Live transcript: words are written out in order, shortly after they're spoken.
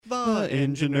The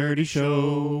Enginerdy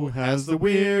Show has the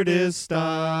weirdest style.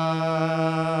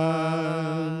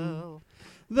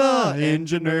 The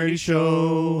Enginerdy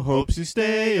Show hopes you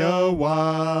stay a while.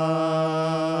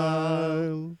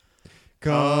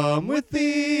 Come with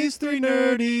these three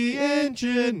nerdy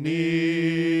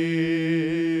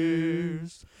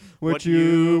engineers. What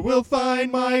you will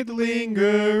find might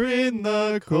linger in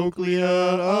the cochlea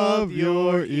of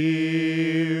your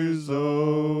ears.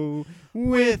 Oh,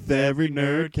 with every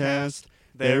nerdcast,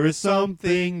 there is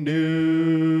something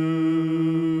new.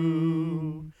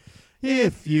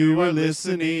 If you are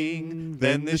listening,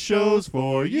 then this show's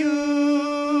for you.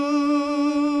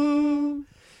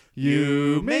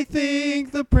 You may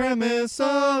think the premise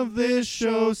of this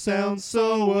show sounds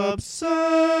so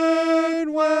absurd.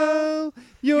 Well,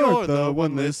 you're the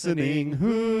one listening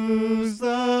who's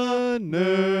the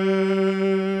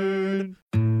nerd.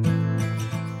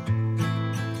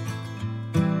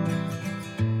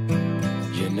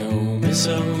 You know me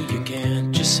so you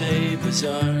can't just say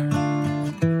bizarre.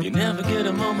 You never get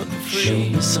a moment for free. Show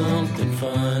me something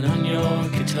fun on your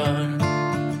guitar.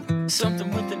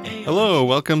 Something with an A. Hello,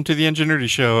 welcome to the Enginerdy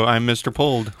Show. I'm Mr.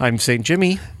 Pold. I'm St.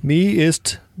 Jimmy. Me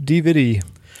ist DVD.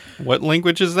 What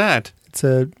language is that? It's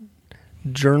a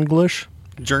Jernglish.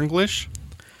 Jernglish?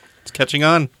 It's catching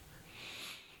on.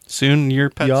 Soon your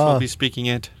pets will be speaking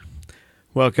it.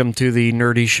 Welcome to the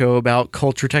Nerdy Show about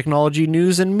culture, technology,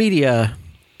 news, and media.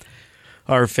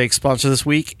 Our fake sponsor this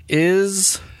week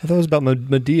is... I thought it was about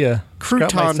Medea.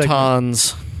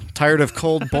 Crouton-tons. Tired of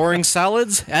cold, boring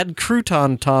salads? Add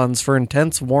crouton-tons for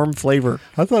intense, warm flavor.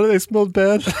 I thought they smelled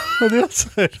bad on the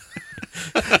outside.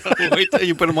 Wait till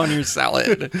you put them on your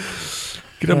salad.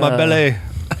 Get on my belly.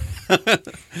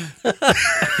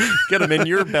 Get them in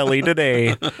your belly today.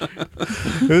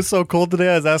 It was so cold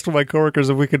today, I was asking my coworkers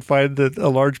if we could find a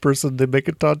large person to make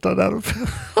a tauntaun out of.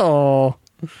 Oh.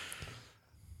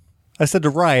 I said to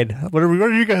ride. Where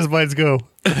do you guys' minds go?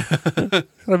 Cut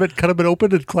him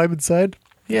open and climb inside?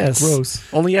 Yes.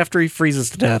 Gross. Only after he freezes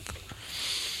to death.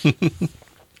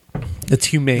 It's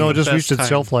humane. No, it just reached its time.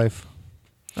 shelf life.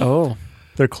 Oh.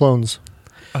 They're clones.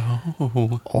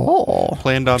 Oh.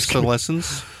 Planned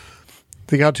obsolescence.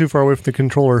 They got too far away from the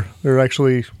controller. They're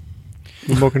actually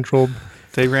remote controlled.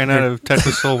 They ran out of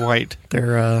Tetris Soul White.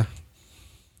 They're,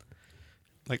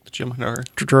 like the Gemini.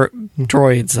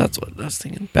 droids. That's what I was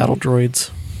thinking. Battle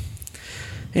droids.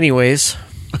 Anyways.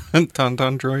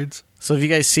 Tauntaun droids. So have you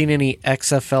guys seen any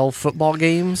XFL football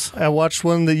games? I watched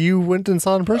one that you went and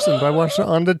saw in person, but I watched it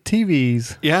on the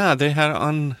TVs. Yeah, they had it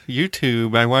on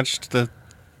YouTube. I watched the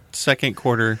second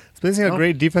quarter. It's amazing how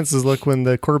great defenses look when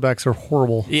the quarterbacks are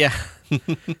horrible. Yeah.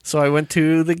 So I went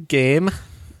to the game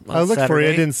on I looked Saturday. for you.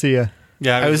 I didn't see you.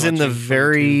 Yeah, I was in the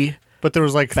very... But there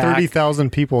was like back.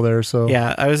 30,000 people there, so...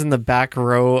 Yeah, I was in the back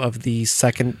row of the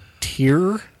second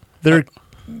tier. Their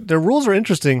rules are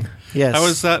interesting. Yes. How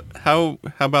was that? How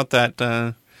about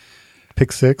that?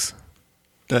 Pick six.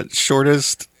 That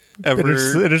shortest ever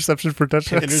Interception for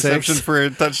touchdown. interception for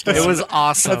a touchdown. It was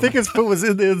awesome. I think his foot was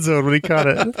in the end zone when he caught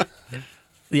it.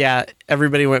 Yeah,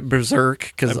 everybody went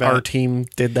berserk because our team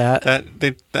did that.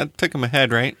 That took him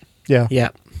ahead, right? Yeah. Yeah.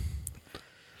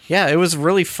 Yeah, it was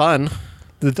really fun.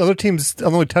 The other team's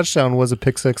only touchdown was a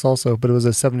pick six also, but it was a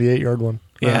 78-yard one.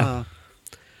 Yeah.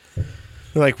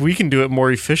 They're like, we can do it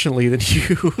more efficiently than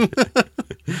you.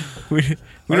 we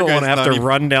don't want to have to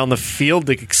run down the field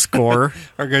to score.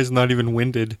 Our guy's not even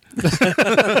winded.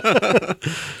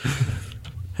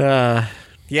 Yeah,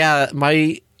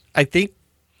 I think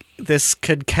this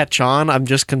could catch on. I'm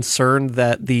just concerned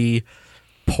that the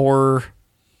poor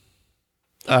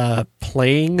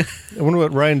playing I wonder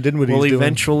what Ryan did when he will was doing.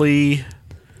 eventually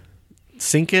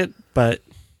sink it, but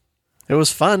it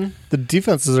was fun. The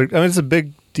defenses are... I mean, it's a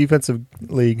big defensive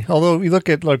league. Although, you look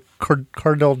at like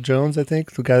Cardell Jones, I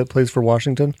think, the guy that plays for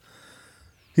Washington.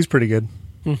 He's pretty good.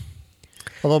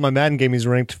 Although my Madden game, he's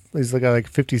got like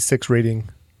 56 rating.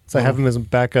 So I have him as a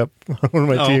backup on one of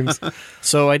my teams.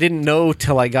 So I didn't know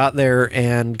till I got there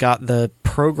and got the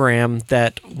program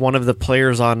that one of the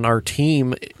players on our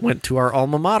team went to our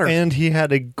alma mater. And he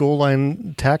had a goal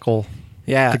line tackle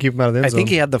to keep him out of the end zone. I think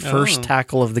he had the first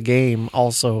tackle of the game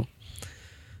also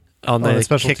on the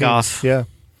special kickoff. Teams. Yeah.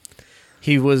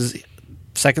 He was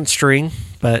second string,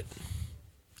 but...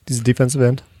 He's a defensive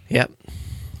end. Yep.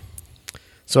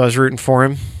 So I was rooting for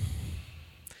him.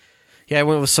 Yeah, I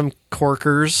went with some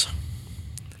corkers.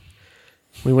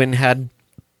 We went and had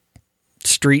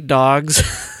street dogs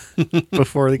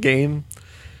before the game.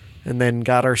 And then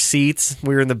got our seats.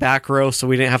 We were in the back row, so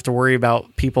we didn't have to worry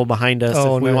about people behind us.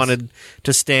 If we wanted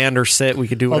to stand or sit, we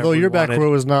could do whatever we wanted. Although your back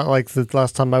row is not like the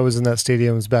last time I was in that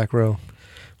stadium's back row.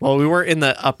 Well, we were in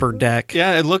the upper deck.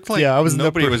 Yeah, it looked like Yeah, I was in the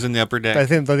nobody upper- was in the upper deck. I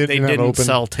think they They didn't have didn't open.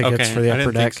 sell tickets okay, for the I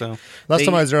upper didn't deck. think so. Last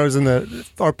time I was there, I was in the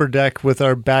upper deck with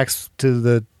our backs to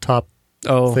the top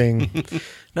Oh, thing.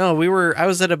 no, I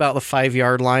was at about the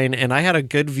 5-yard line, and I had a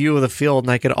good view of the field,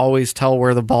 and I could always tell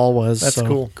where the ball was. That's so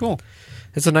cool. Cool.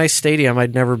 It's a nice stadium.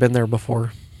 I'd never been there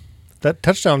before. That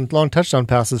long touchdown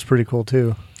pass is pretty cool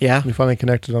too. Yeah. We finally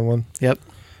connected on one. Yep.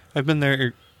 I've been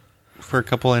there for a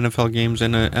couple NFL games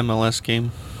and a MLS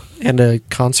game. And a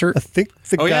concert. I think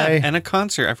the guy, and a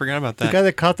concert. I forgot about the that. guy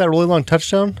that caught that really long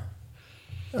touchdown,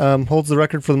 holds the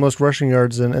record for the most rushing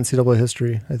yards in NCAA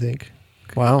history. I think.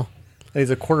 Wow. And he's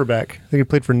a quarterback. I think he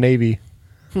played for Navy.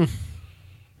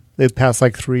 They pass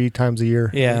like 3 times a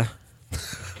year. Yeah.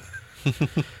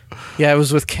 Yeah, it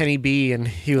was with Kenny B, and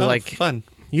he was like, fun.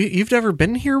 You've never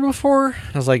been here before?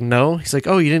 I was like, no. He's like,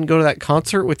 oh, you didn't go to that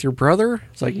concert with your brother?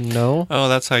 I was like, no. Oh,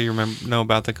 that's how you know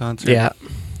about the concert. Yeah.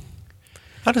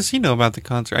 How does he know about the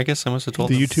concert? I guess I must have told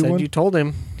The him. YouTube Said one? you told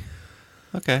him.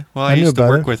 Okay. Well, I I knew used to about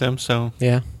work it. with him, so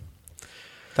Yeah.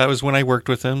 that was when I worked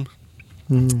with him.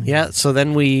 Mm. Yeah, so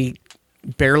then we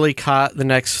barely caught the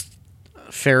next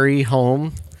ferry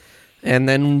home, and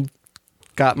then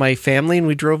got my family, and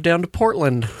we drove down to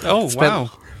Portland. Oh, Spent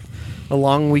wow. a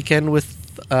long weekend with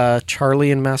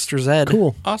Charlie and Master Zed.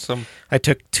 Cool. Awesome. I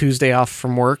took Tuesday off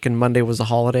from work, and Monday was a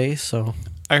holiday, so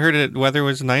I heard it. Weather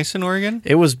was nice in Oregon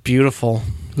it was beautiful.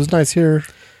 It was nice here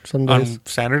some days. on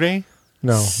Saturday.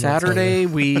 No. not Saturday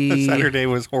we Saturday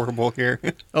was horrible here.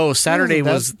 Oh, Saturday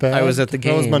Wasn't was that bad. I was at the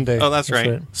game. That was Monday. Oh, that's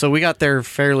right. So we got there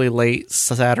fairly late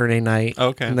Saturday night.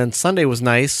 Okay. And then Sunday was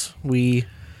nice. We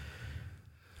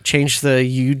changed the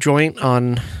U joint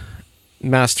on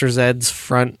Master Zed's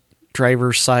front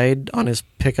driver's side on his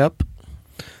pickup.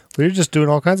 Well, you're just doing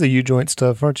all kinds of U-joint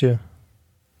stuff, aren't you?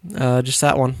 Just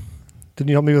that one. Didn't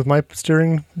you help me with my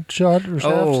steering shot or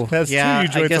shaft? Oh, That's yeah, 2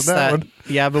 U-joints I guess on that one.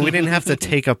 Yeah, but we didn't have to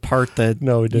take apart the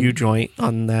No, we didn't. U joint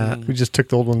on that. We just took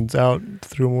the old ones out,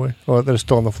 threw them away. Oh, they're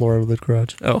still on the floor of the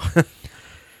garage. Oh.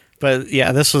 But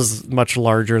yeah, this was much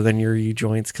larger than your U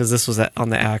joints because this was on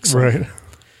the axle. Right.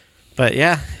 But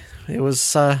yeah, it was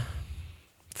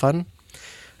fun.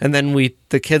 And then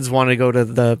the kids wanted to go to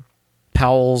the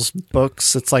Powell's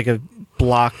Books. It's like a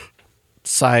block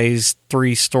size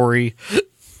 3-story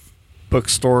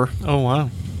bookstore. Oh, wow.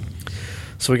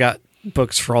 So we got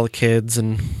books for all the kids,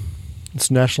 and It's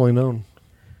nationally known.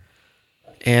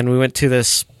 we went to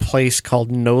this place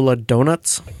called Nola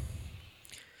Donuts.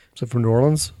 Is it from New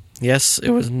Orleans? Yes, it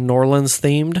was New Orleans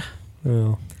themed,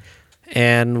 Oh.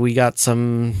 and we got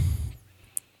some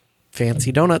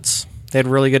fancy donuts. They had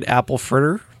really good apple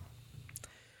fritter,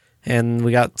 and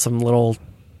we got some little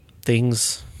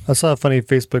things. I saw a funny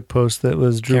Facebook post that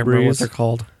was Drew Can't remember what Brees, they're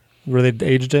called. where they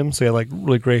aged him, so he had like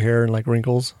really gray hair and like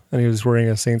wrinkles, and he was wearing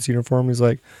a Saints uniform. He's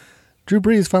like, Drew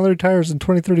Brees finally retires in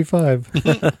 2035,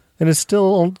 and is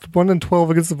still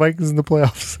 1-12 against the Vikings in the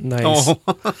playoffs. Nice.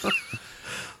 Oh.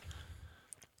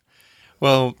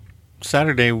 Well,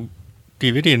 Saturday,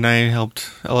 DVD and I helped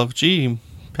LFG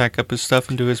pack up his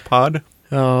stuff into his pod.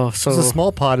 Oh, so It's a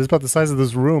small pod. It's about the size of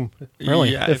this room.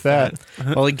 Really, Yeah, if that.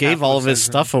 well, he gave Half all the of his size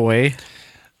room. stuff away.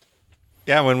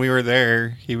 Yeah, when we were there,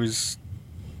 he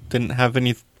didn't have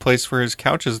any place for his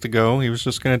couches to go. He was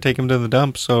just going to take them to the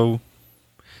dump, so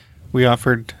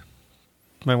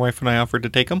my wife and I offered to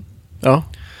take them. Oh,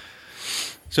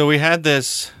 So we had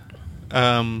this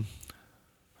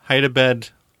hide-a-bed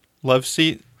love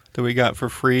seat that we got for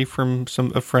free from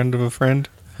a friend of a friend,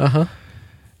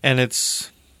 and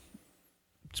it's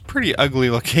pretty ugly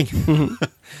looking,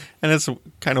 and it's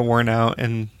kind of worn out,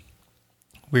 and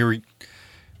we were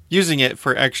using it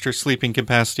for extra sleeping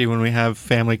capacity when we have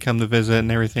family come to visit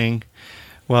and everything.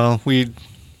 Well, we're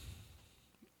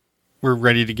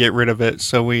ready to get rid of it,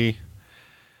 so we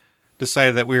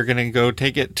decided that we were going to go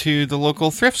take it to the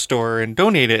local thrift store and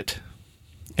donate it.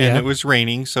 And Yeah. it was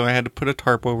raining, so I had to put a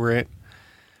tarp over it.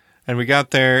 And we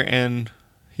got there, and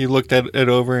he looked at it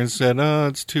over and said, "Oh,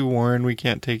 it's too worn. We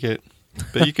can't take it.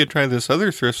 But you could try this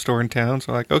other thrift store in town."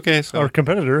 So I'm like, okay. So Our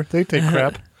competitor, they take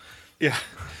crap. yeah.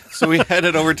 So we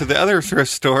headed over to the other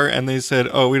thrift store, and they said,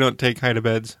 "Oh, we don't take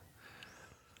hide-a-beds."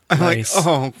 I'm Nice. like,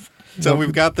 "Oh." So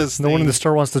we've got this No one in thing. the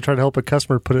store wants to try to help a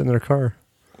customer put it in their car.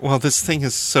 Well, this thing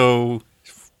is so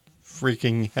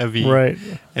freaking heavy Right.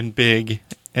 and big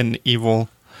and evil.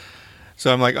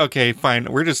 So I'm like, okay, fine.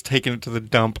 We're just taking it to the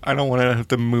dump. I don't want to have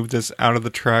to move this out of the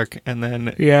truck, and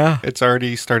then yeah. it's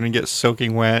already starting to get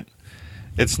soaking wet.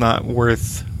 It's not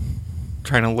worth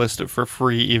trying to list it for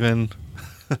free even.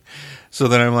 So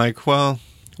then I'm like, well,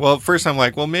 at first I'm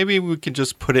like, well, maybe we could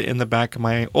just put it in the back of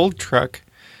my old truck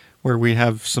where we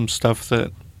have some stuff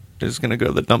that is going to go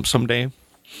to the dump someday.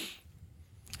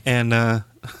 And then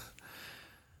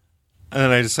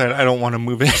I decided I don't want to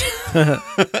move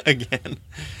it again.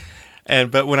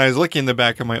 But when I was looking in the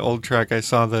back of my old truck, I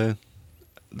saw the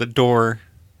door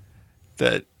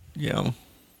that,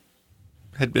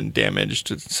 had been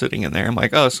damaged sitting in there. I'm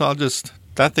like, oh, so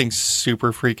that thing's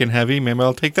super freaking heavy. Maybe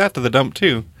I'll take that to the dump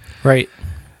too. Right.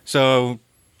 So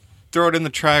throw it in the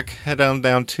truck, head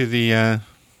down to the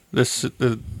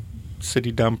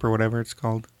city dump or whatever it's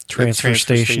called. Transfer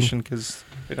station. Because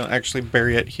they don't actually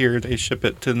bury it here. They ship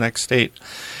it to the next state.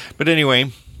 But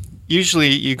anyway, usually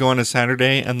you go on a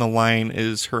Saturday and the line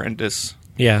is horrendous.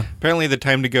 Yeah. Apparently the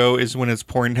time to go is when it's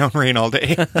pouring down rain all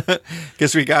day.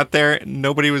 Because we got there,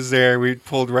 nobody was there. We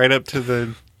pulled right up to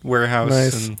the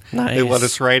warehouse and they let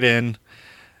us right in.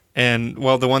 And,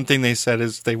 well, the one thing they said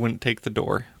is they wouldn't take the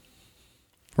door.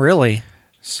 Really?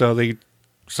 So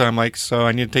I'm like, so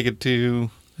I need to take it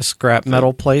to a scrap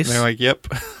metal place? And they're like, yep.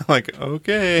 I'm like,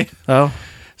 okay. Oh.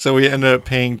 So we ended up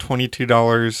paying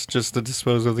 $22 just to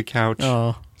dispose of the couch.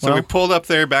 Oh. So we pulled up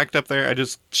there, backed up there. I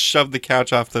just shoved the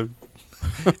couch off the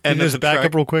end of the back truck.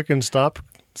 up real quick and stop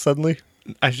suddenly?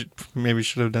 I maybe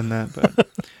should have done that. But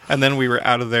and then we were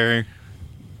out of there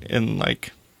in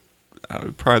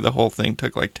probably the whole thing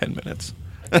took like 10 minutes.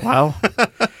 Wow.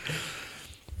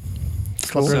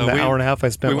 Cool. So the hour and a half I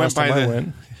spent last time I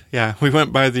went. Yeah, we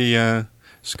went by the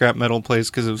scrap metal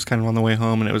place because it was kind of on the way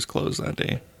home and it was closed that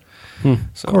day.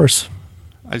 So of course.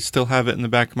 I still have it in the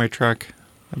back of my truck.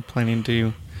 I'm planning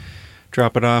to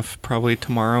drop it off probably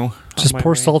tomorrow. Just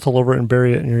pour salt all over it and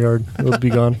bury it in your yard. It'll be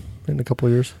gone in a couple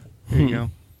of years. There you go.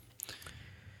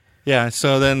 Yeah,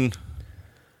 so then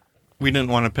we didn't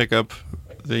want to pick up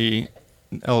the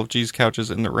LFG's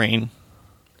couches in the rain.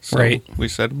 So right. We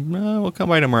said, we'll come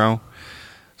by tomorrow.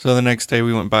 So the next day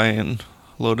we went by and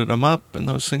loaded them up, and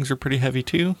those things are pretty heavy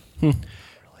too.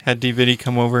 Had DVD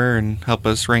come over and help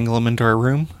us wrangle them into our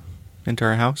room, into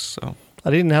our house. So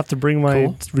I didn't have to bring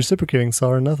my reciprocating saw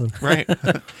or nothing. Right.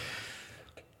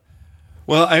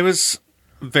 Well, I was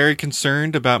very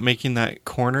concerned about making that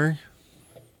corner,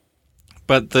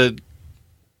 but the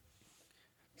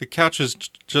couches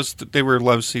they were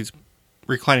love seats,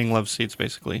 reclining love seats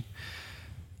basically.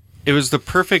 It was the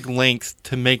perfect length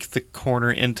to make the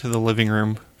corner into the living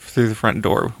room through the front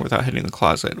door without hitting the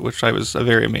closet, which I was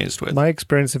very amazed with. My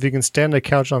experience, if you can stand a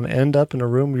couch on end up in a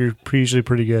room, you're usually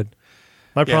pretty good.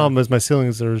 My problem is my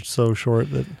ceilings are so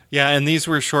short that... Yeah, and these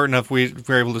were short enough we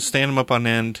were able to stand them up on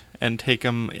end and take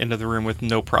them into the room with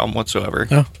no problem whatsoever.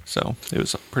 Oh. So it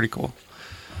was pretty cool.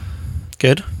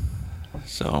 Good.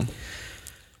 So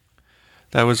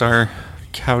that was our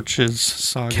couches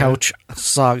saga. Couch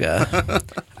saga.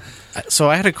 So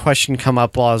I had a question come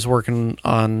up while I was working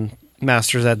on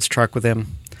Master Zed's truck with him.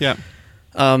 Yeah.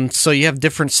 So you have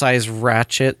different size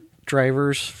ratchet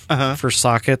drivers for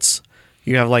sockets.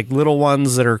 You have like little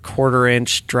ones that are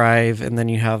 1/4-inch drive, and then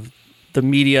you have the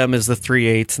medium is the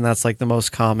 3/8, and that's like the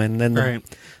most common. And then the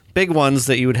big ones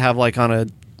that you would have like on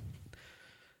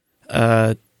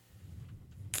a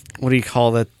what do you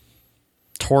call that?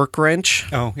 Torque wrench?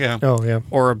 Oh yeah.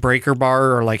 Or a breaker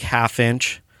bar, or like 1/2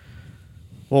 inch.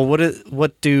 Well,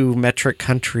 what do metric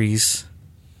countries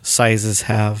sizes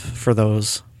have for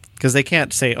those? Because they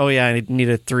can't say, oh yeah, I need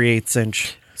a 3/8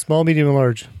 inch. Small, medium, and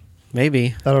large.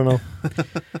 Maybe. I don't know.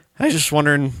 I was just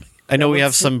wondering. I know we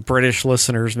have some British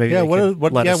listeners. Maybe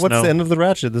what's know. The end of the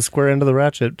ratchet? The square end of the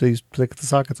ratchet to stick the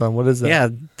sockets on. What is that? Yeah,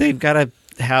 they've got to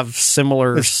have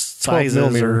similar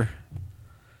sizes. Or,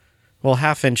 well,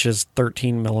 1/2 inch is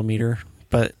 13 millimeter.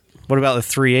 But what about the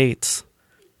 3/8?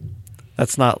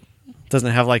 That's not.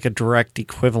 Doesn't have like a direct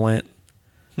equivalent.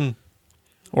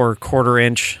 Or 1/4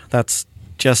 inch. That's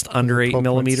just under 8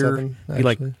 millimeter. Be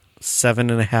like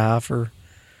 7.5 or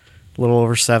a little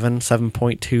over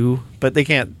 7.2. But they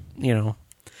can't. Do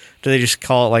they just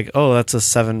call it like, oh, that's a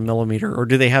 7 millimeter, or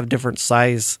do they have different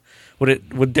size?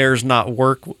 Would theirs not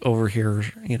work over here?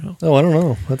 Oh, I don't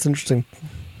know. That's interesting.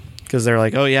 Because they're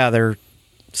like, oh yeah, they're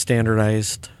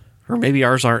standardized, or maybe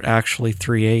ours aren't actually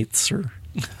 3/8. Or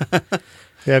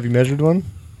yeah, have you measured one?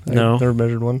 No, I've never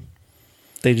measured one.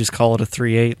 They just call it a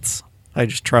 3/8. I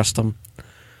just trust them.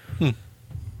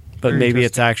 But maybe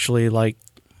it's actually like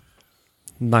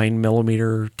 9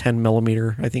 millimeter, 10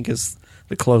 millimeter. I think is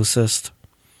the closest.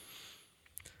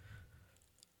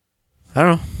 I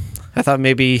don't know. I thought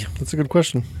maybe that's a good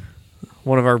question.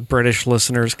 One of our British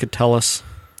listeners could tell us,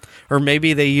 or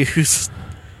maybe they use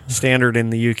standard in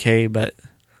the UK, but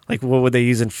like, what would they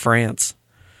use in France?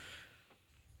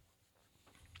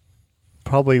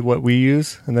 Probably what we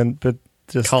use, but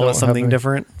just call it something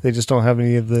different. They just don't have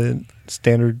any of the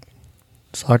standard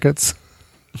sockets.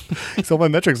 So my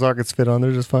metric sockets fit on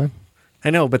there just fine. I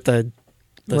know, but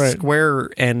the Right. square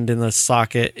end in the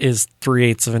socket is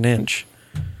 3/8 of an inch.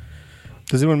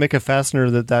 Does anyone make a fastener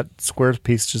that square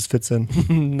piece just fits in?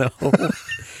 No.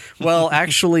 Well,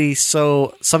 actually,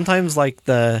 so sometimes like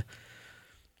the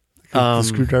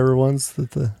screwdriver ones?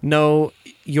 no,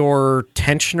 your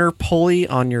tensioner pulley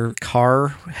on your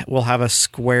car will have a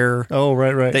square Oh,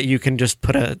 right. that you can just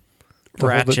put a To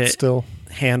hold it ratchet still.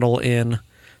 handle in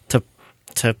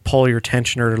to pull your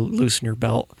tensioner to loosen your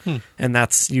belt. And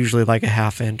that's usually like a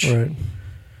 1/2 inch. Right.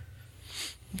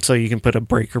 So you can put a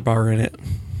breaker bar in it.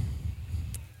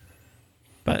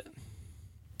 But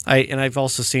I've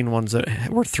also seen ones that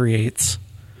were 3/8.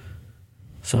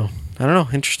 So I don't know.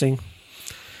 Interesting.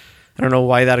 I don't know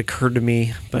why that occurred to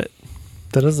me, but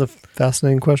That is a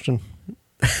fascinating question.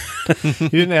 You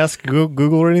didn't ask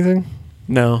Google or anything?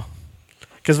 no,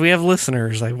 because we have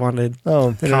listeners. I wanted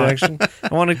Interaction.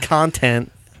 I wanted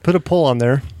content. Put a poll on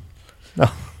there. No.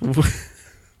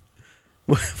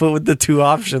 What would the two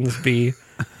options be?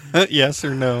 Yes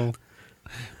or no?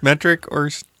 Metric or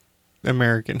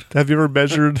American? Have you ever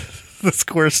measured the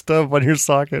square stub on your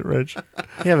socket, Rich?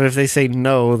 Yeah, but if they say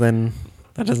no, then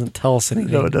that doesn't tell us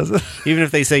anything. No, it doesn't. Even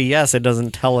if they say yes, it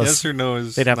doesn't tell us. Yes or no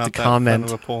is they'd have not to that comment.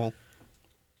 fun of a poll.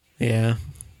 Yeah.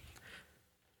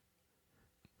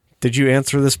 Did you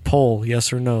answer this poll?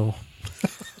 Yes or no?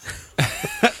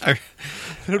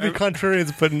 It would be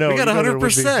contrarians, but no. We got you know there would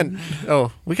be. 100%.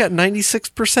 Oh, we got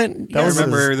 96%. I was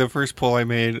remember the first poll I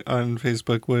made on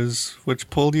Facebook was, which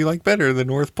pole do you like better, the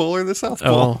North Pole or the South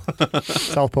Pole? Oh,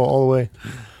 South Pole all the way.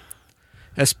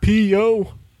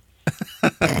 SPO.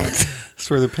 That's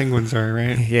where the penguins are,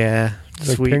 right? Yeah.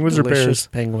 Like Sweet, penguins or delicious bears?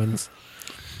 Penguins.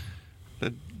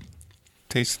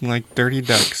 Tasting like dirty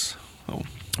ducks. Oh,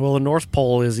 Well, the North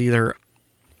Pole is either,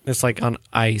 it's like on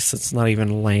ice. It's not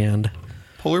even land.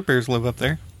 polar bears live up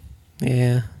there.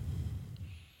 Yeah.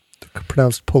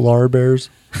 Pronounced polar bears.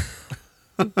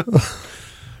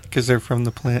 Because they're from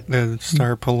the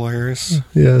star Polaris.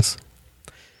 Yes.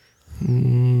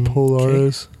 Mm,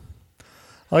 Polaris.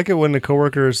 I like it when a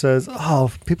coworker says,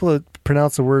 "Oh, people that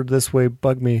pronounce a word this way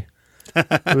bug me."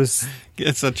 It was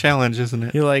It's a challenge, isn't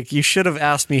it? You're like, you should have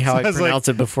asked me how I Sounds like- pronounce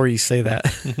it before you say that.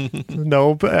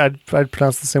 no, but I'd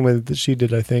pronounce the same way that she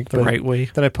did. I think The but right way.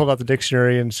 Then I pulled out the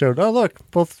dictionary and showed, "Oh, look,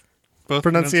 both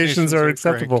pronunciations are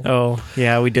acceptable." Oh,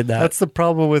 yeah, we did that. That's the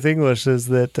problem with English is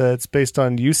that it's based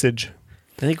on usage.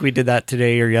 I think we did that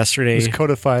today or yesterday. It's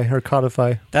codify or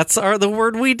codify. That's the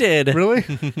word we did. Really?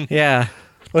 Yeah.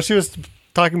 Well, she was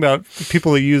talking about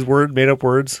people who use made up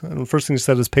words, and the first thing she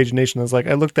said was pagination. I was like,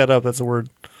 I looked that up. That's a word.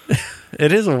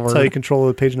 It is a word. That's how you control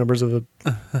the page numbers of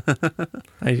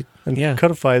a. Yeah.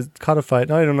 Codify.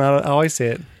 No, I don't know how I say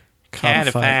it.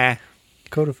 Codify.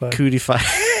 Codify. Codify.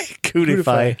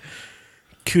 Codify.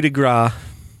 Coup de grace.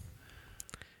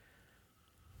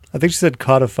 I think she said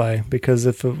codify because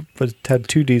if it had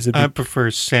two D's, it'd I be prefer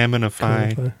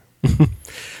salmonify. codify.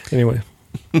 Anyway,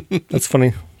 that's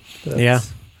funny. Yeah.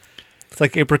 It's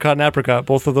like apricot and apricot.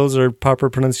 Both of those are proper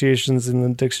pronunciations in the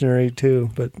dictionary too,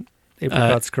 but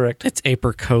apricot's correct. It's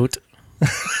apricot.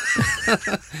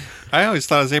 I always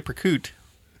thought it was apricot.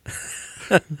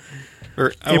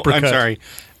 Or, I'm Apricot. sorry,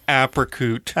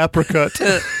 apricot. Apricot.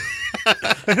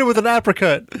 I hit it with an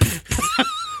apricot.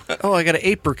 Oh, I got an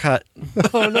apricot.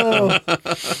 Oh no.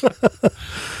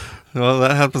 Well,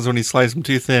 that happens when you slice them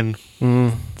too thin.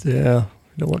 Mm. Yeah,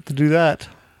 you don't want to do that.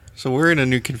 So we're in a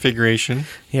new configuration.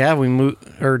 Yeah, we moved,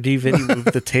 or DVD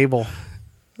moved the table.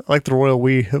 I like the royal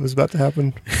we that was about to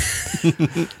happen.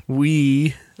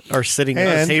 We are sitting at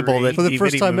a And table that for the DVD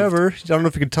first time moved. ever, I don't know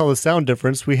if you can tell the sound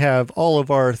difference. We have all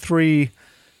of our 3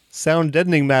 sound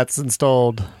deadening mats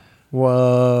installed.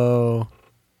 Whoa.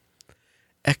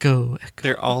 Echo.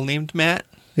 They're all named Matt.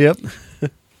 Yep.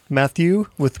 Matthew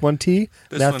with 1 T,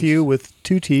 This Matthew with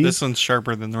 2 T's, This one's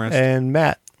sharper than the rest. and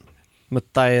Matt.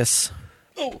 Matthias.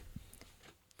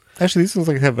 Actually, these ones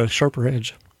like have a sharper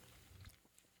edge.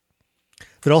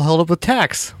 They're all held up with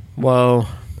tacks. Whoa.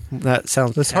 That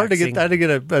sounds It's hard to get. I had to get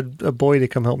a boy to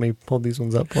come help me hold these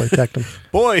ones up while I tacked them.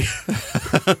 Boy.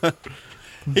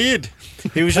 Id.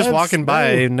 He was just That's- walking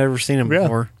by. no. I've never seen him Yeah.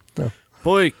 before. No.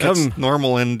 Boy, That's come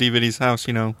normal in DVD's house,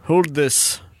 you know. hold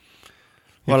this.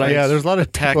 Well, yeah, there's a lot of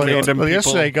attack people. random Well,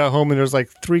 yesterday I people. got home and there's like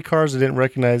 3 cars I didn't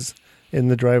recognize in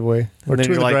the driveway, or And then 2 in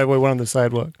you're the like- driveway, 1 on the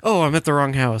sidewalk. Oh, I'm at the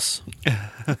wrong house.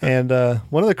 And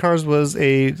one of the cars was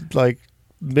a like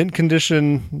mint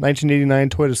condition 1989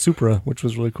 Toyota Supra, which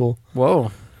was really cool.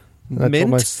 Whoa. And I told Mint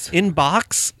my- in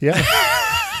box? Yeah,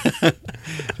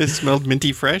 It smelled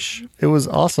minty fresh. it was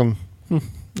awesome.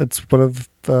 It's one of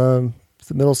the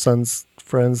middle son's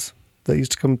friends that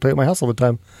used to come play at my house all the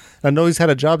time. I know he's had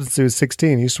a job since he was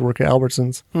 16. He used to work at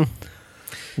Albertsons.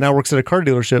 Now works at a car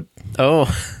dealership. Oh,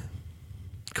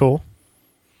 cool.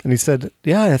 And he said,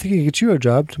 yeah, I think he can get you a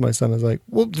job, to my son. I was like,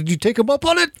 well, did you take him up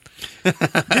on it? Do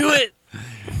it.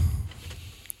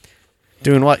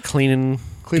 Doing what? Cleaning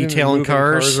detailing and moving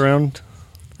cars around.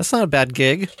 That's not a bad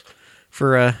gig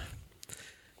for a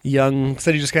young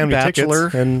Said he just got any bachelor.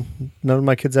 tickets, and none of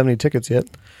my kids have any tickets yet.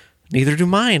 Neither do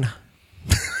mine.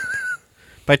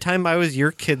 By the time I was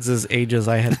your kids' ages,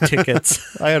 I had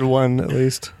tickets. I had one, at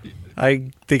least.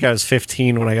 I think I was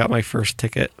 15 when I got my first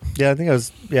ticket. Yeah, I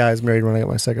was married when I got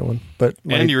my second one. But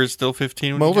And you were still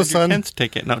 15 when my you oldest got your son- 10th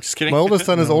ticket. No, just kidding. my oldest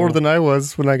son is older than I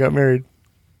was when I got married.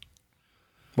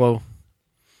 Whoa.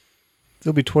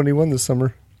 He'll be 21 this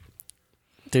summer.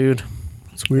 Dude,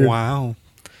 It's weird. Wow.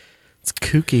 it's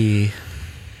kooky.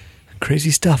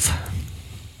 Crazy stuff.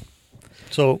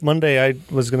 So Monday I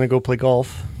was going to go play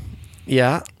golf.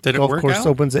 Yeah. Did it Golf work course out?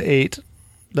 opens at 8.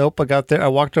 Nope, I got there. I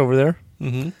walked over there.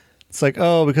 Mm-hmm. It's like,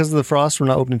 oh, because of the frost, we're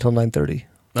not opening until 9:30.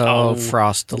 Oh,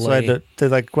 frost So I delay. had to, they're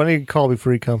like, why don't you call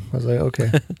before you come? I was like,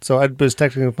 okay. So I was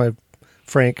texting with my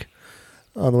Frank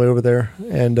on the way over there,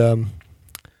 and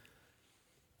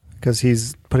because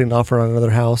he's putting an offer on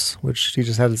another house, which he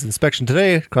just had his inspection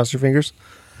today. Cross your fingers.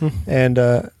 And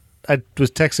I was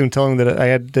texting him, telling him that I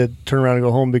had to turn around and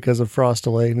go home because of frost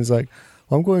delay. And he's like,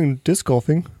 well, I'm going disc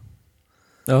golfing.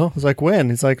 Oh, I was like, when?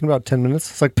 He's like, in about 10 minutes.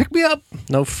 It's like, pick me up.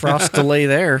 no frost delay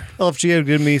there. LFG had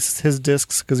given me his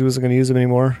discs because he wasn't going to use them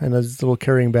anymore, and his little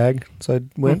carrying bag. So I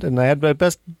went, and I had my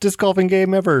best disc golfing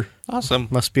game ever. Awesome.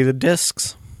 Must be the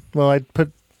discs. Well,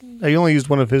 I only used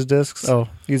one of his discs. Oh,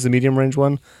 I used the medium range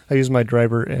one. I used my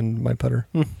driver and my putter.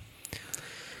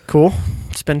 cool.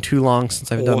 It's been too long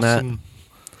since I've done that. Awesome.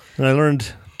 And I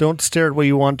learned, don't stare at what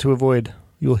you want to avoid.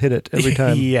 You'll hit it every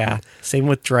time. Yeah. Same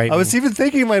with driving. I was even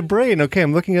thinking in my brain, okay,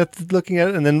 I'm looking at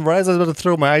it, and then right as I was about to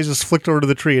throw, my eyes just flicked over to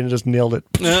the tree and just nailed it.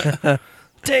 Dang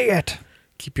it.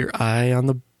 Keep your eye on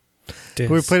the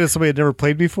disc. We played with somebody I'd never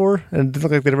played before, and it didn't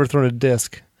look like they'd ever thrown a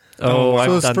disc. Oh, I've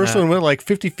So this done first that. one went like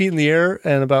 50 feet in the air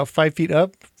and about 5 feet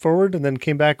up forward, and then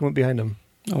came back and went behind him.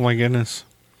 Oh, my goodness.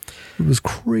 It was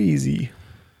crazy.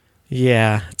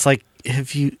 Yeah. It's like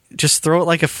if you just throw it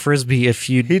like a frisbee if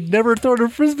you... He'd never thrown a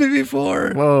frisbee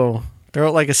before. Whoa. Throw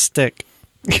it like a stick.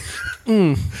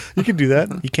 You can do that.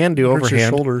 You can do Hurts your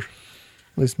overhand. shoulder.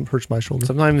 At least it hurts my shoulder.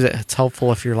 Sometimes it's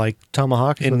helpful if you're like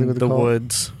Tomahawk is what I think in what they the call it.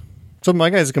 woods. Some of my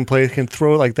guys can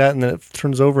throw it like that, and then it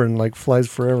turns over and like flies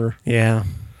forever. Yeah.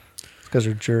 These guys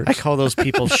are jerks. I call those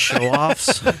people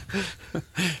show-offs.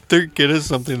 They're good at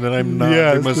something that I'm not.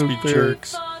 Yeah, they it's must not be fair.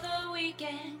 jerks. For the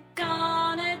weekend,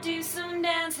 gonna do some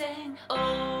dancing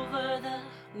over the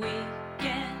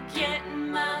weekend,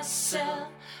 getting myself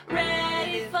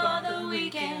ready for the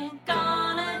weekend.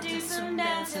 Gonna do some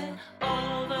dancing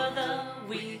over the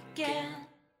weekend.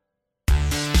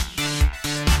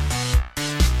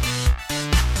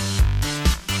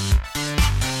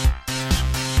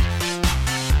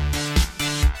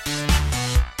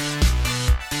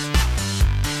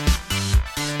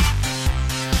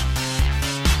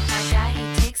 My guy,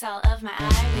 he takes all of my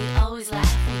eye. We always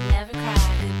laugh, we never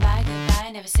cry. Goodbye,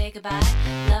 goodbye, never say goodbye.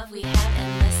 Love we have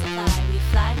endless supply. We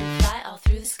fly all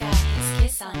through the sky. His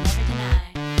kiss I'll never deny.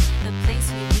 The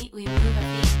place we meet, we move our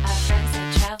feet. Our friends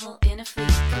that travel in a fleet.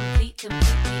 Complete,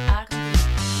 we are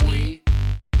complete. We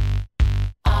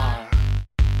are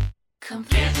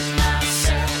complete. Getting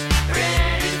myself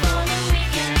ready for the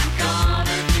weekend.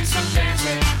 Gonna do some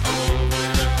dancing over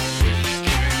the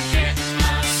weekend. Getting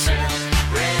myself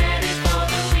ready for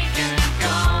the weekend.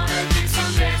 Gonna do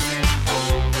some dancing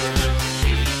over the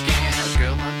weekend.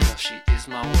 My girl, she is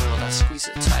my world. I squeeze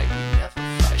her tight, we never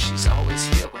fight. She's always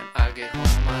here when I get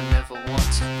home. I never want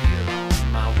to be alone.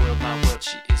 My world,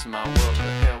 she is my world.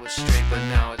 Her hair was straight, but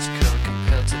now it's curled.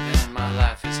 Compared to then, my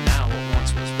life is now what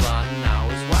once was blonde, now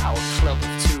is wow. A club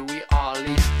of two, we all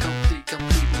lead. Complete,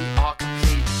 we are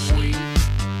complete. We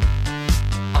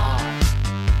are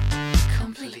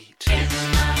complete.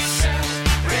 Getting myself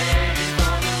ready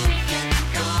for the weekend.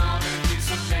 Gonna do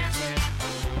some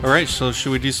dancing. All right, so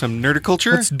should we do some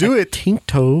nerdiculture? Let's do it.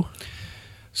 Tinkto.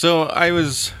 So I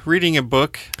was reading a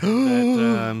book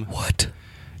that What?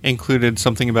 included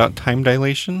something about time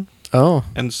dilation. Oh.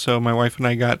 And so my wife and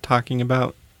I got talking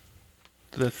about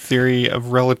the theory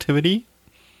of relativity.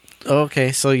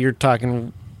 Okay, so you're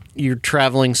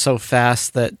traveling so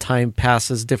fast that time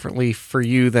passes differently for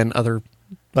you than other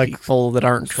Like people that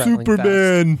aren't traveling fast.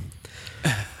 Superman.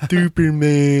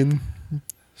 Superman.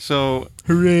 So,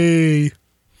 Hooray.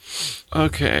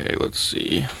 okay, let's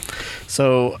see.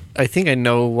 So I think I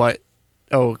know what...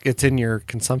 Oh, it's in your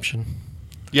consumption.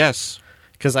 Yes.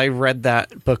 Because I read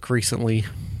that book recently.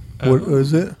 What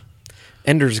was it?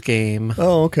 Ender's Game.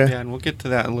 Oh, okay. Yeah, and we'll get to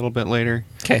that a little bit later.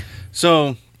 Okay.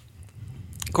 So,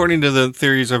 according to the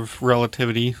theories of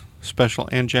relativity, special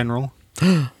and general.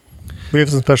 We have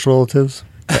some special relatives.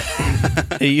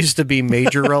 It used to be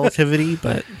major relativity,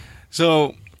 but...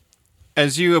 So,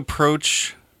 as you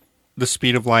approach the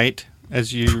speed of light,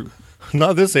 as you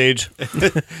Not this age.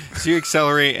 as you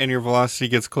accelerate and your velocity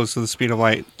gets close to the speed of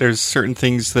light, there's certain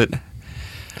things that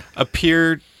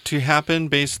appear to happen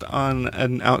based on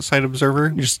an outside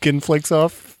observer. Your skin flakes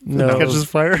off. No. Catches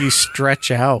fire. You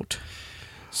stretch out.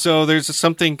 So there's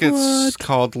something that's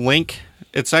called link.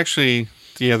 It's actually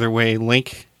the other way,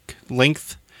 length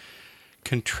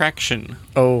contraction.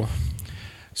 Oh.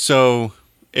 So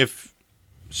if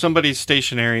somebody's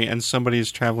stationary and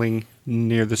somebody's traveling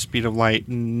near the speed of light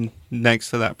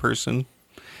next to that person,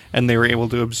 and they were able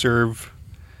to observe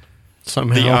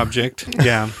Somehow. the object,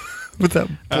 yeah. without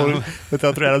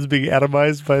their atoms being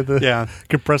atomized by the Yeah.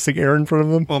 compressing air in front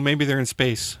of them. Well, maybe they're in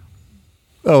space.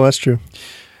 Oh, that's true.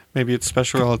 Maybe it's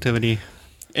special relativity.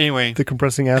 Anyway, The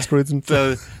compressing asteroids and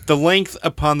the length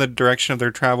upon the direction of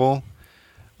their travel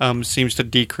seems to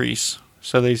decrease.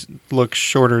 So they look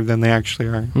shorter than they actually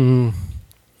are. Mm.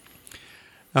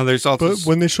 Now there's also... But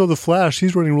when they show the Flash,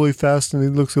 he's running really fast and he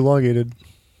looks elongated.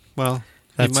 Well,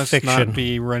 That's he must fiction. not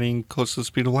be running close to the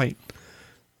speed of light.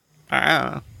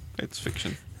 It's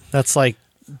fiction. That's like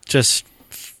just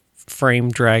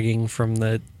frame dragging from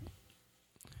the...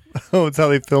 Oh, it's how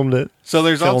they filmed it. So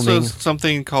there's also Filming.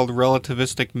 something called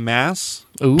relativistic mass.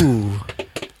 Ooh.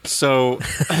 So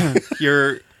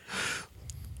you're...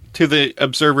 To the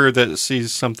observer that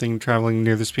sees something traveling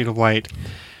near the speed of light,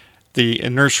 the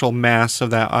inertial mass of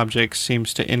that object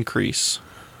seems to increase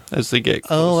as they get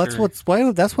closer.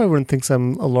 Oh, that's why everyone thinks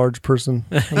I'm a large person.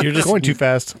 You're just going too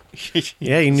fast.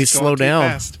 Yeah, you need to It's slow going too down.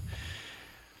 fast.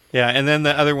 Yeah, and then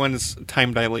the other one is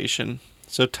time dilation.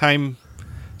 So time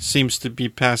seems to be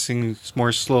passing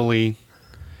more slowly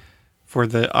for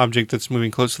the object that's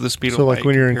moving close to the speed of So light. like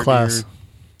when you're in compared class. to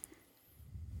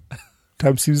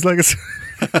Time seems like it's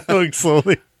going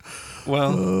slowly.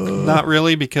 Well, not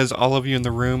really, because all of you in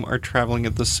the room are traveling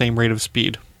at the same rate of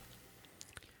speed.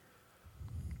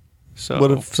 So What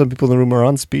if some people in the room are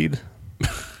on speed?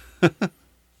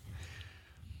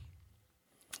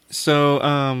 So,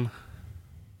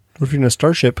 What if you're in a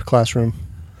starship classroom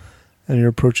and you're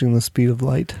approaching the speed of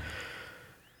light?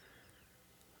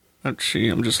 let's see.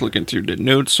 I'm just looking through the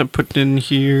notes I put in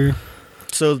here.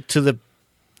 So to the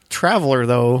traveler,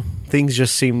 though, things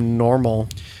just seem normal.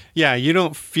 Yeah, you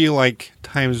don't feel like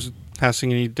time's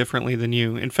passing any differently than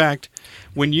you. In fact,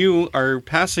 when you are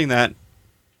passing that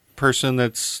person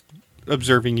that's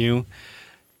observing you,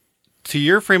 to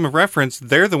your frame of reference,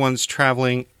 they're the ones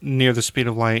traveling near the speed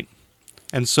of light.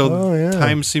 And so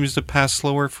time seems to pass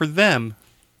slower for them,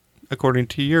 according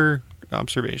to your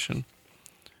observation.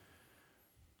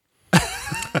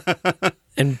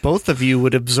 And both of you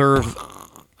would observe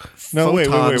No,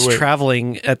 photons wait.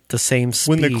 traveling at the same speed.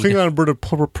 When the Klingon bird of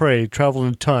prey traveled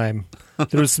in time,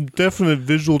 there was some definite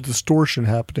visual distortion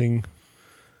happening,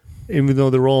 even though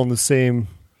they're all in the same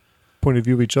point of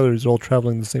view of each other. They're all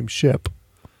traveling the same ship.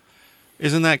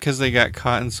 Isn't that because they got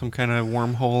caught in some kind of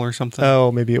wormhole or something?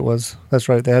 Oh, maybe it was. That's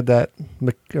right. They had that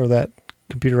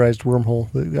computerized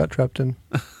wormhole that they got trapped in.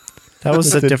 That was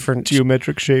With a the different...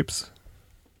 geometric shapes.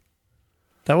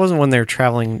 That wasn't when they were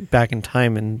traveling back in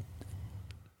time and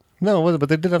No, it wasn't, but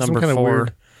they did have some number kind of 4.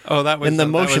 weird. Oh, that was In the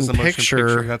that was motion the motion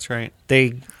picture- That's right.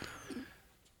 They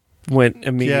went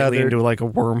immediately they're- into like a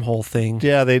wormhole thing.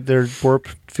 Yeah, their warp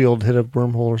field hit a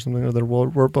wormhole or something, or their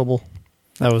warp bubble.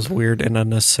 That was weird and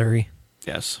unnecessary.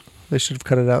 Yes. They should have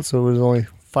cut it out so it was only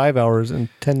 5 hours and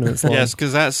 10 minutes long. Yes,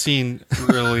 because that scene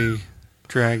really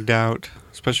dragged out,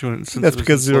 especially when since That's it was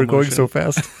because in they were slow going motion. so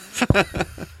fast.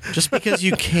 Just because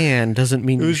you can doesn't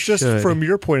mean It you was just should. from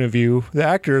your point of view. The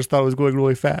actors thought it was going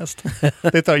really fast.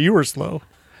 They thought you were slow.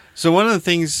 So one of the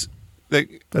things that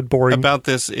That boring. about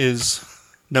this is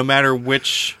no matter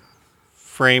which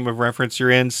frame of reference you're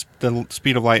in, the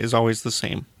speed of light is always the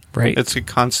same. Right. It's a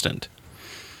constant.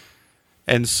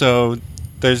 And so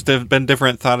there's been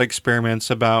different thought experiments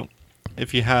about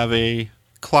if you have a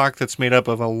clock that's made up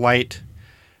of a light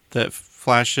that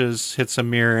flashes, hits a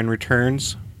mirror, and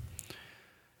returns.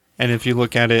 And if you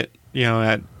look at it,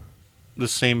 at the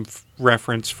same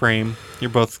reference frame, you're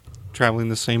both traveling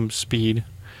the same speed.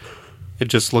 It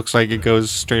just looks like it goes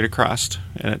straight across,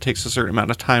 and it takes a certain amount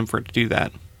of time for it to do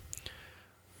that.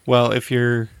 Well, if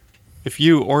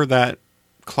you or that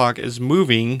clock is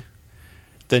moving,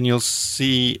 then you'll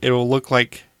see it'll look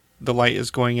like the light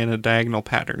is going in a diagonal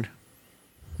pattern.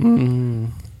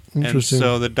 Interesting. And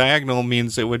so the diagonal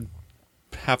means it would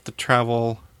have to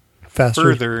travel Faster.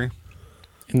 further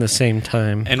in the same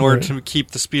time. in order Right. to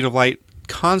keep the speed of light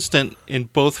constant in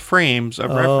both frames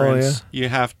of reference. You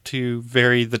have to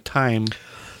vary the time.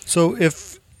 So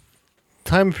if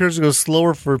time appears to go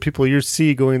slower for people you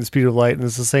see going the speed of light, and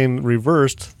it's the same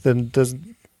reversed, then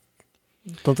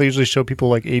don't they usually show people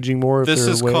like aging more? If This they're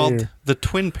is away, called or- the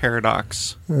twin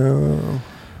paradox. Oh.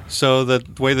 So the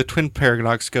way the twin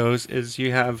paradox goes is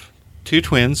you have two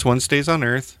twins. One stays on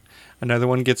Earth. Another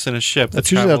one gets in a ship that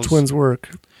That's usually how travels twins work.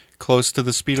 close to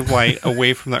the speed of light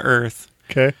away from the Earth,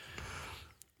 Okay.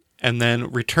 and then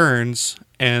returns.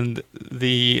 And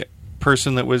the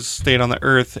person that was stayed on the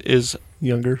Earth is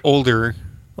Younger. older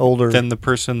Older. than the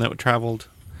person that traveled.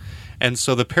 And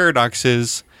so the paradox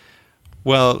is,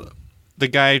 well, the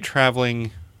guy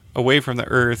traveling away from the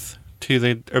Earth to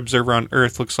the observer on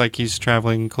Earth looks like he's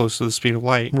traveling close to the speed of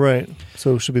light. Right.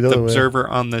 So it should be the The other way. observer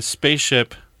on the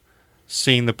spaceship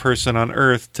seeing the person on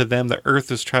Earth, to them, the Earth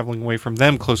is traveling away from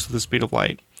them close to the speed of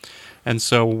light. And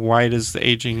so why does the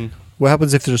aging... What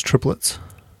happens if there's triplets?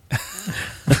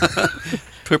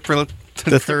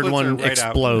 The third one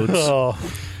explodes. Oh.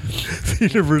 The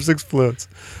universe explodes.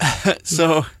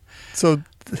 So So,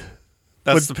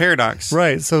 that's the paradox.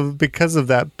 right. So because of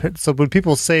that, so when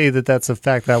people say that that's a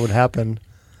fact that would happen,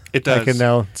 It does. I can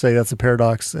now say that's a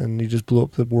paradox and you just blew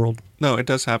up the world. No, it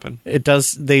does happen. It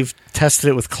does. They've tested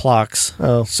it with clocks.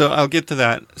 Oh. So I'll get to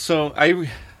that. So I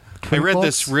read clocks?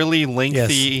 this really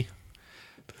lengthy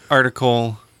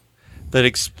article that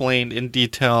explained in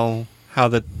detail how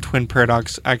the twin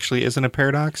paradox actually isn't a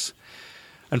paradox.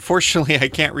 Unfortunately, I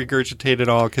can't regurgitate it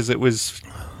all because it was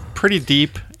pretty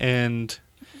deep, and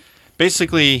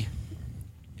basically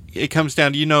it comes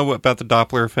down to, you know about the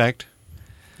Doppler effect?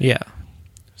 Yeah.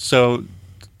 So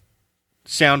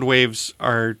sound waves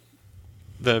are,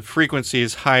 the frequency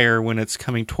is higher when it's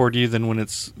coming toward you than when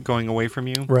it's going away from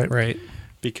you. Right. Right.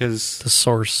 Because, The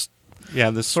source.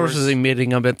 the Source is emitting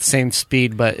them at the same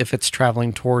speed, but if it's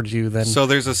traveling towards you, then So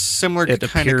there's a similar It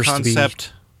kind of appears to be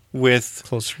concept with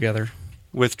closer together.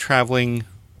 traveling,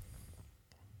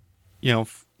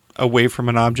 away from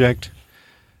an object.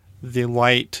 The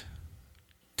light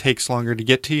takes longer to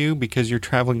get to you because you're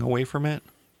traveling away from it.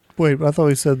 Wait, I thought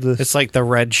we said this. It's like the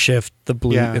red shift, the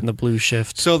blue, Yeah. and the blue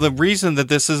shift. So the reason that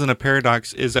this isn't a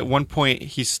paradox is at one point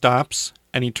he stops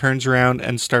and he turns around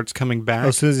and starts coming back.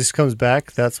 as soon as he comes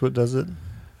back, that's what does it?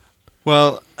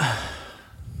 Well,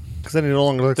 Because then it no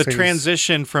longer looks the like he's-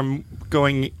 transition from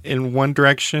going in one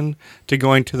direction to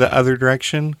going to the other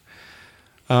direction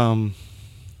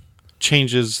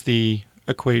changes the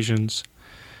equations.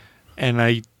 And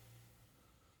I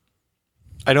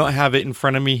don't have it in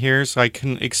front of me here, so I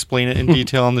couldn't explain it in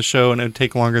detail on the show, and it would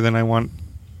take longer than I want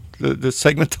the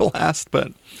segment to last.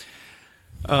 But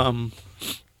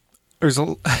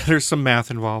there's some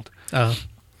math involved.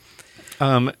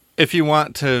 If you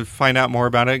want to find out more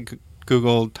about it,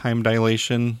 Google time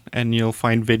dilation, and you'll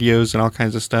find videos and all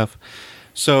kinds of stuff.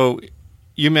 So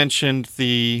you mentioned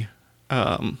the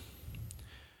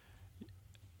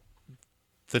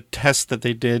test that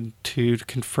they did to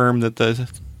confirm that the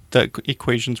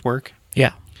equations work.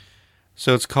 Yeah.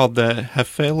 So it's called the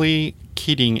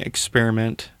Heffley-Keating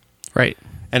experiment, Right.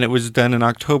 and it was done in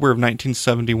October of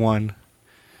 1971.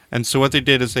 And so what they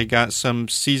did is they got some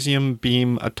cesium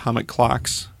beam atomic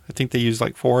clocks. I think they used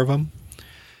like 4 of them.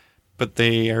 But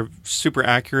they are super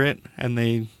accurate, and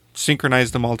they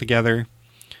synchronized them all together.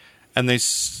 And they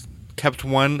kept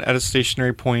one at a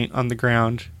stationary point on the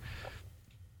ground.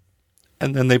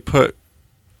 And then they put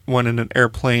one in an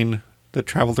airplane that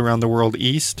traveled around the world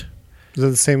east. Is that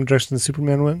the same direction that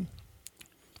Superman went?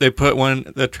 They put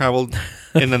one that traveled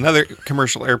in another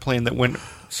commercial airplane that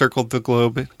circled the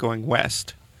globe going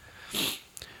west.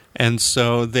 And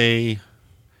so they,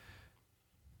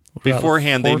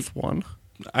 beforehand, Fourth one.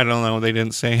 I don't know, they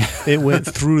didn't say. It went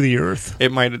through the Earth. They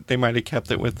might have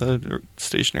kept it with the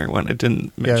stationary one. It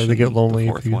didn't mention they get lonely the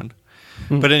if fourth you- one.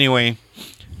 But anyway,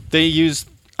 they used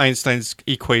Einstein's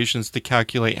equations to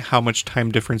calculate how much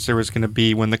time difference there was going to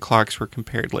be when the clocks were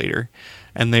compared later.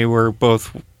 And they were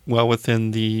both well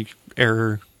within the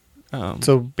error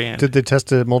So band. did they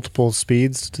test it at multiple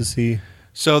speeds to see?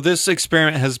 So this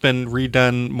experiment has been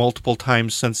redone multiple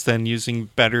times since then using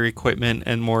better equipment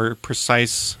and more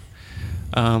precise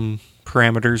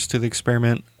parameters to the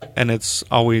experiment, and it's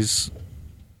always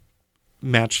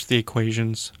matched the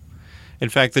equations. In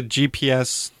fact, the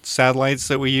GPS satellites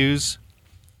that we use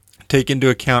take into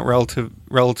account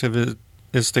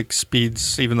relativistic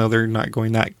speeds, even though they're not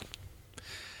going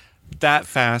that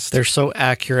fast. They're so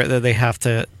accurate that they have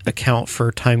to account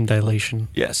for time dilation.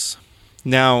 Yes.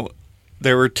 Now,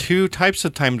 there were 2 types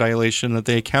of time dilation that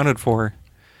they accounted for.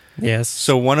 Yes.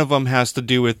 So one of them has to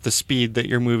do with the speed that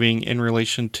you're moving in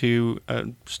relation to a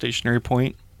stationary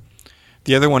point.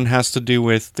 The other one has to do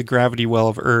with the gravity well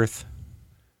of Earth.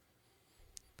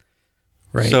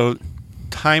 Right. So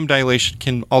time dilation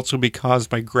can also be caused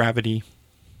by gravity.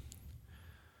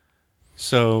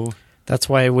 So that's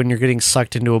why when you're getting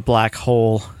sucked into a black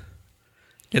hole,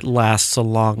 it lasts a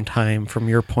long time from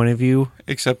your point of view.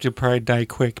 Except you'll probably die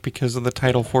quick because of the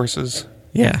tidal forces.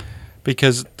 Yeah.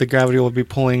 Because the gravity will be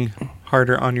pulling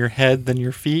harder on your head than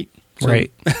your feet. So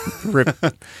Right.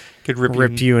 could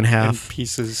rip you in half. In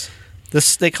pieces.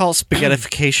 This they call it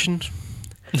spaghettification.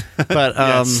 But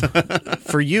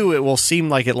for you, it will seem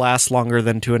like it lasts longer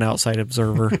than to an outside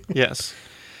observer. Yes.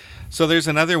 So there's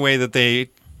another way that they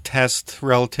test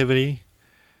relativity,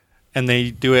 and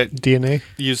they do it DNA?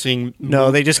 using...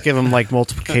 No, they just give them like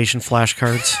multiplication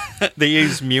flashcards. They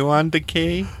use muon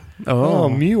decay. Oh,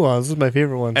 muons. This is my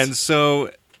favorite ones. And so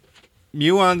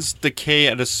muons decay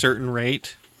at a certain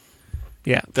rate.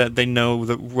 Yeah. That they know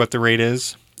what the rate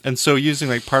is. And so using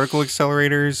like particle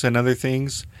accelerators and other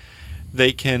things,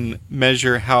 they can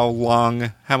measure how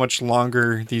much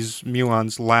longer these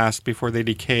muons last before they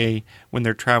decay when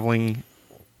they're traveling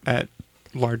at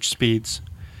large speeds.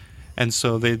 And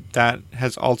so that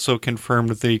has also confirmed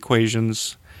with the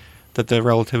equations that the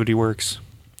relativity works.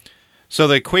 So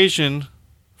the equation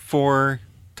for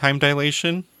time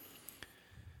dilation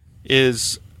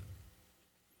is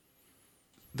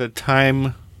the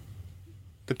time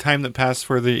that passed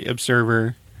for the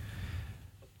observer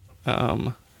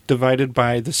divided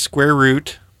by the square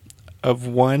root of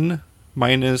 1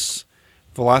 minus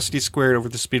velocity squared over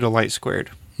the speed of light squared.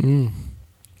 Mm.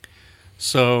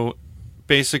 So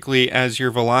basically, as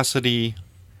your velocity,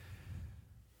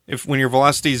 when your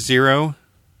velocity is 0,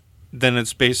 then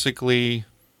it's basically,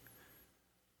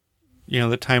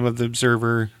 the time of the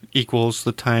observer equals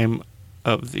the time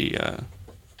of the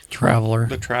traveler.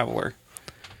 The traveler.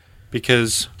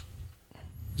 Because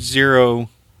 0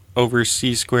 over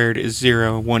c squared is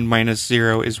 0. 1 minus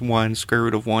 0 is 1. Square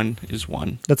root of 1 is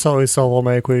 1. That's how I solve all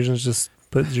my equations. Just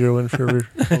put 0 in for all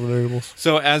the variables.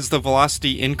 So as the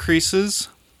velocity increases,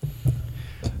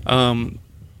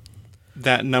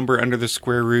 that number under the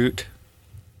square root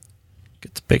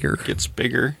gets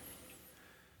bigger.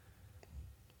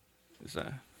 Is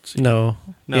that? No.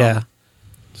 Yeah.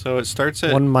 So it starts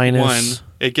at 1 minus 1.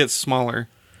 It gets smaller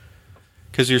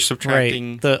because you're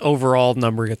subtracting. Right. The overall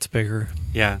number gets bigger.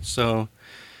 Yeah. So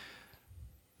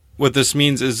what this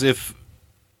means is if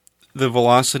the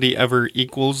velocity ever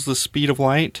equals the speed of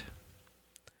light,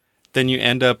 then you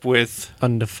end up with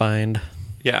undefined.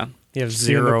 Yeah. You have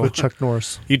You end 0. up with Chuck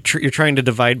Norris. You're trying to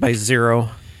divide by 0.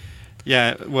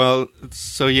 Yeah. Well,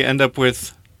 so you end up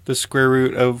with the square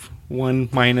root of 1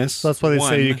 minus. So that's why they 1,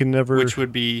 say you can never, which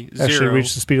would be 0. Actually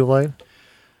reach the speed of light.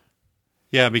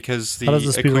 Yeah, because the how does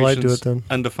the speed of light do it then?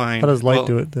 Undefined. How does light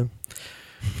do it then?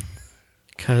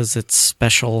 Because it's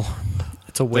special.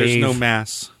 It's a wave. There's no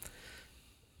mass.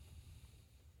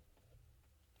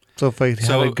 So if I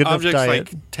have a good enough objects diet,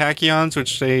 like tachyons,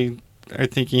 which they are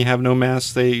thinking have no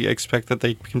mass, they expect that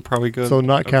they can probably go. So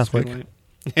not up the speed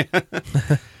Catholic. of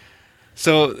light.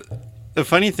 So the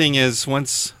funny thing is,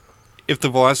 if the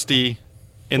velocity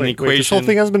in the equation, this whole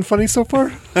thing has been funny so far.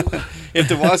 if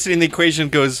the velocity in the equation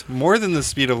goes more than the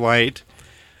speed of light,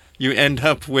 you end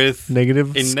up with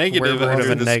negative a negative root under of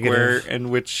a the negative. square,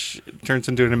 and which turns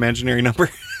into an imaginary number.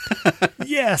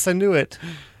 Yes, I knew it.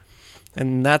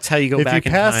 And that's how you go If back you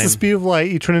in pass time. the speed of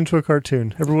light, you turn into a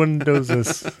cartoon. Everyone knows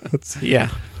this. Yeah.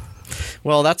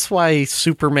 Well, that's why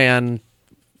Superman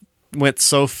went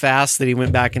so fast that he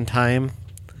went back in time,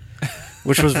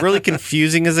 which was really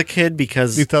confusing as a kid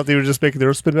because You thought they were just making the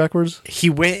Earth spin backwards? he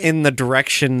went in the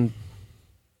direction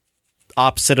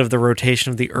opposite of the rotation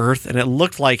of the Earth, and it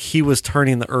looked like he was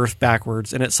turning the Earth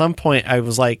backwards. And at some point, I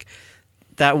was like,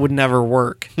 that would never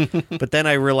work. But then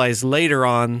I realized later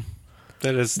on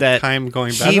That is that time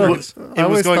going he backwards. it I was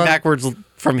always going thought- backwards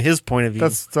from his point of view.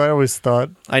 That's what I always thought.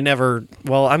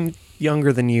 I'm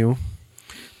younger than you.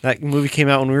 That movie came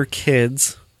out when we were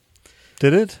kids.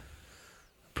 Did it?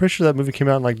 Pretty sure that movie came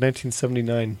out in like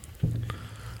 1979.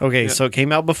 Okay, Yeah. so it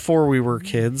came out before we were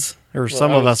kids, or Well,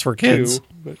 some I of was us were kids. 2,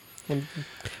 but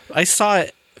I saw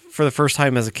it for the first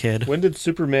time as a kid. when did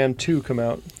Superman 2 come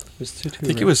out? It was 2, I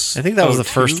think it was. I think that was the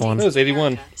first one. That was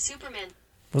 81. Superman.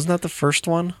 Wasn't that the first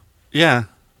one? Yeah.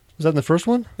 Was that in the first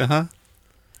one? Uh huh.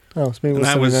 Oh, so maybe it And was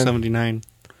that was 79. 79.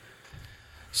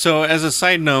 So, as a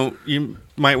side note, you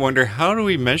might wonder, how do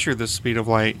we measure the speed of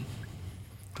light?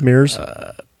 Mirrors.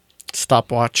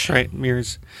 Stopwatch. Right,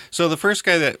 mirrors. So the first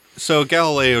guy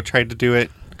Galileo tried to do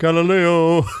it,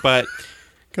 Galileo. but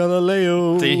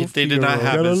Galileo. They did not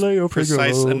have Galileo as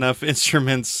precise Figaro. enough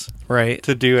instruments Right.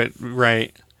 to do it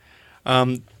right.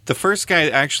 The first guy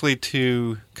actually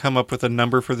to come up with a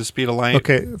number for the speed of light.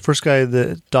 Okay, first guy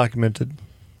that documented.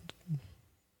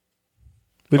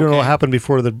 We don't know what happened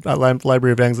before the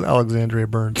Library of Alexandria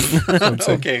burned. That's what I'm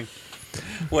saying. Okay.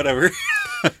 Whatever.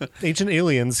 Ancient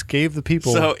aliens gave the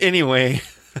people. So anyway,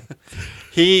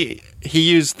 he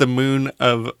used the moon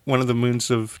of one of the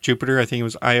moons of Jupiter. I think it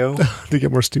was Io. to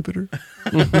get more stupider.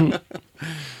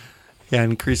 Yeah,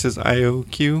 increases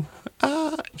IOQ.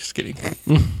 Just kidding.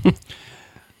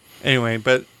 Anyway,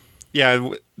 but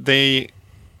yeah, they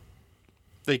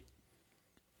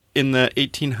in the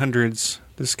 1800s,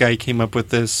 this guy came up with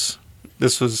this.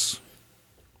 This was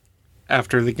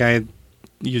after the guy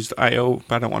used IO,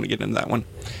 but I don't want to get into that one.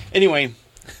 Anyway,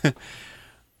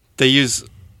 they use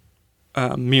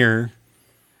a mirror,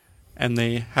 and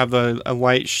they have a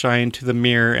light shine to the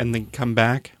mirror and then come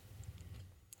back.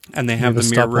 And they have the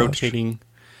mirror rotating.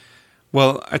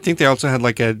 Well, I think they also had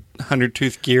like a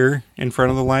 100-tooth gear in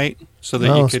front of the light, so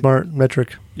that you could smart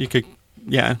metric. You could.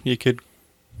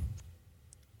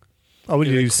 I would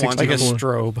use quantum. Like a 64.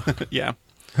 strobe. Yeah.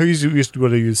 I used to go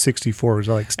to use 64s,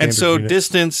 like standard And so unit.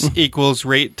 distance equals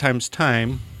rate times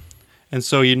time, and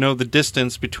so you know the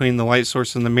distance between the light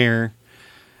source and the mirror,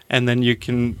 and then you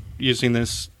can, using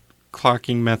this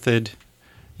clocking method,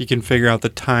 you can figure out the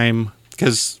time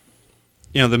because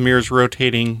the mirror's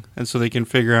rotating, and so they can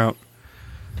figure out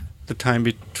the time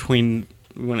between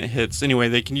when it hits. Anyway,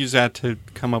 they can use that to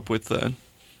come up with the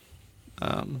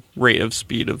rate of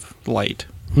speed of light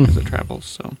as it travels.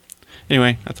 So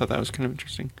anyway, I thought that was kind of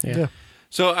interesting. Yeah.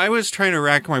 So I was trying to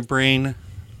rack my brain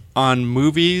on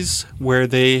movies where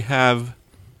they have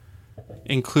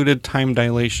included time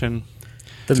dilation.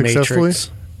 The Successfully?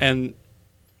 Matrix. And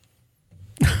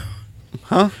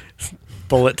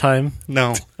Bullet time.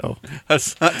 no, Oh.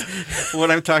 that's not what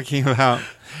I'm talking about.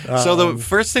 So the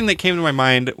first thing that came to my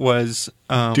mind was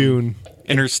Dune.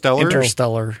 Interstellar.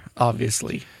 Interstellar,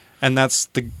 obviously. And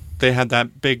they had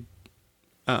that big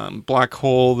black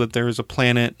hole that there was a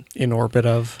planet. In orbit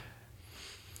of.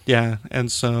 Yeah,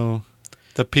 and so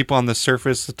the people on the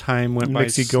surface, the time went by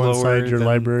Makes you go slower inside your than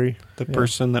library. the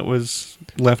person that was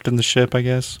left in the ship, I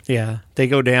guess. Yeah. They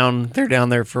go down. They're down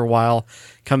there for a while.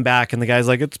 Come back, and the guy's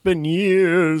like, "It's been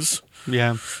years."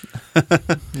 Yeah.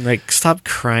 Like, stop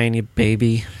crying, you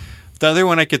baby. The other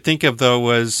one I could think of, though,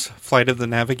 was Flight of the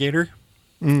Navigator.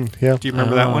 Yeah. Do you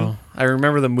remember that one? I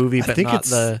remember the movie, but think not it's-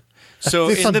 the. So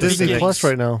It's in on the Disney beginning- Plus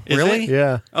right now. Is Really? it?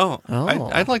 Yeah. Oh, Oh.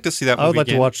 I'd like to see that movie I would like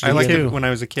to again. watch it I liked again. it when I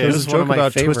was a kid. There's was a one of joke my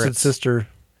about Twisted favorites. Sister.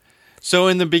 So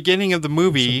in the beginning of the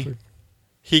movie, Something.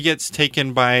 he gets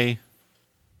taken by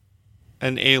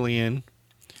an alien,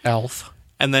 Elf.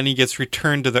 and then he gets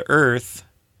returned to the Earth.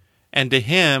 And to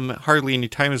him, hardly any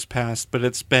time has passed, but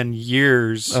it's been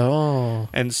years. Oh.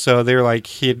 And so they were like,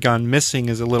 he had gone missing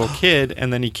as a little kid,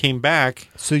 and then he came back.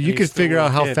 So and you he's could still a figure out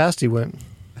little how kid. fast he went.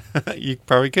 You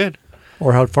probably could.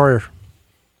 Or how far.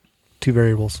 Two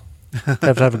variables. Have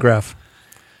to have a graph.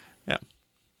 Yeah.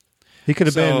 He could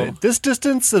have So- been this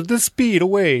distance of this speed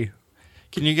away.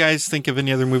 Can you guys think of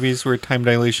any other movies where time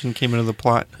dilation came into the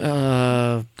plot?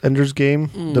 Ender's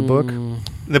Game, the book.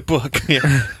 The book,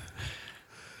 yeah.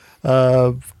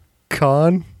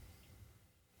 Khan.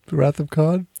 The Wrath of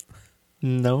Khan?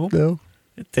 No. No.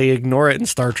 They ignore it in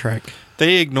Star Trek.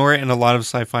 They ignore it in a lot of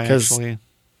sci-fi, 'Cause- actually.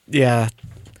 Yeah.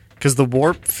 Because the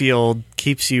warp field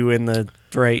keeps you in the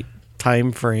right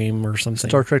time frame or something.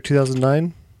 Star Trek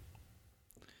 2009?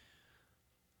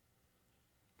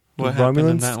 What The happened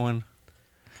in Romulans? that one?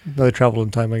 No, they traveled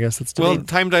in time, I guess. That's Well, debated.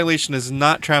 time dilation is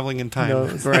not traveling in time. No,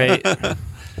 it's- Right.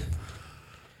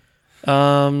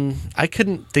 I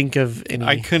couldn't think of any.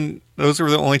 I couldn't. Those were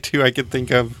the only two I could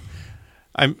think of.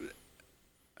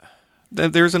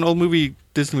 There's an old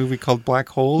Disney movie called Black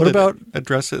Hole. What that about-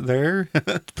 address it there?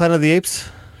 Planet of the Apes?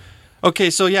 Okay,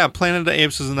 so yeah, Planet of the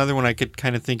Apes was another one I could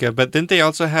kind of think of. But didn't they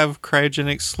also have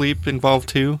cryogenic sleep involved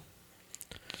too?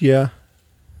 Yeah.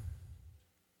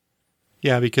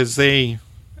 Yeah, because they,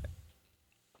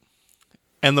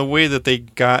 and the way that they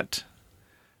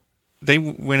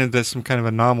went into some kind of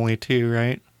anomaly too,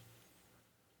 right?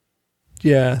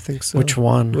 Yeah, I think so. Which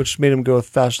one? Which made him go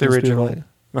faster. The than speed of original.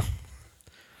 light.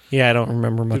 Yeah, I don't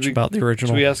remember much we- about the original.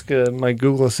 Should we ask my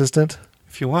Google Assistant?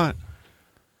 If you want.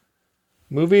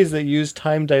 Movies that use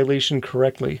time dilation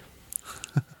correctly.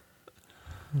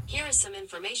 Here is some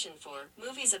information for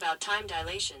movies about time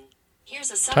dilation.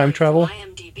 Here's a summary Time travel? from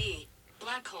IMDb.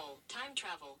 Black hole, time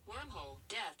travel, wormhole,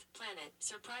 death, planet,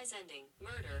 surprise ending,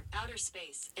 murder, outer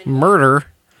space, and Murder.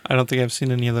 I don't think I've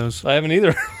seen any of those. I haven't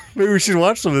either. Maybe we should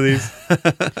watch some of these.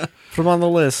 Put them on the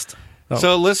list. Oh.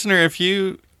 So, listener, if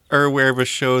you are aware of a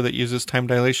show that uses time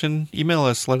dilation, email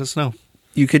us. Let us know.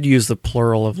 You could use the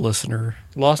plural of listener.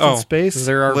 Lost Oh. in Space?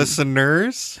 There are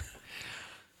Listeners?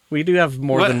 we do have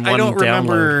more than one I don't download.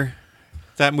 remember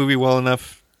that movie well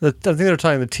enough. I think they're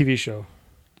talking the TV show.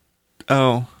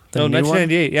 Oh, The No, new one?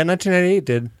 1998. Yeah, 1998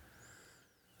 did.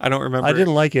 I don't remember. I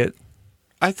didn't like it.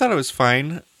 I thought it was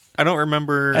fine. I don't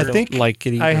remember. I think like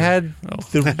it either. I had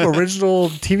the original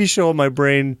TV show in my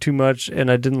brain too much,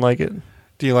 and I didn't like it.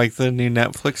 Do you like the new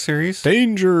Netflix series?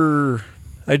 Danger.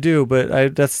 I do, but I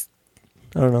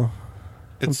don't know.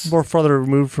 It's I'm more farther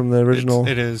removed from the original.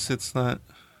 It is. It's not.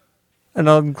 And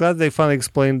I'm glad they finally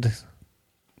explained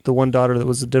the one daughter that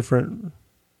was looked different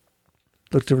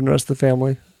than the rest of the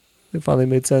family. It finally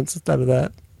made sense out of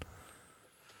that.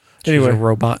 She's Anyway, a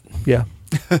robot. yeah.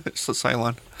 It's a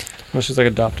Cylon. Well, she's like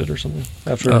adopted or something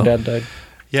after Oh. her dad died.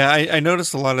 Yeah, I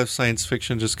noticed a lot of science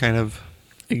fiction just kind of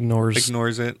Ignores.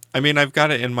 ignores it. I mean, I've got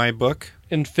it in my book.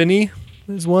 Infinity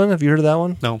is one. Have you heard of that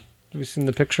one? No. Have you seen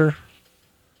the picture?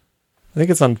 I think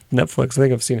it's on Netflix. I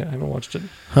think I've seen it. I haven't watched it.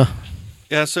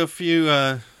 Yeah, so if you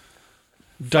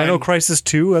Dino Crisis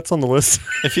 2, that's on the list.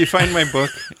 if you find my book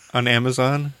on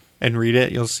Amazon and read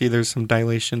it, you'll see there's some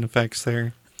dilation effects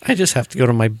there. I just have to go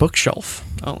to my bookshelf.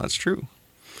 Oh, that's true.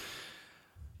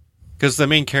 Because the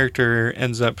main character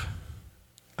ends up,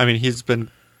 I mean,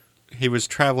 he was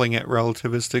traveling at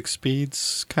relativistic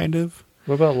speeds, kind of.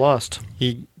 What about Lost?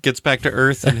 He gets back to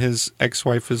Earth and his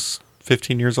ex-wife is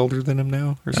 15 years older than him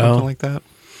now, or something like that.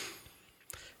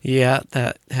 Yeah,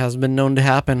 that has been known to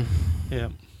happen. Yeah.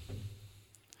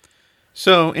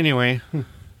 So, anyway,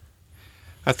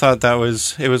 I thought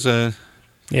it was a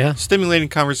Yeah. stimulating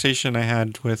conversation I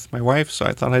had with my wife, so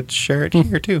I thought I'd share it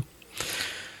here too.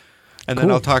 And then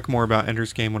Cool. I'll talk more about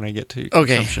Ender's Game when I get to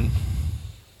Okay. consumption.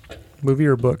 Movie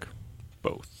or book?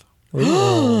 Both.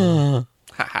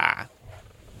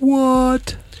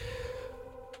 What?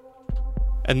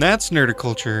 And that's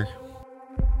Nerdiculture.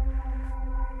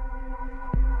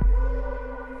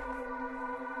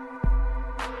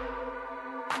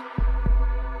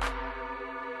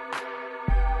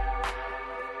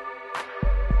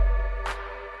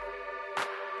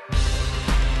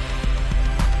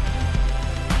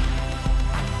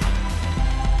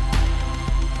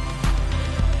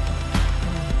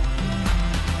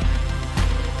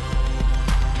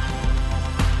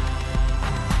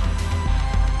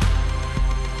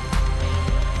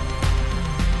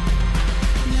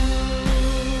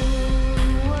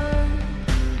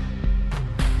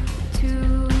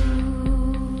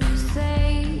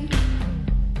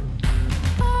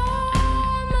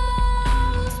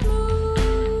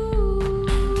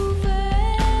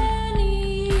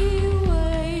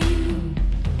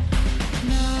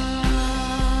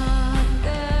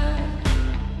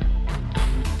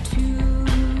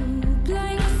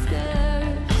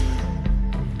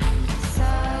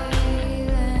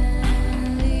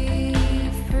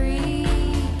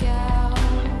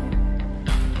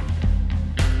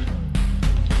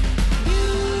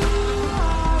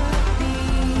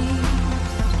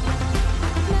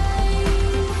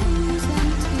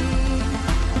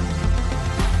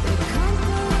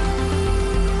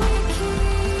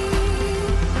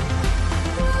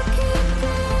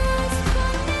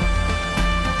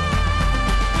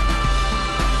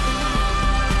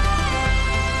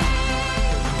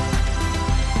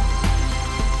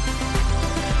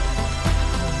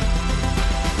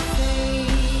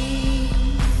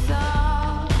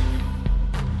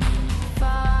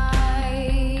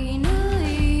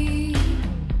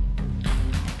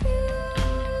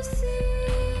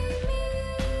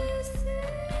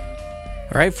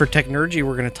 All right, for Technergy,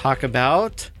 we're going to talk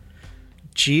about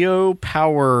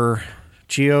geothermal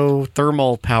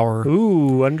power.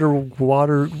 Ooh,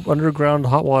 underground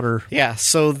hot water Yeah,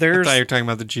 so I there's thought you were talking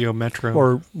about the Geo Metro.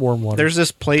 or warm water. there's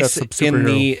this place That's some in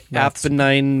the superhero maths.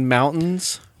 Apennine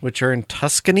Mountains, which are in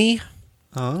Tuscany,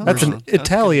 Oh, That's in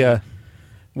Italia.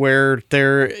 where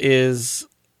there is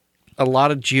a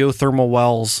lot of geothermal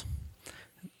wells.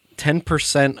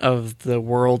 10% of the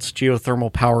world's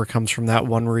geothermal power comes from that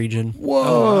one region.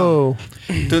 Whoa.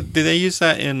 Do they use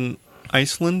that in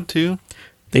Iceland too?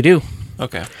 They do.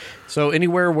 Okay. So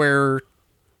anywhere where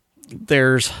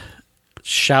there's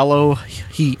shallow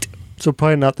heat, So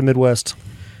probably not the Midwest.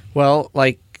 well,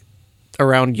 like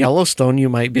around Yellowstone, you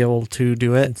might be able to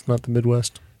do it. It's not the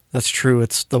Midwest. That's true.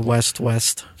 It's the West.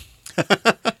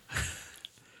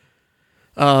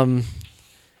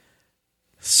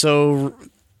 So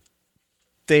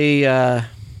they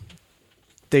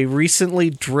recently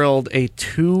drilled a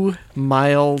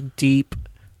 2-mile deep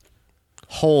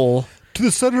hole. to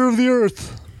the center of the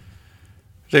earth.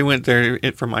 They went there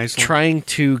from Iceland. trying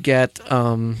to get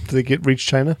Did they reach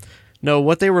China? no,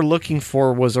 what they were looking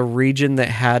for was a region that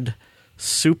had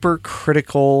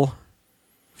supercritical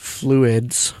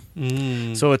fluids.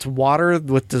 So it's water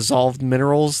with dissolved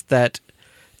minerals that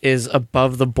is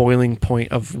above the boiling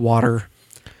point of water.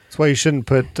 That's why you shouldn't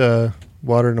put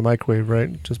water in a microwave,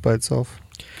 right? Just by itself.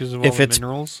 Because of all If the it's-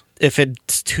 minerals. If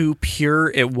it's too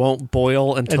pure, it won't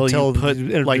boil until you put you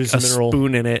introduce like a mineral.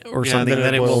 spoon in it or Yeah, something. then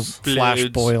Then it it will boils. flash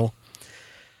Fluids. boil.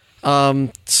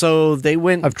 So they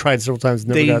went. I've tried several times,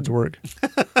 never They- got it to work.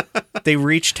 They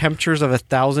reached temperatures of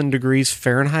 1,000 degrees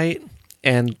Fahrenheit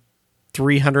and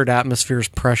 300 atmospheres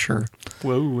pressure.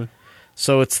 Whoa.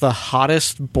 So it's the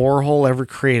hottest borehole ever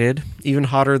created, even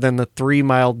hotter than the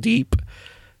 3-mile deep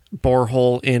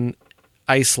borehole in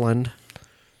Iceland.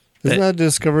 Isn't that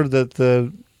discovered that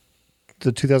the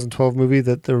 2012 movie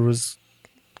that there was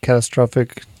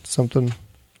catastrophic something?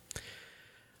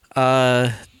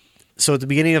 So at the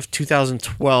beginning of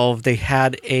 2012, they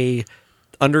had a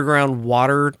underground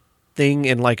water thing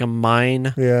in like a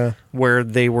mine Yeah. where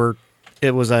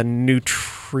it was a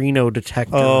neutrino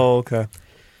detector. Oh, okay.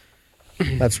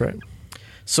 That's right.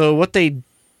 So what they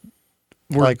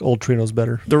were, Like old Trino's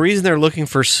better. the reason they're looking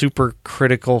for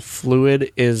supercritical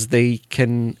fluid is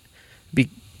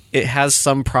it has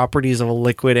some properties of a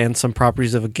liquid and some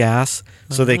properties of a gas,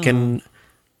 so they can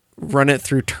run it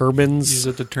through turbines. Use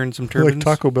it to turn some turbines. Like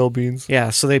Taco Bell beans.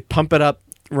 Yeah, so they pump it up,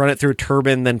 run it through a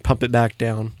turbine, then pump it back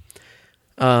down.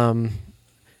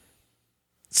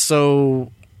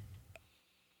 So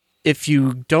if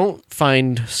you don't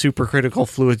find supercritical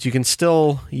fluids, you can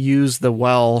still use the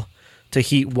well to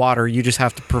heat water. You just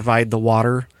have to provide the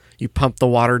water. You pump the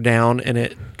water down, and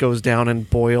it goes down and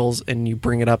boils, and you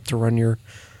bring it up to run your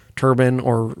turbine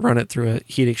or run it through a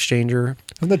heat exchanger.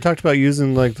 Haven't they talked about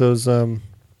using like those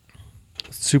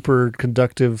super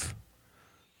conductive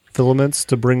filaments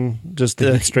to bring just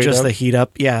the heat straight up? The heat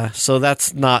up. Yeah, so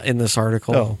that's not in this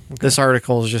article. Oh, okay. This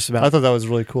article is just about I thought that was a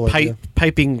really cool. idea.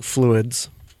 piping fluids.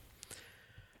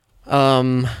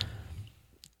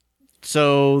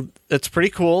 So it's pretty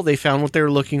cool. They found what they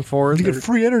were looking for. You get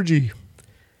free energy.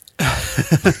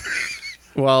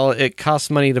 Well, it costs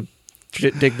money to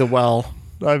dig the well.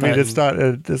 I mean, it's not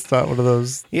one of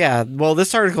those, Yeah. Well,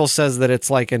 this article says that it's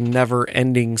like a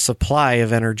never-ending supply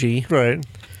of energy. right?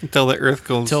 Until the Earth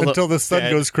goes. Until the sun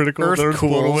dead. goes critical, Earth the Earth's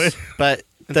blown away. cools, but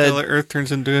Until the Earth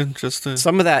turns into just a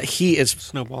some of that heat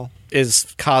snowball.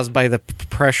 is caused by the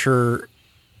pressure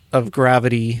of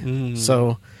gravity.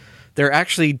 So they're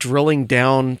actually drilling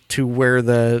down to where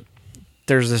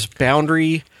there's this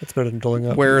boundary It's better than drilling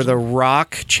up. where the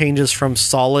rock changes from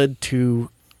solid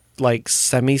to like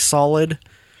semi-solid,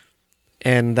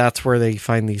 and that's where they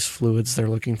find these fluids they're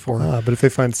looking for. But if they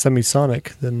find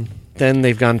semisonic, then Then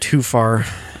they've gone too far.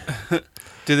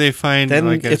 Did they find Then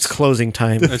like it's closing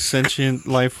time. a sentient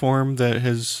life form that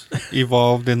has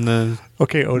evolved in the?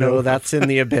 okay, Odo. No, that's in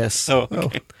the abyss. Oh,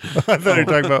 okay. I thought you were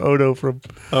talking about Odo from.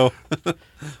 Oh,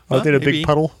 Aren't they in a maybe. big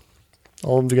puddle?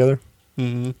 All of them together.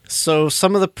 Mhm. So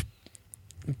some of the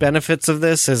benefits of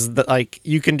this is that like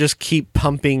you can just keep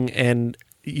pumping and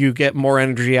you get more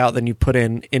energy out than you put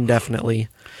in indefinitely.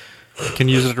 You can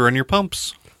use it to run your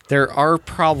pumps. There are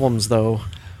problems though.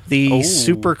 The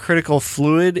supercritical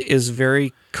fluid is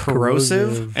very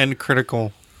corrosive. And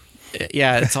critical.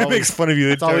 Yeah, it's It makes always fun of you.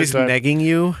 The it's always entire time. negging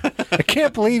you. I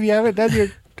can't believe you haven't done your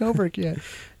homework yet.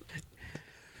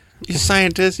 You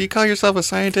scientist. You call yourself a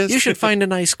scientist? You should find a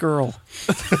nice girl.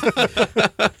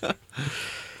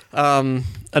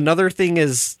 Another thing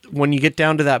is when you get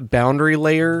down to that boundary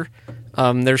layer,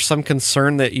 there's some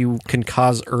concern that you can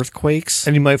cause earthquakes.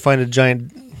 And you might find a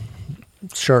giant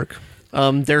shark.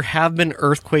 There have been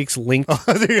earthquakes linked. I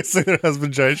think I say there has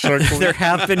been giant shark. There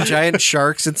have been giant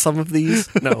sharks in some of these.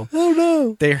 No. Oh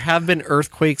no! There have been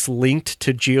earthquakes linked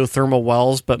to geothermal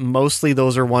wells, but mostly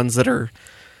those are ones that are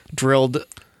drilled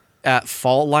at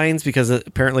fault lines because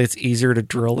apparently it's easier to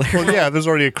drill there. Well, yeah, there's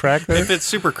already a crack there. If it's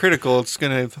super critical, it's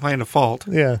going to find a fault.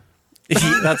 Yeah,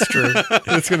 That's true.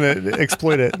 it's gonna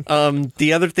exploit it.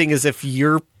 The other thing is if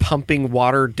you're pumping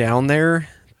water down there,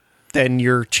 then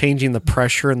you're changing the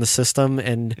pressure in the system,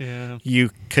 and Yeah.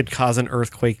 you could cause an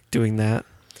earthquake doing that.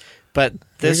 But I think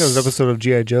there was an this, episode of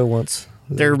G.I. Joe once.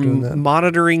 they're doing that.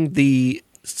 monitoring the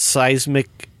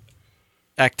seismic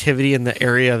activity in the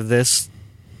area of this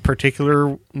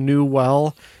particular new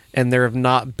well, and there have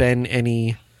not been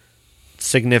any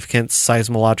significant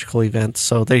seismological events,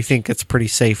 so they think it's pretty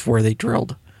safe where they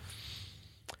drilled.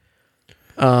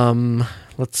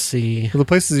 Let's see. Well, the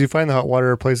places you find the hot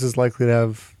water are places likely to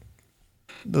have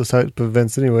those type of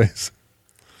events, anyways.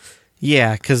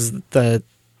 Yeah, because the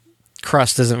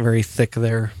crust isn't very thick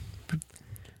there.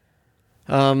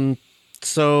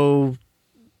 So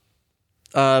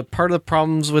part of the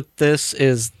problems with this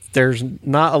is there's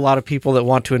not a lot of people that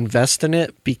want to invest in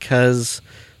it because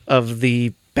of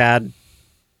the bad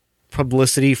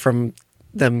publicity from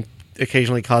them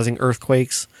occasionally causing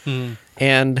earthquakes.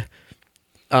 And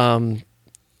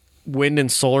wind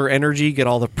and solar energy get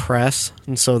all the press,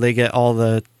 and so they get all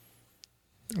the...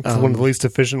 It's one of the least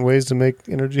efficient ways to make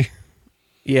energy.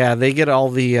 Yeah, they get all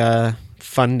the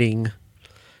funding.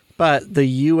 But the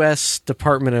U.S.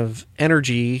 Department of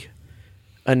Energy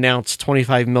announced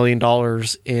 $25 million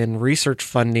in research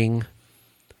funding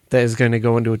that is going to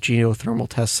go into a geothermal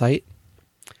test site.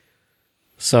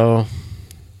 So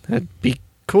that'd be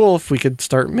cool if we could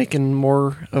start making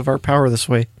more of our power this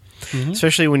way.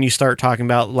 Especially when you start talking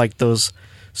about like those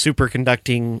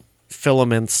superconducting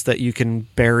filaments that you can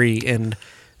bury and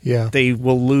they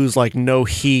will lose like no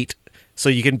heat. So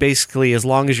you can basically, as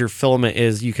long as your filament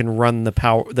is, you can run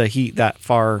the heat that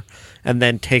far and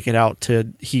then take it out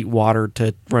to heat water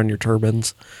to run your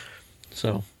turbines.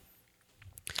 So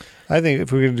I think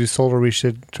if we're going to do solar, we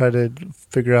should try to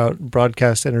figure out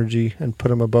broadcast energy and put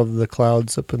them above the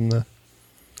clouds up in the...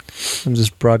 and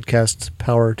just broadcast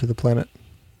power to the planet.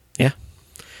 Yeah.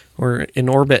 Or in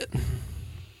orbit.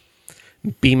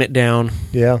 Beam it down.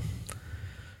 Yeah.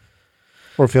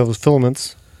 Or if you have those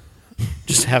filaments.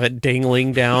 Just have it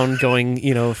dangling down, going,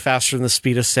 faster than the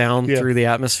speed of sound through the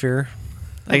atmosphere.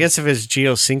 I guess if it's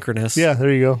geosynchronous. Yeah,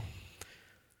 there you go.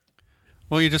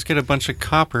 Well, you just get a bunch of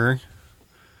copper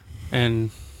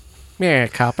and... Yeah,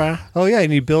 copper. Oh, yeah,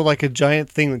 and you build like a giant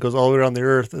thing that goes all the way around the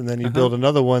Earth, and then you build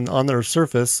another one on their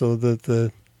surface so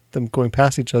that them going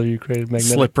past each other, you create magnetic...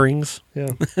 Slip rings. Yeah.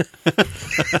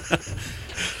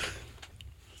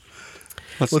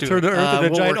 Let's turn the Earth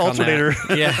into a giant alternator.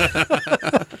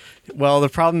 Yeah. Well, the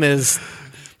problem is...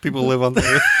 people live on the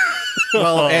Earth.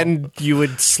 Well, and you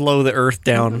would slow the Earth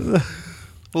down. Well,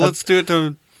 let's do it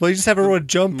to... Well, you just have everyone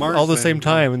jump Mars all the then. same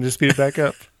time and just speed it back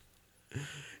up.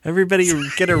 Everybody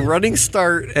get a running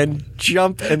start and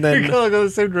jump and then... You're going to go the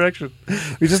same direction.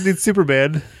 We just need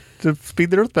Superman to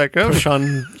speed the Earth back up.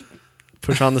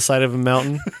 push on the side of a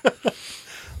mountain.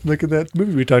 Look at that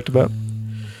movie we talked about.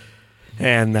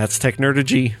 And that's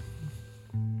Technergy.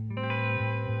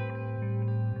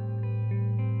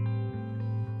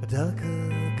 A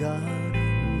darker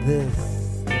garden, this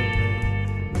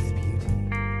with beauty.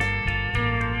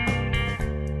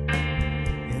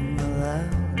 In the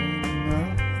loudening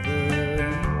of the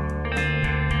rain,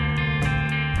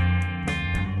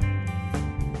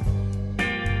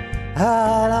 I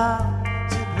long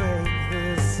to break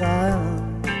the silence.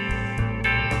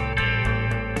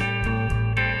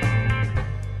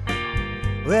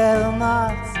 Where the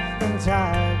moths and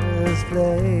tigers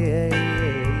play.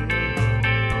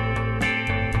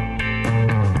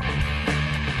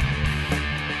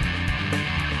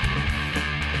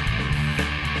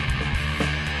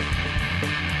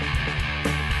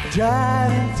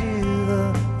 Drive into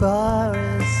the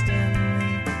forest in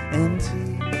the empty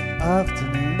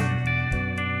afternoon.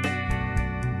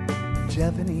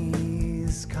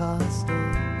 Japanese castle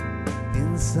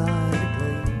inside a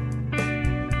glade.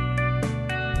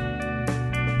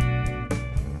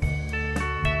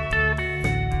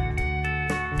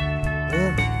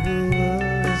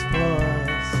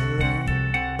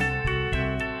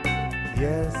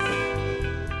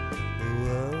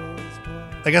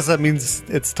 I guess that means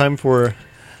it's time for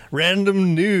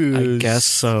random news. I guess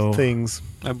so. Things.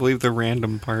 I believe the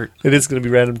random part. It is going to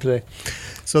be random today.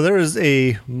 So there is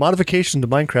a modification to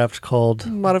Minecraft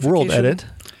called World Edit.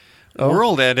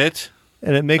 World Edit?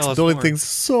 And it makes building things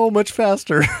so much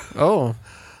faster. Oh.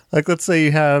 Like, let's say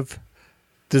you have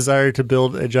desire to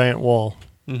build a giant wall.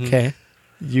 Okay.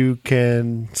 You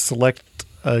can select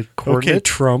a coordinate. Okay,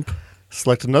 Trump.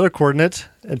 Select another coordinate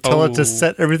and tell it to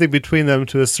set everything between them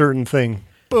to a certain thing.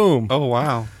 Boom. Oh,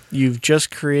 wow. You've just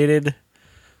created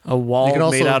a wall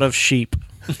made out of sheep.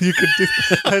 You could do.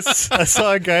 I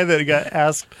saw a guy that got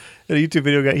asked in a YouTube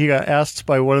video. He got asked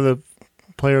by one of the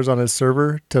players on his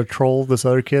server to troll this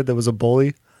other kid that was a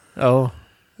bully. Oh,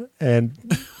 and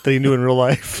that he knew in real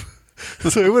life.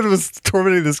 So he was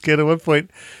tormenting this kid. At one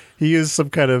point, he used some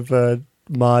kind of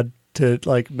mod to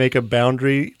like make a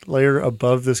boundary layer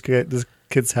above this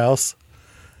kid's house,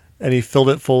 and he filled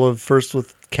it full of first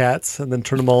with cats and then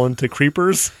turned them all into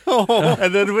creepers.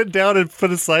 And then went down and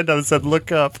put a sign down and said,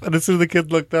 "Look up." And as soon as the kid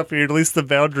looked up, he released the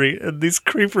boundary, and these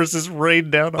creepers just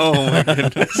rained down on him. My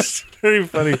goodness. Very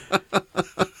funny.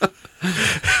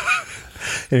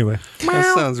 Anyway.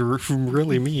 That sounds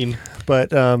really mean.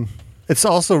 But it's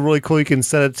also really cool. You can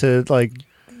set it to like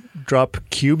drop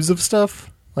cubes of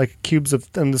stuff, like cubes of.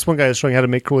 And this one guy is showing how to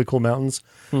make really cool mountains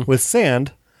with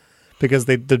sand, because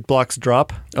the blocks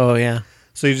drop. Oh yeah.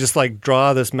 So you just like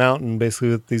draw this mountain basically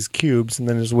with these cubes, and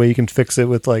then there's a way you can fix it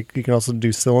with like you can also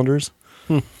do cylinders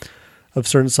of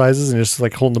certain sizes, and just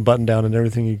like holding the button down and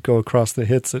everything you go across that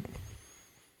hits it.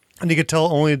 And you can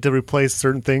tell only to replace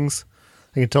certain things.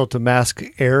 You can tell it to mask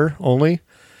air only.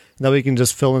 And that way you can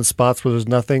just fill in spots where there's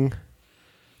nothing,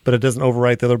 but it doesn't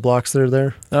overwrite the other blocks that are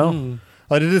there. Oh.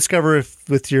 I did discover if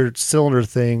with your cylinder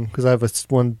thing, because I have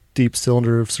one deep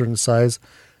cylinder of certain size,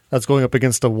 that's going up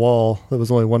against a wall that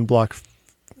was only one block.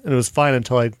 And it was fine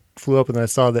until I flew up and I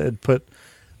saw that it put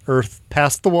earth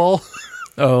past the wall.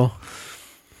 Oh.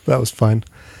 That was fine.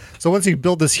 So once you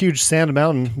build this huge sand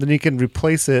mountain, then you can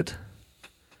replace it.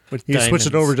 With You switch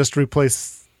it diamonds. over just to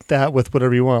replace that with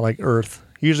whatever you want, like earth.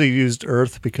 Usually you used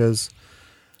earth because...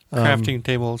 Crafting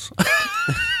tables.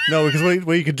 No, because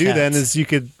what you could do then Cats. is you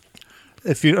could...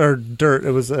 If you or dirt,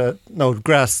 it was...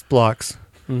 grass blocks.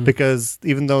 Because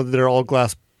even though they're all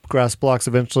grass blocks,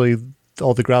 eventually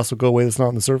all the grass will go away that's not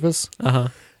on the surface. Uh-huh.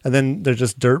 And then they're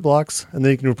just dirt blocks. And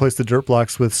then you can replace the dirt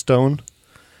blocks with stone.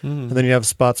 And then you have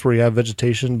spots where you have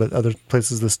vegetation, but other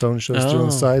places the stone shows through on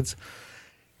the sides.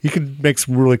 You can make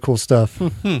some really cool stuff.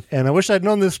 And I wish I'd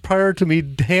known this prior to me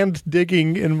hand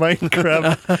digging in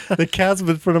Minecraft the chasm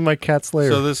in front of my cat's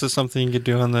lair. So this is something you could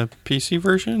do on the PC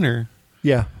version, or?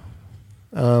 Yeah.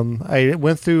 I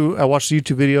watched a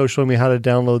YouTube video showing me how to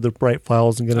download the right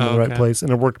files and get them in the right place, and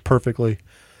it worked perfectly.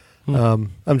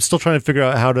 I'm still trying to figure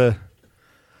out how to...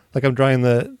 Like I'm drawing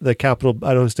the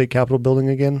Idaho State Capitol building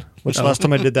again, which last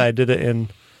time I did that, I did it in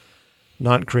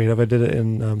not creative. I did it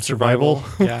in survival,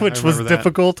 Yeah, which I was remember that.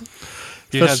 difficult.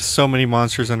 You had so many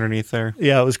monsters underneath there.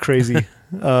 Yeah, it was crazy.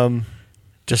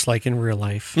 Just like in real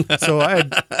life. So I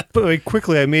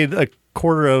made a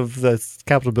quarter of the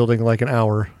Capitol building in like an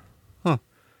hour. Huh.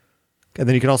 And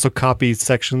then you can also copy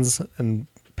sections and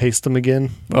paste them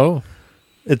again. Oh.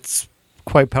 It's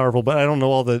quite powerful, but I don't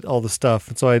know all the stuff.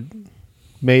 And so I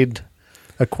made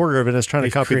a quarter of it. I was trying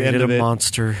to copy the end of a it,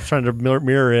 monster. trying to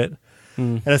mirror it.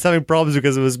 And I was having problems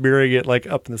because it was mirroring it like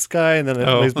up in the sky. And then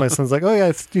my son's like, oh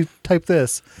yeah, you type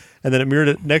this. And then it mirrored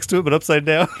it next to it, but upside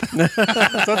down. So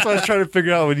that's what I was trying to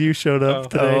figure out when you showed up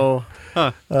today. Oh.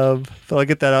 But I'll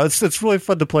get that out. It's really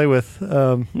fun to play with.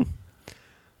 I'm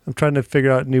trying to figure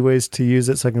out new ways to use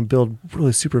it so I can build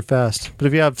really super fast. But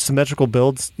if you have symmetrical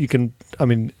builds, you can,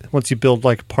 once you build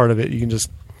like part of it, you can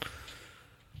just,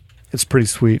 it's pretty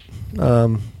sweet.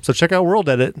 So check out World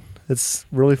Edit. It's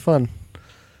really fun.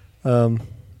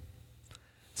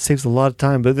 Saves a lot of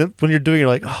time. But then when you're doing it, you're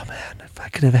like, oh man, if I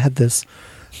could have had this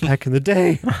back in the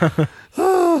day.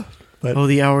 But,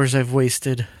 the hours I've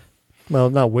wasted. well,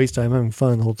 not waste time. I'm having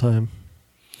fun the whole time.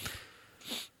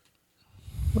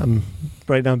 I'm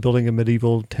right now building a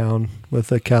medieval town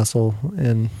with a castle,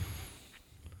 and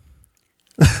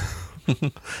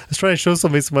I was trying to show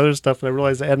somebody some other stuff, and I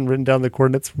realized I hadn't written down the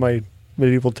coordinates for my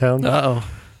medieval town. Uh-oh.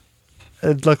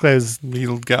 And luckily,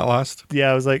 You got lost.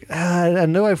 I was like, I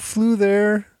know I flew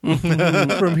there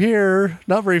from here,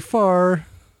 not very far.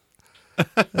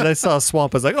 And I saw a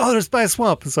swamp. I was like, oh, there's by a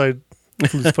swamp. And so I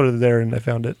just put it there, and I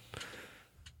found it.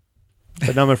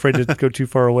 But now I'm afraid to go too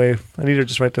far away. I need to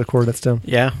just write the coordinates down.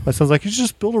 Yeah. My son's like, you should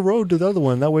just build a road to the other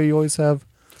one. That way you always have...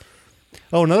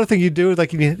 Oh, another thing you do is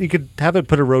like you could have it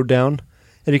put a road down,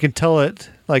 and you can tell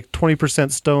it like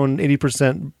 20% stone,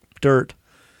 80% dirt.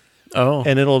 Oh.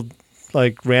 And it'll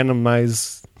like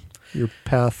randomize your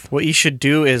path. What you should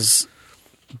do is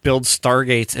build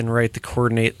stargates and write the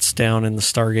coordinates down in the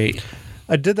stargate.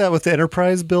 I did that with the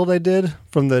Enterprise build I did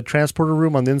from the transporter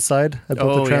room on the inside. I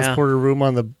built the transporter room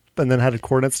on the... and then had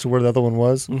coordinates to where the other one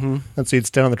was. Mm-hmm. And so you'd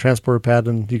stand on the transporter pad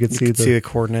and you could see the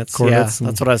coordinates. Yeah, that's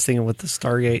what I was thinking with the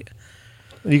Stargate.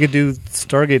 You could do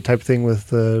Stargate type thing with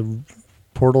the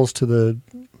portals to the...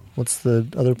 What's the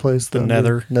other place? The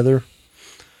Nether. Nether.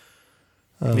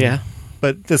 Yeah.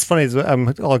 But it's funny.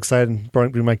 I'm all excited and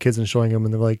bringing my kids and showing them,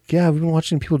 and they're like, yeah, we've been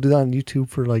watching people do that on YouTube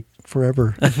for like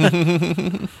forever.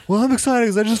 Well, I'm excited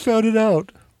because I just found it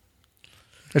out.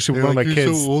 Actually, They're one like, of my "You're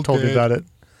kids so old, told me Dad." about it.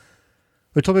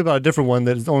 They told me about a different one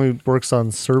that only works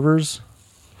on servers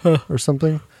or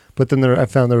something. But then I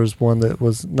found there was one that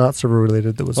was not server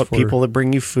related that was for people that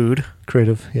bring you food.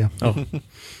 creative. Yeah. Oh.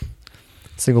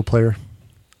 Single player.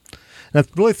 And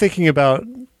I'm really thinking about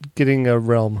getting a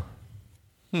realm.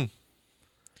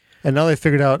 And now they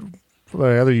figured out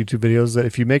by other YouTube videos that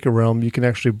if you make a realm, you can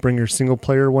actually bring your single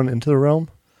player one into the realm.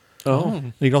 Oh.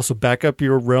 And you can also back up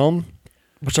your realm,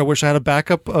 which I wish I had a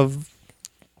backup of.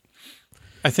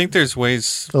 I think there's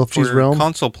ways Elfie's for Realm?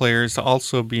 console players to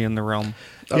also be in the realm.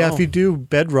 Yeah, if you do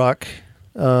Bedrock,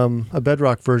 a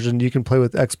Bedrock version, you can play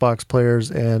with Xbox players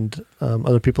and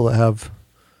other people that have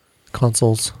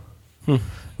consoles.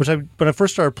 Which when I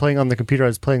first started playing on the computer, I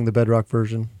was playing the Bedrock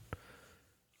version.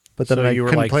 But then So I you were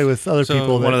couldn't like- play with other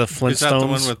people. one of the Is that the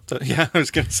one Flintstones. with the, yeah, I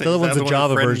was going to say. The other is one's that the one with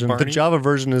Java Fred and version. The Barney? Java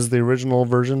version is the original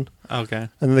version. Okay. And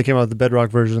then they came out with the Bedrock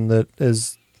version that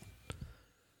is,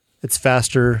 it's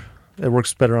faster. It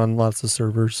works better on lots of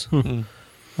servers.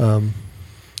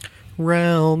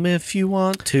 Realm, if you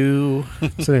want to.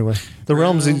 So anyway, the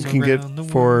Realms you can get around the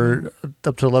for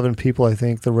up to 11 people, I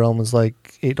think. The Realm is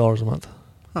like $8 a month.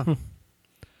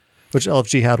 Which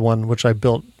LFG had one, which I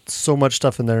built so much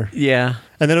stuff in there. Yeah.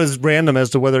 And then it was random as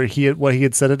to whether what he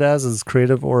had set it as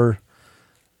creative or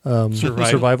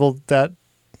survival that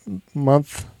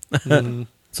month.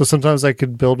 So sometimes I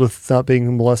could build without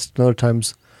being molested, and other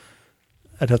times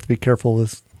I'd have to be careful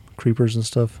with creepers and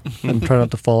stuff and try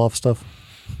not to fall off stuff.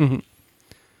 And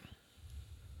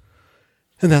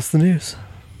that's the news.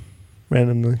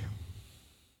 Randomly.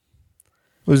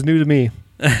 It was new to me.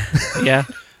 Yeah.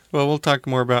 Well, we'll talk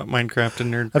more about Minecraft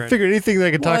and Nerd I Cred. figured anything that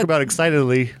I could talk What? about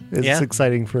excitedly is Yeah.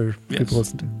 exciting for Yes. people to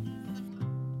listen to.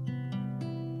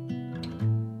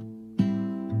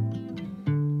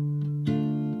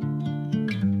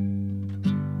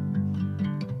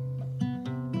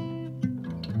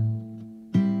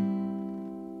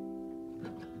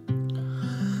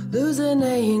 Losing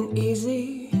ain't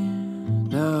easy.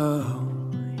 No,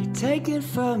 you take it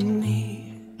from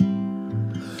me.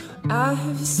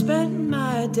 I've spent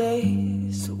my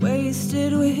days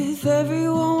wasted with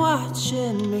everyone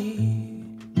watching me.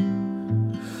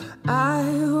 I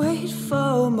wait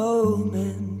for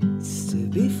moments to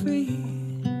be free.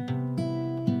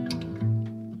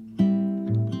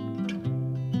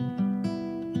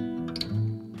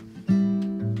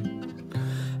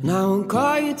 And I won't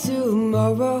call you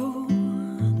tomorrow,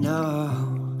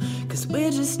 no, 'cause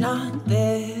we're just not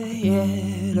there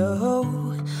yet. Oh,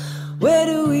 where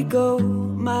do we go,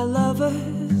 my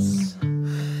lovers?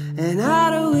 And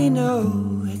how do we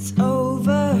know it's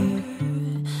over?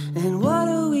 And what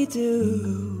do we do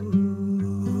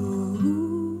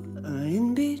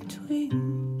in between?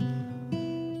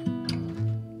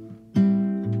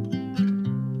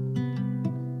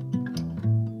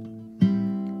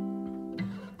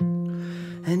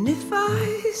 And if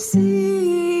I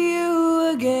see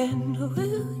you again,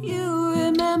 will you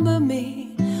remember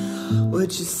me?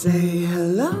 Would you say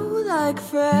hello like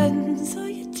friends, or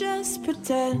you just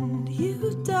pretend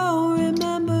you don't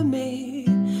remember me?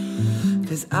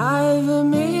 'Cause I've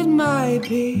made my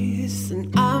peace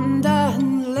and I'm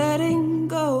done. Letting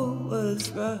go was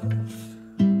rough,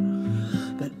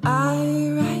 but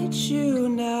I write you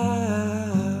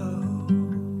now.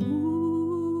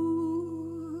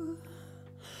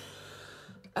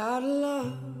 Out of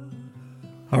love.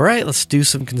 All right, let's do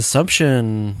some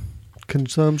consumption.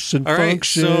 Consumption All right,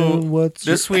 function. so What's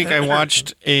this week I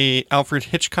watched a Alfred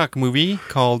Hitchcock movie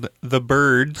called The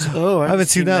Birds. Oh, I haven't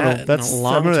seen that. That's in a I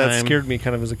long remember time. that scared me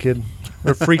kind of as a kid,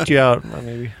 or freaked you out.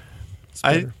 Maybe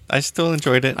I still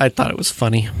enjoyed it. I thought it was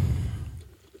funny.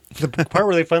 the part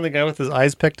where they find the guy with his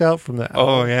eyes pecked out from the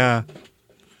Oh yeah,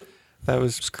 that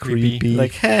was creepy. creepy.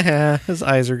 Like, haha, his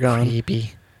eyes are gone.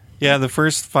 Creepy. Yeah, the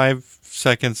first 5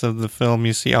 seconds of the film,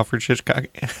 you see Alfred Hitchcock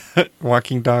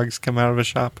walking dogs come out of a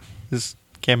shop. His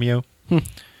cameo,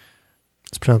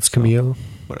 It's pronounced Cameo.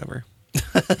 whatever.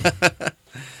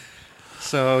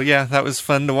 So yeah, that was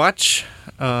fun to watch.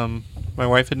 My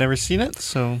wife had never seen it,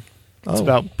 so It's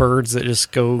about birds that just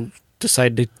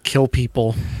decide to kill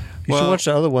people. You should Well- watch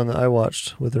the other one that I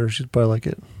watched with her. She'd probably like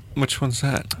it. which one's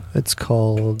that? It's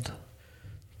called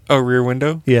Oh, Rear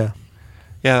Window. Yeah.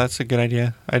 Yeah, that's a good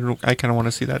idea. I kind of want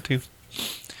to see that too.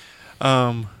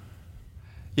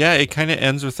 Yeah, it kind of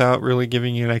ends without really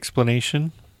giving you an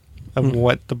explanation of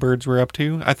what the birds were up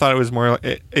to. I thought it was more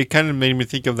like, it kind of made me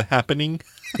think of The Happening,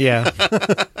 Yeah.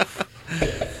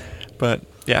 but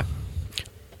yeah.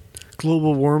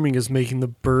 Global warming is making the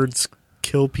birds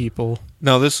kill people.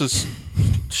 No, this was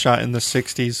shot in the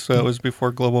 60s, so it was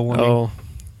before global warming. Oh.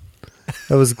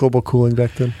 That was global cooling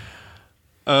back then.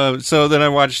 So then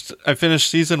I finished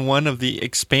season 1 of The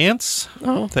Expanse,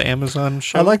 the Amazon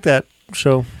show. I like that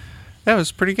show. That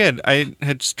was pretty good. I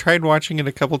had tried watching it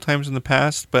a couple times in the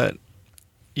past, but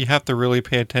you have to really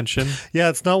pay attention. Yeah,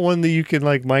 it's not one that you can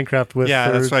like Minecraft with. Yeah,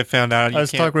 or- that's what I found out. You I was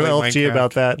can't talking with play LFG Minecraft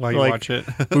about that. while you Like, watch it.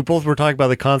 we both were talking about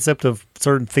the concept of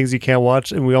certain things you can't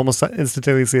watch, and we almost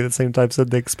instantaneously at the same time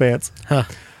said The Expanse.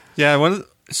 Yeah, one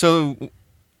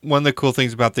of the cool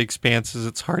things about The Expanse is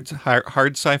it's hard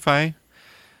sci-fi.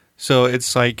 So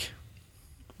it's like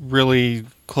really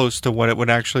close to what it would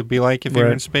actually be like if you were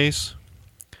Right. in space.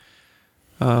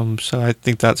 So I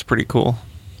think that's pretty cool.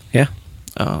 Yeah.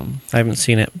 I haven't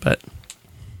seen it, but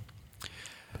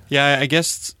yeah, I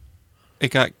guess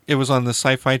it was on the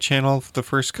Sci-Fi Channel for the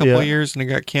first couple of years, and it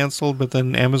got canceled. But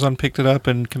then Amazon picked it up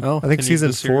and I think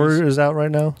season 4 is out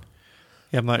right now.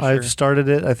 Yeah, I'm not sure. I've started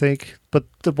it, I think, but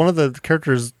one of the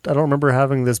characters, I don't remember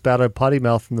having this bad a potty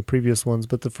mouth in the previous ones,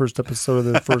 but the first episode of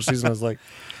the first season, I was like,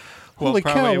 "Holy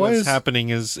probably cow!" What's happening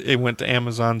is it went to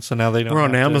Amazon, so now they don't. we're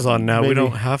on have to- Amazon now. We Maybe.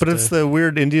 don't have But to. it's the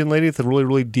weird Indian lady with the really,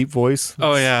 really deep voice.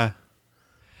 Oh yeah,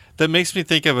 that makes me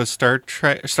think of a Star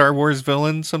Wars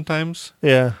villain sometimes.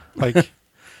 Yeah, Like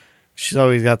She's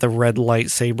always got the red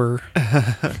lightsaber.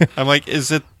 I'm like,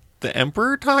 is it the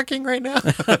Emperor talking right now?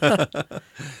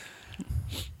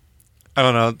 I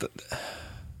don't know.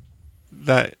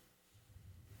 That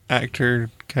actor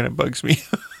kind of bugs me.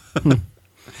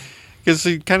 Because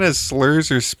she kind of slurs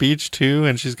her speech too,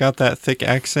 and she's got that thick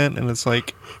accent, and it's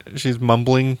like she's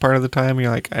mumbling part of the time. And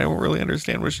you're like, I don't really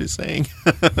understand what she's saying.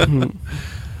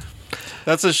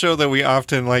 That's a show that we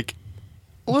often like.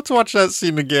 Let's watch that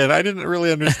scene again. I didn't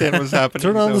really understand what was happening.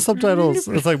 turn on so- the subtitles.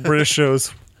 It's like British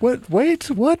shows. What?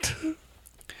 Wait, what?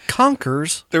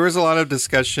 Conkers. There was a lot of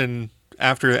discussion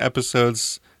after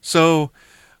episodes. So,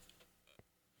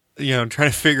 trying to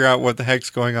figure out what the heck's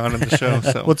going on in the show.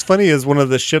 So What's funny is one of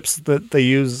the ships that they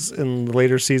use in the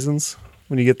later seasons.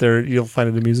 When you get there, you'll find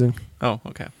it amusing. Oh,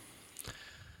 okay.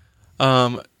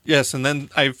 Yes, and then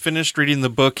I finished reading the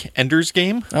book Ender's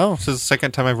Game. Oh. This is the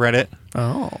second time I've read it.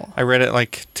 Oh. I read it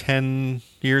like 10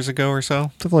 years ago or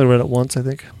so. Definitely read it once, I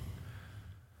think.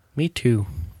 Me too.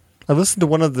 I listened to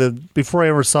one of the before I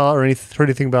ever saw or heard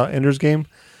anything about Ender's Game.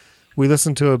 We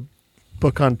listened to a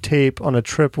book on tape on a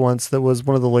trip once that was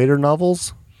one of the later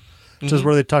novels, which is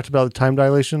where they talked about the time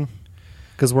dilation,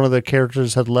 because one of the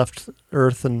characters had left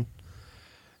Earth and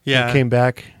came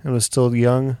back and was still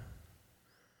young.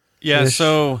 Yeah, Ish.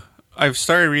 so I've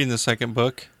started reading the second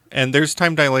book, and there's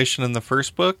time dilation in the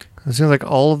first book. It seems like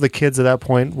all of the kids at that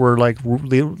point were like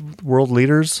world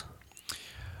leaders.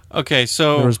 Okay,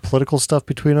 so There was political stuff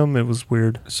between them. It was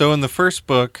weird. So in the first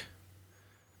book,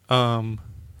 the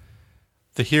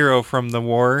hero from the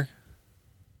war,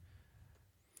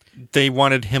 they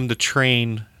wanted him to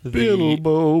train the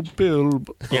Bilbo.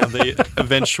 the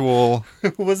eventual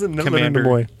It wasn't Commander.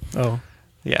 Boy. Oh,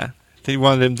 yeah. They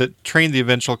wanted him to train the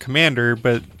eventual commander,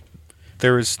 but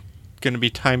there was going to be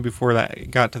time before that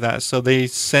got to that. So they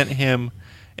sent him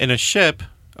in a ship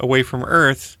away from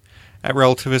Earth at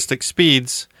relativistic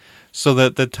speeds, so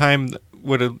that the time he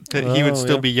would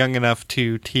still be young enough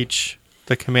to teach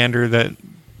the commander that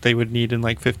they would need in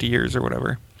like 50 years or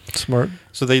whatever. smart.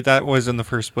 So that was in the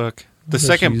first book. The They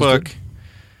second used book,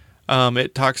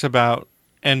 it talks about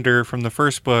Ender from the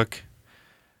first book.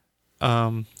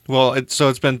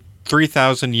 It's been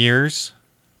 3,000 years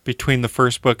between the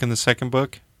first book and the second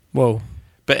book, Whoa.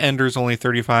 but Ender's only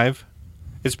 35.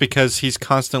 It's because he's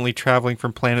constantly traveling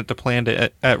from planet to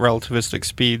planet at relativistic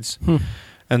speeds.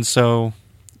 And so,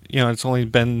 it's only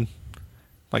been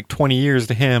like 20 years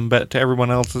to him, but to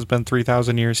everyone else it's been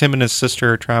 3,000 years. Him and his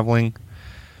sister are traveling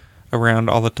around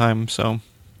all the time. So,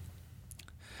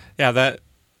 yeah,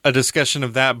 a discussion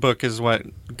of that book is what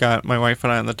got my wife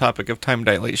and I on the topic of time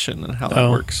dilation and how that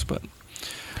works. But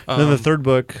Then the third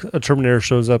book, a Terminator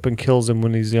shows up and kills him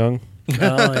when he's young,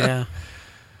 Oh, yeah.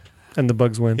 and the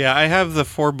bugs win. yeah, I have the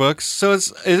 4 books. So it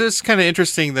is kind of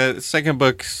interesting. The second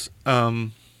book's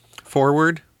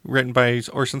foreword, written by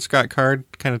Orson Scott Card,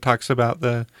 kind of talks about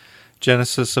the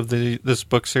genesis of this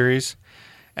book series.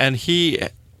 And he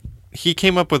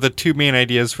came up with the 2 main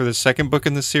ideas for the second book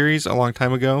in the series a long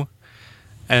time ago.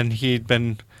 And he'd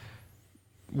been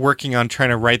working on trying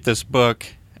to write this book.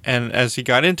 And as he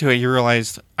got into it, he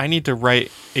realized, I need to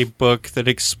write a book that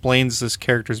explains this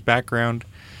character's background.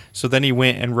 So then he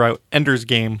went and wrote Ender's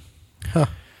Game. Huh.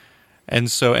 And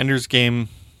so Ender's Game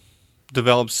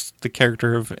develops the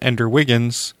character of Ender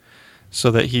Wiggins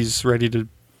so that he's ready to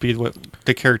be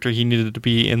the character he needed to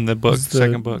be in the book,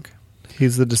 second book.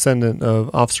 He's the descendant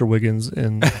of Officer Wiggins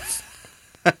in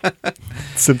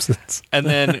Simpsons. And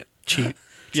then, Chief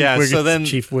so then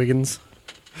Wiggins.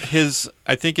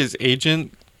 I think his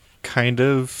agent kind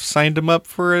of signed him up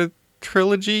for a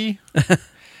trilogy.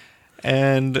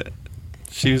 And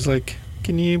she was like,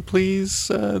 can you please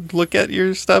look at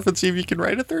your stuff and see if you can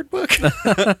write a third book?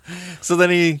 So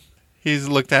then he's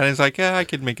looked at it and he's like, yeah, I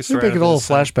could make a You story make out it of all a this.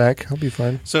 flashback. I'll be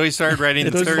fine. So he started writing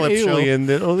the There's third an alien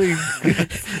that only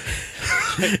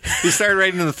He started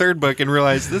writing the third book and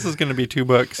realized this is going to be 2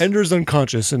 books. Ender's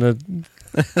unconscious in a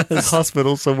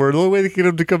hospital somewhere. The only way to get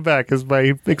him to come back is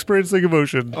by experiencing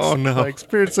emotions. Oh, no. By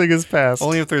experiencing his past.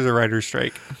 Only if there's a writer's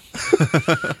strike.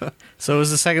 So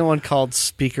was the second one called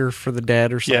Speaker for the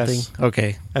Dead or something? Yes.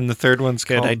 Okay. And the third one's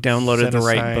Good. called I downloaded the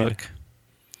right Genocide. book.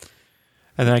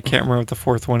 And then I can't remember what the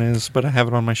fourth one is, but I have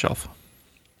it on my shelf.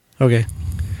 Okay.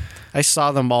 I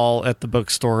saw them all at the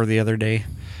bookstore the other day.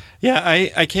 Yeah,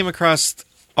 I came across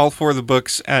all four of the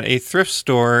books at a thrift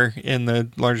store in the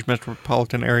large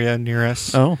metropolitan area near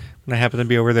us. Oh, And I happened to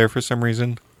be over there for some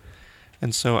reason.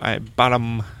 And so I bought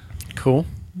them. cool.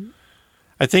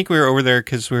 I think we were over there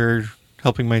because we were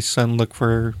helping my son look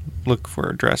for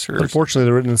a dresser. Unfortunately,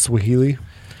 they're written in Swahili.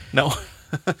 No.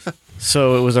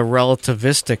 So it was a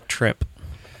relativistic trip.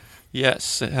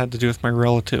 Yes, it had to do with my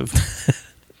relative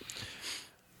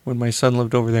when my son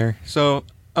lived over there. So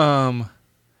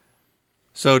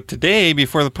today,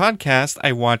 before the podcast,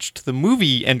 I watched the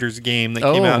movie Ender's Game that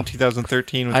came out in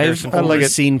 2013 with Harrison I've Ford. only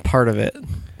seen part of it.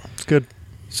 It's good.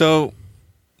 So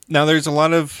now there's a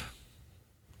lot of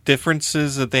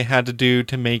differences that they had to do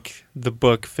to make the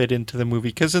book fit into the movie.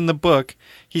 Because in the book,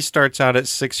 he starts out at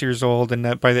 6 years old,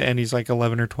 and by the end, he's like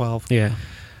 11 or 12. Yeah.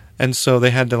 And so they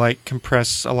had to like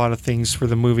compress a lot of things for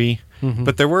the movie. Mhm.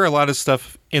 But there were a lot of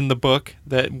stuff in the book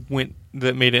that made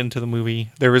it into the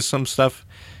movie. There was some stuff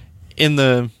in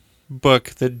the book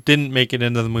that didn't make it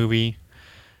into the movie,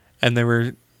 and there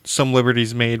were some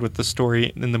liberties made with the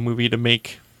story in the movie to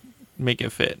make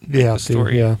it fit. Yeah, the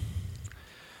story yeah.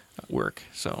 work.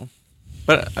 So,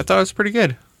 but I thought it was pretty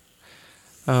good.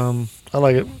 I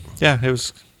like it. Yeah, it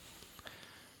was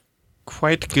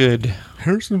quite good.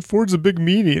 Harrison Ford's a big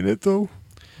meanie in it, though.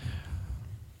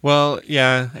 Well,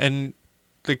 yeah, and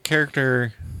that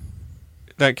character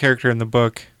in the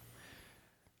book,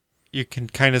 you can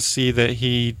kind of see that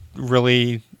he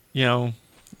really,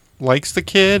 likes the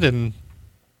kid and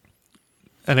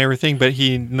everything, but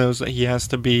he knows that he has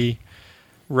to be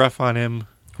rough on him.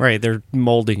 Right, they're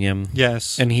molding him.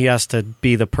 Yes. And he has to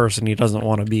be the person he doesn't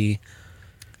want to be.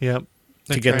 Yep.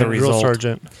 To get the Drill result.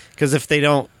 sergeant. Because if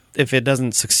it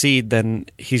doesn't succeed, then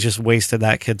he's just wasted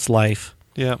that kid's life.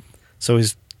 Yep. So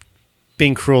he's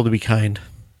being cruel to be kind.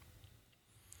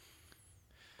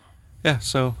 Yeah,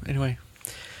 so anyway,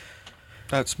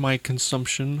 that's my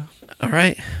consumption. All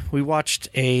right. We watched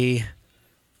a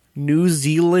New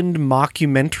Zealand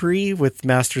mockumentary with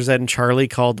Master Zed and Charlie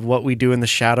called What We Do in the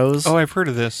Shadows. Oh, I've heard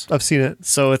of this. I've seen it.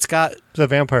 So it's got... It's the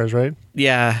vampires, right?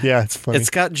 Yeah. Yeah, it's funny. It's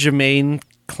got Jermaine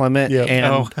Clement Yep.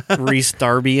 and Reese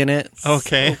Darby in it.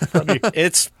 Okay.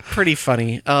 It's pretty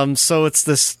funny. So it's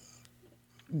this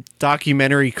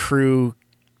documentary crew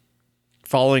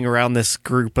following around this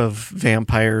group of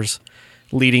vampires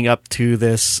leading up to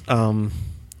this undead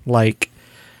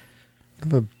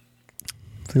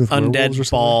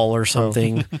ball or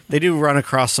something. They do run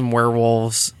across some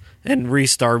werewolves, and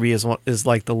Reese Darby is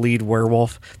like the lead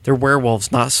werewolf. They're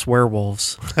werewolves, not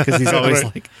swearwolves, because he's always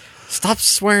Right. like, "Stop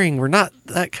swearing. We're not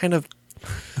that kind of."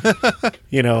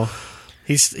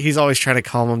 He's always trying to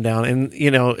calm them down, and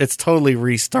it's totally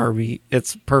Reese Darby.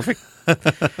 It's perfect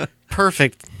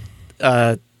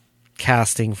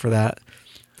casting for that.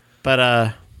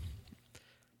 But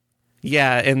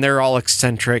yeah, and they're all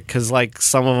eccentric because like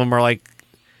some of them are like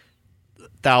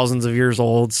thousands of years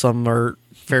old, some are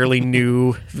fairly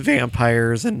new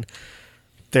vampires, and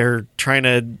they're trying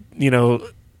to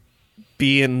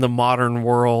be in the modern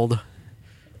world.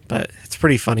 But it's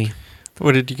pretty funny.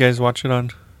 What did you guys watch it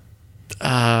on?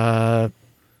 I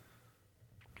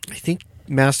think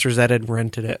Masters Ed had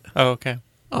rented it Oh, okay.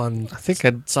 on I think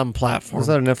I'd some platform. Was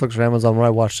that on Netflix or Amazon when I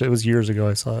watched it? It was years ago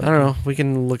I saw it. I don't know. We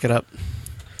can look it up.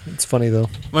 It's funny, though.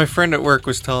 My friend at work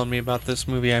was telling me about this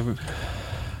movie, and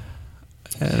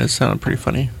it sounded pretty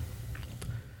funny.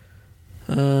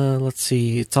 Let's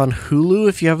see. It's on Hulu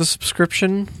if you have a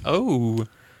subscription, Oh.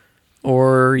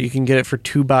 or you can get it for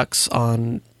 $2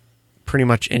 on pretty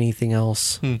much anything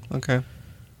else. Okay.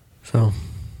 So,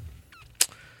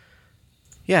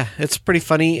 yeah, it's pretty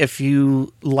funny if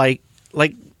you like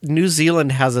New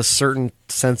Zealand has a certain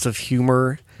sense of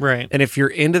humor, Right. and if you're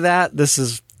into that, this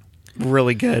is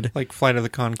really good. Like Flight of the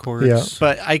Conchords. Yeah.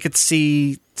 But I could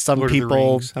see some Lord of the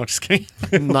people Rings. I'm just kidding.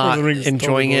 not Lord of the Rings,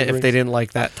 enjoying totally Lord it of the if they Rings. didn't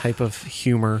like that type of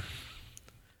humor.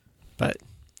 But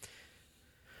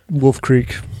Wolf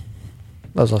Creek.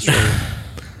 That was Australian.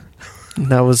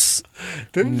 that was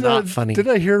not funny. Did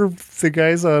I hear the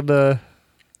guys on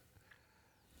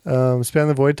Span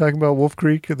the Void talking about Wolf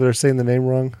Creek? They're saying the name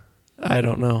wrong, I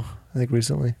don't know. I think,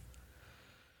 recently.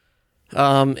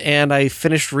 And I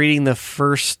finished reading the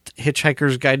first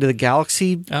Hitchhiker's Guide to the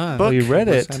Galaxy Ah, book. you read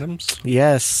Wes it. Adams.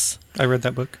 Yes. I read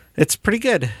that book. It's pretty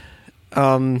good.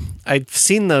 I've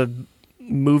seen the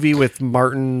movie with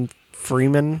Martin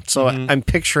Freeman, so Mhm. I'm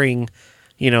picturing,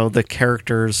 the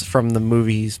characters from the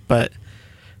movies, but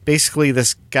basically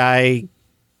this guy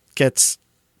gets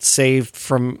saved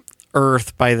from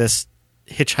Earth by this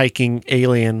hitchhiking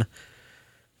alien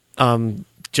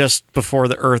just before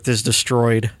the Earth is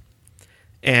destroyed.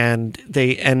 And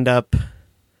they end up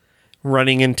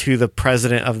running into the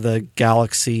president of the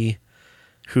galaxy,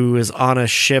 who is on a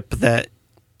ship that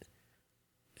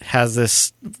has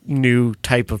this new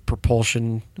type of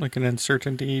propulsion. Like an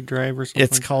uncertainty drive or something?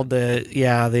 It's called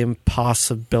the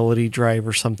impossibility drive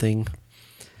or something.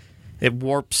 It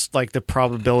warps like the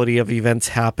probability of events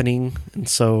happening, and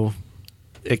so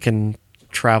it can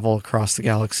travel across the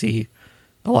galaxy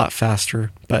a lot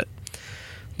faster. But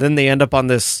then they end up on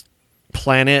this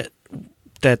planet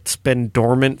that's been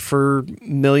dormant for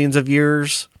millions of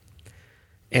years,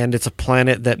 and it's a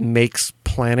planet that makes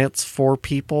planets for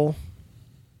people.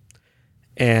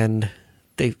 And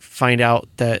they find out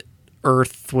that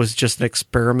Earth was just an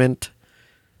experiment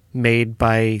made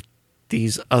by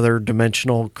these other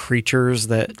dimensional creatures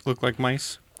that look like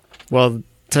mice. Well,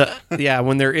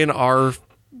 when they're in our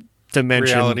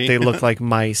dimension, Reality. They look like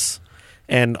mice.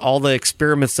 And all the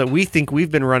experiments that we think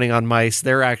we've been running on mice,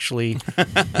 they're actually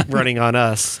running on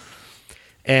us.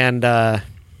 And the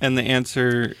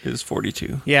answer is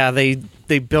 42. Yeah,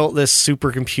 they built this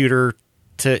supercomputer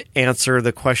to answer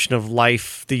the question of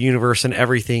life, the universe, and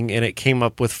everything, and it came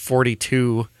up with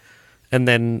 42. And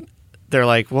then they're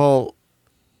like, well,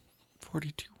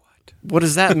 42 what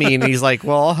does that mean? And he's like,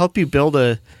 well, I'll help you build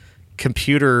a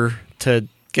computer to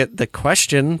get the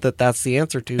question that's the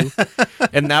answer to.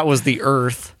 And that was the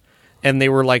Earth. And they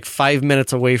were like 5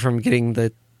 minutes away from getting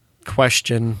the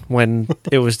question when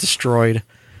it was destroyed.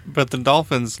 But the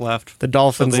dolphins left. The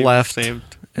dolphins so left,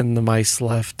 saved. And the mice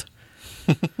left.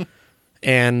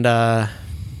 And,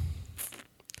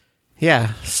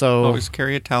 so... Always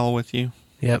carry a towel with you.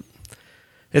 Yep.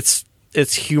 It's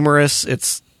humorous.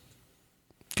 It's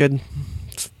good.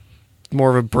 It's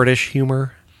more of a British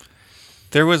humor.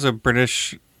 There was a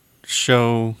British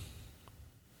show,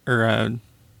 or a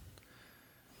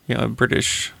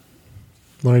British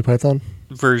Monty Python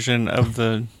version of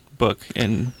the book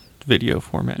in video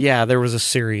format. Yeah, there was a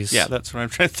series. Yeah, that's what I'm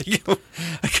trying to think of.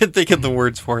 I couldn't think of the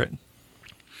words for it.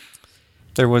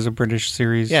 There was a British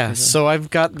series. Yeah, so I've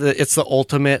got it's the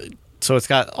ultimate, so it's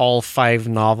got all 5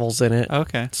 novels in it.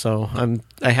 Okay. So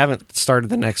I haven't started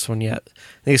the next one yet.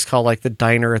 I think it's called like The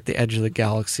Diner at the Edge of the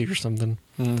Galaxy or something.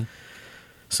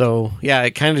 So, yeah,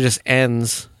 it kind of just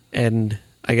ends, and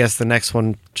I guess the next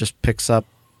one just picks up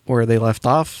where they left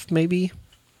off, maybe.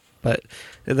 But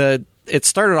it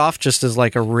started off just as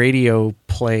like a radio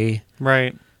play,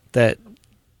 right? That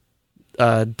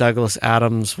Douglas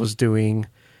Adams was doing,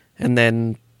 and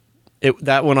then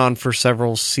that went on for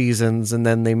several seasons, and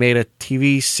then they made a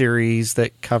TV series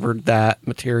that covered that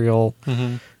material,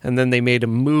 and then they made a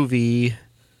movie.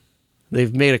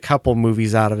 They've made a couple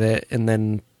movies out of it, and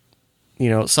then,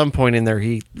 at some point in there,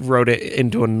 he wrote it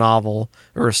into a novel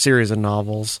or a series of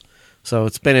novels. So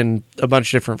it's been in a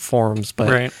bunch of different forms,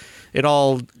 but it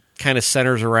all kind of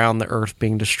centers around the Earth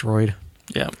being destroyed.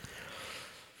 Yeah.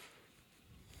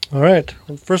 All right.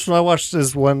 The first one I watched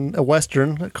is a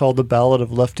Western called The Ballad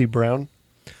of Lefty Brown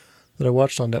that I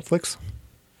watched on Netflix.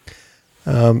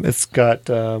 It's got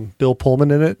Bill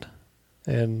Pullman in it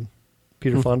and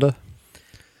Peter Fonda.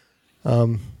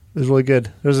 It was really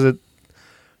good.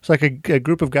 It's like a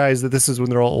group of guys that this is when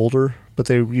they're all older, but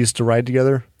they used to ride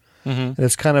together. And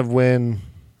it's kind of when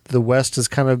the West has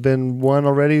kind of been won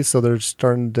already, so they're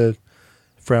starting to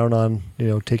frown on,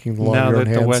 taking the law in your own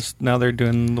hands. Now they're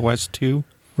doing the West too.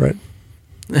 Right.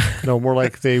 No, more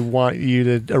like they want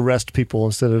you to arrest people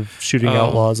instead of shooting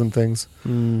outlaws and things.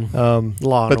 Law and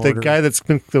but the order. guy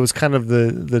that was kind of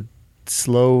the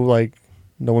slow, like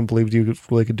no one believed you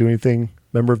really could do anything,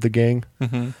 member of the gang,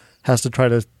 has to try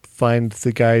to find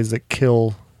the guys that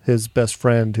kill his best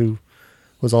friend who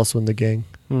was also in the gang.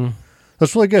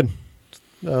 That's really good.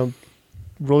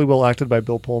 Really well acted by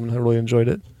Bill Pullman. I really enjoyed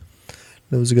it.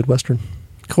 It was a good Western.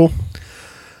 Cool.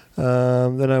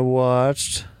 Then I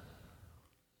watched...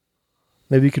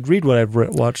 Maybe you could read what I've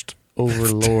watched.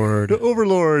 Overlord.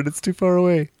 Overlord. It's too far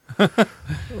away.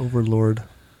 Overlord.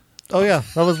 Oh, yeah.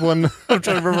 That was one. I'm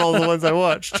trying to remember all the ones I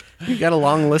watched. You got a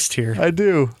long list here. I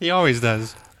do. He always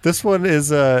does. This one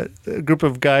is a group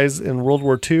of guys in World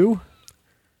War II.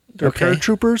 They're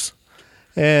paratroopers.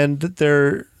 And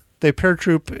they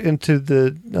paratroop into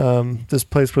this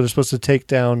place where they're supposed to take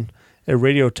down a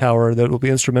radio tower that will be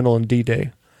instrumental in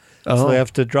D-Day. So they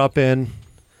have to drop in,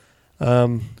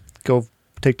 go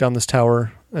take down this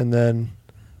tower, and then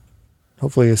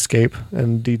hopefully escape,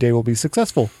 and D-Day will be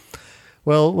successful.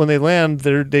 Well, when they land,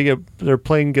 their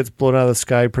plane gets blown out of the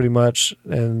sky pretty much,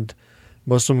 and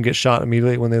most of them get shot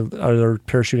immediately when they are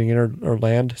parachuting in or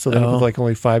land. So then with like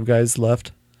only 5 guys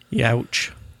left.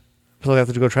 Ouch. So they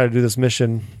have to go try to do this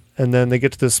mission. And then they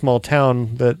get to this small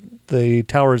town that the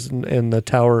towers and the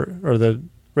tower or the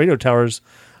radio towers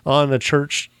on a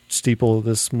church steeple of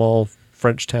this small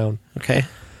French town. Okay.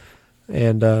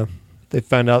 And they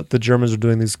find out the Germans are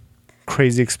doing these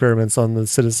crazy experiments on the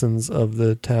citizens of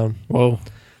the town. Whoa.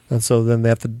 And so then they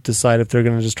have to decide if they're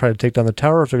going to just try to take down the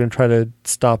tower or if they're going to try to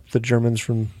stop the Germans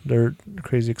from their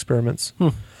crazy experiments.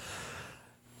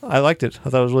 I liked it. I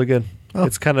thought it was really good. Oh.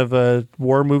 It's kind of a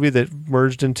war movie that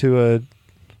merged into a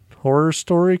horror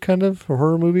story, kind of, a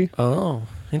horror movie. Oh,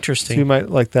 interesting. So you might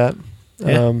like that.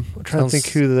 Yeah. I'm trying to think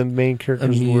who the main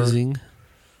characters amusing. were.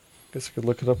 I guess I could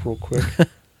look it up real quick.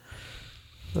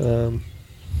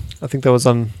 I think that was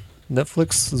on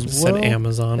Netflix as well. Said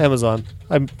Amazon. Amazon.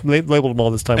 I labeled them all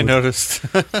this time. I noticed.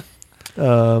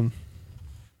 No,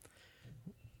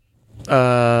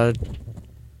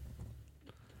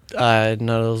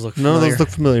 those look familiar. None of those look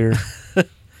familiar.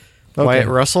 Wyatt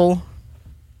Russell,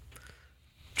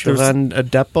 Jovan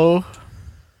Adepo,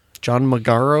 John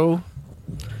Magaro.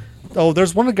 Oh,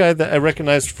 there's one guy that I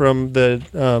recognized from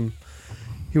the.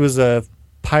 He was a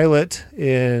pilot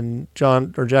in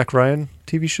Jack Ryan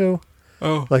TV show.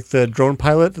 Oh, like the drone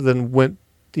pilot. Then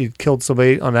he killed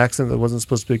somebody on accident that wasn't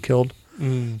supposed to be killed.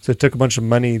 So he took a bunch of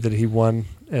money that he won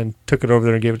and took it over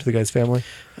there and gave it to the guy's family.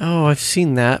 Oh, I've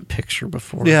seen that picture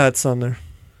before. Yeah, it's on there.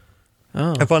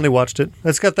 Oh, I finally watched it.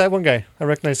 It's got that one guy. I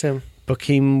recognize him.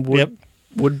 Bokeem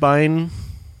Woodbine.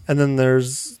 And then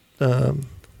there's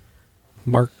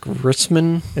Mark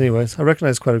Rissman. Anyways, I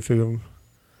recognize quite a few of them.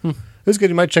 It was good.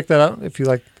 You might check that out if you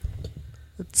like.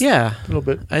 Yeah, a little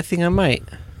bit. I think I might.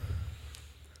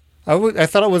 I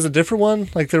thought it was a different one.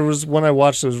 Like there was one I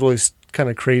watched that was really kind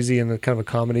of crazy and kind of a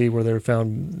comedy where they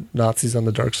found Nazis on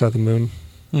the dark side of the moon.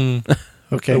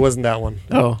 Okay, it wasn't that one.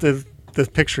 Oh, the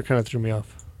picture kind of threw me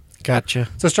off. Gotcha.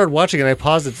 So I started watching it and I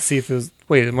paused it to see if it was.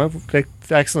 Wait, did I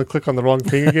accidentally click on the wrong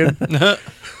thing again?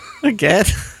 Again?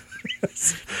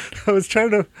 I was trying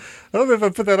to. I don't know if I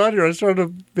put that on here. I was trying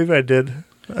to. Maybe I did.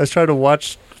 I was trying to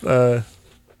watch a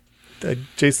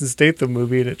Jason Statham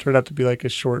movie, and it turned out to be like a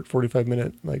short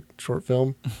 45-minute short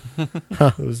film.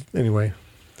 It was anyway.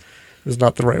 It was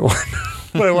not the right one,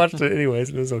 but I watched it anyways,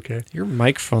 and it was okay. Your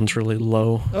microphone's really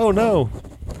low. Oh no!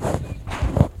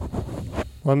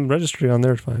 Well, I'm registering on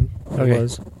there. Fine. Okay. I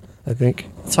was. I think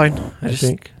it's fine. I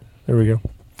think. There we go.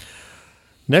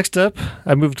 Next up,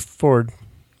 I moved forward.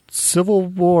 Civil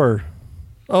War.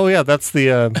 Oh yeah, that's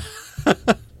the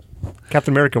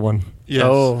Captain America one. Yes.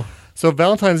 Oh, so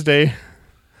Valentine's Day, I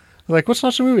was like, let's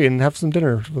watch a movie and have some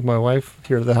dinner with my wife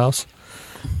here at the house.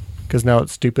 Because now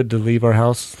it's stupid to leave our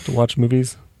house to watch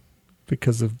movies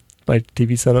because of my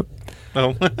TV setup.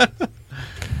 Oh.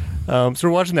 So we're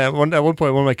watching that. At one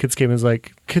point, one of my kids came and was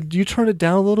like, could you turn it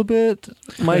down a little bit?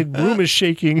 My room is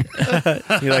shaking.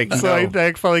 You're like, so no.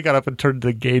 I finally got up and turned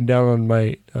the gain down on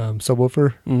my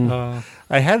subwoofer.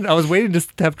 I was waiting to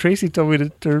have Tracy tell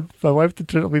me my wife to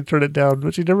tell me to turn it down,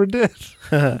 but she never did.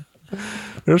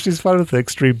 She's fine with the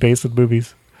extreme bass of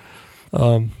movies.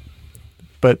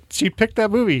 But she picked that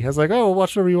movie. I was like, oh, we'll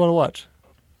watch whatever you want to watch.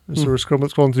 So we're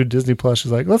scrolling through Disney Plus.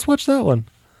 She's like, let's watch that one.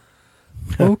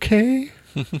 Okay.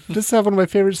 Just have one of my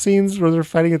favorite scenes where they're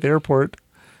fighting at the airport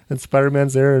and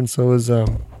Spider-Man's there, and so is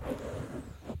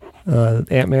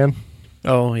Ant-Man.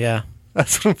 Oh, yeah.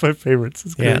 That's one of my favorites.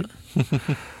 It's great.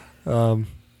 Yeah.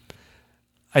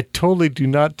 I totally do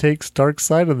not take Stark's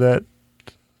side of that.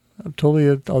 I'm totally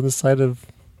on the side of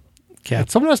Cap.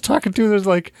 Someone I was talking to, there's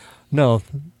like, no,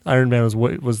 Iron Man was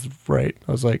right.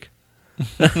 I was like,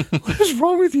 what is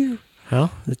wrong with you?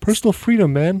 Well, personal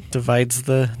freedom, man. Divides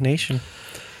the nation.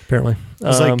 Apparently.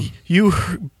 It's like,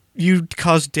 you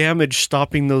caused damage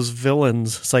stopping those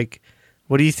villains. It's like,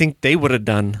 what do you think they would have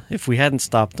done if we hadn't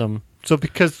stopped them? So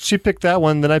because she picked that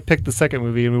one, then I picked the second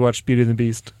movie and we watched Beauty and the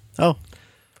Beast. Oh.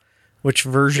 Which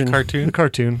version? The cartoon? The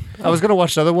cartoon. I was going to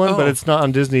watch another one, but it's not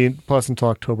on Disney Plus until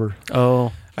October.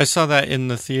 Oh. I saw that in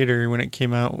the theater when it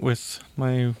came out with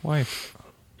my wife.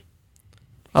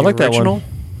 I like that one.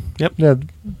 Yep. Yeah,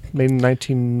 made in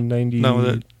 1990.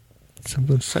 No,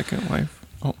 something. Second wife.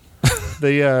 Oh.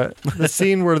 The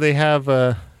scene where they have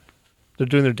they're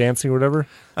doing their dancing or whatever.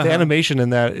 The animation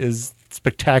in that is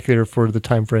spectacular for the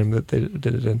time frame that they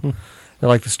did it in. I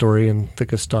like the story and the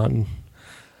Gaston.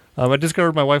 I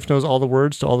discovered my wife knows all the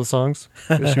words to all the songs.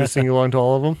 She was singing along to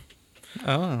all of them.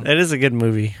 Oh, it is a good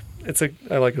movie.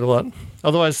 I like it a lot.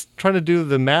 Although I was trying to do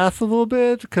the math a little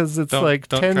bit because it's like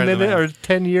 10 minutes or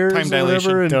 10 years time or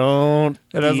whatever. dilation.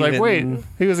 And I was like, wait,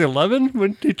 he was 11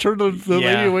 when he turned the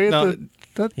lady away?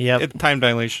 that? Yep. Time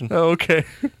dilation. Oh, okay.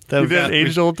 That You did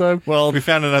age the whole time? Well, We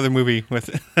found another movie with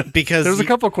it. because There was a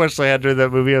couple of questions I had during that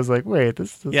movie. I was like, wait,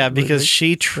 this doesn't yeah, really because make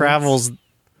she travels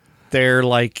there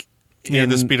like near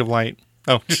the in- speed of light.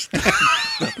 Oh,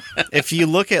 if you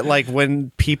look at like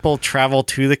when people travel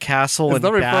to the castle It's and not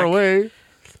very back, far away.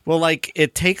 well, like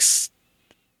it takes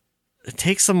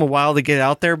them a while to get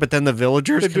out there, but then the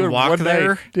villagers They do it can walk one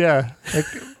there. night. Yeah. Like,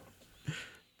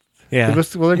 Yeah,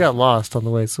 they got lost on the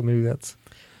way, so maybe that's...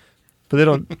 But they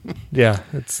don't... Yeah,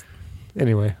 it's...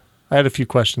 Anyway, I had a few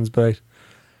questions, but I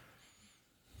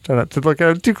try not to look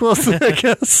at it too closely, I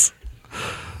guess.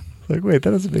 Like, wait,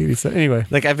 that doesn't make any sense. Anyway.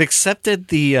 like I've accepted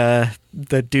the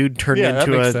dude turned Yeah, that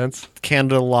into makes a sense.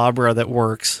 candelabra that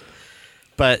works,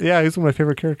 but Yeah, he's one of my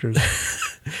favorite characters.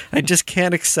 I just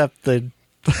can't accept the.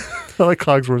 I like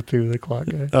Cogsworth, too, the clock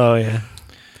guy. Oh yeah,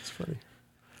 It's funny.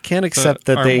 can't accept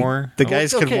that the armoire.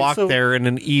 guys Okay, could walk so- there in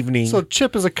an evening. So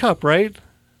Chip is a cup, right?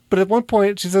 But at one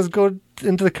point, she says, go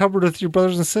into the cupboard with your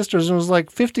brothers and sisters, and there was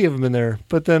like 50 of them in there.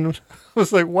 But then I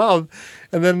was like, wow.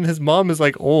 And then his mom is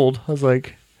like old. I was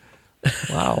like,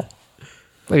 wow.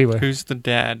 Anyway, who's the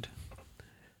dad?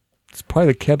 it's probably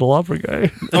the candelabra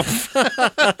guy.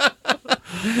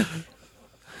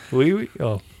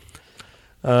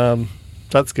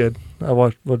 That's good. I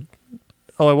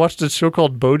watched a show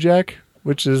called BoJack,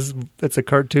 it's a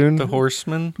cartoon. The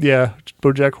Horseman? Yeah,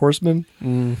 BoJack Horseman,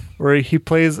 where he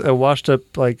plays a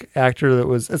washed-up like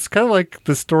actor it's kind of like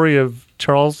the story of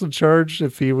Charles in Charge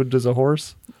if he does a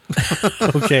horse,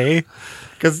 okay,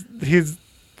 because he's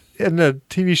in a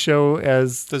TV show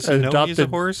as Does he know he's a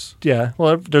horse? Yeah,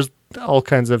 well, there's all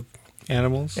kinds of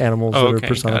Animals? animals Oh, that okay, are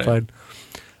personified.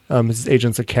 His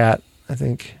agent's a cat, I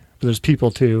think, but there's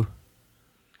people too.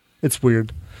 It's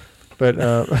weird,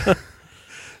 but.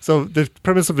 So the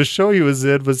premise of the show he was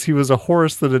in was he was a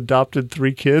horse that adopted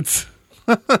 3 kids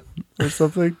or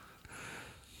something.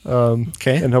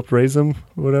 okay. And helped raise them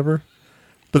or whatever.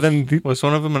 But then Was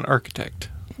one of them an architect?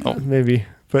 Oh. maybe.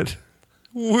 But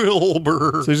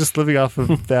Wilbur. so he's just living off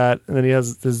of that. And then he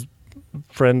has his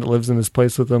friend that lives in his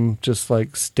place with him just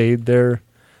like stayed there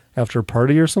after a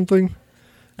party or something.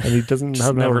 And he doesn't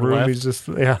have no never room. left. He's just,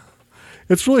 yeah.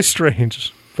 It's really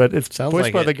strange. But it's Sounds voiced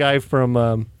like by it. the guy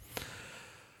from...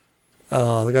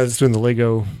 the guy that's doing the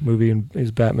Lego movie and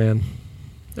he's Batman.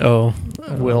 Oh,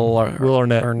 Will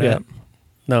Arnett. Yeah.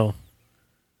 No,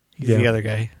 he's Yeah. the other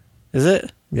guy. Is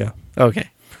it? Yeah. Okay.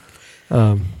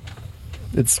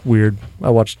 It's weird. I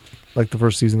watched like the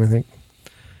first season, I think.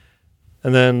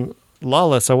 And then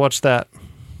Lawless, I watched that.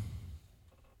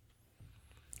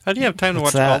 How do you have time to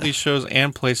What's watch all that? these shows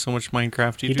and play so much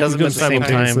Minecraft? Do you He do does them it at the same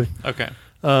time. Okay.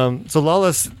 So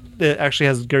Lawless, it actually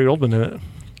has Gary Oldman in it.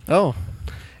 Oh,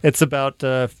 It's about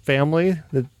a family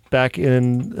that back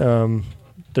in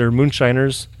they're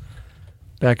moonshiners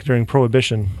back during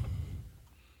Prohibition.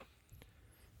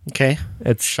 okay.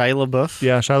 It's Shia LaBeouf.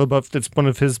 yeah, Shia LaBeouf. It's one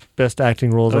of his best acting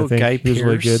roles. I Oh, think Guy he was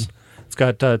really Pearce. good. It's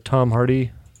got Tom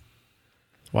Hardy.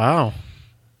 Wow.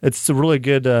 It's a really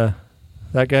good.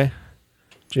 That guy,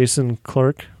 Jason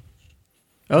Clarke.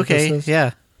 Okay. This is-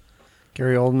 Yeah.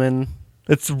 Gary Oldman,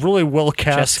 It's really well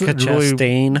cast. Jessica Really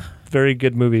Chastain. very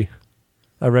good movie.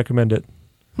 I recommend it.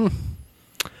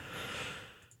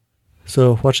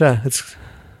 So watch that. It's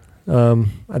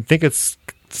I think it's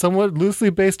somewhat loosely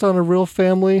based on a real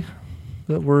family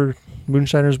that were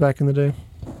moonshiners back in the day.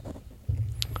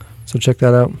 So check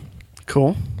that out.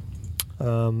 Cool.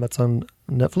 That's on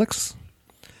Netflix.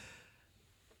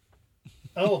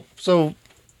 Oh, so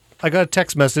I got a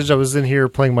text message. I was in here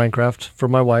playing Minecraft for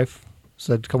my wife.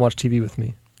 Said, come watch TV with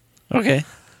me. Okay.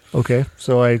 Okay,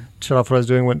 so I shut off what I was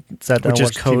doing, sat down, Which is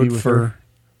watched code TV with for her.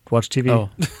 Watch TV. Oh.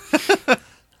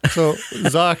 So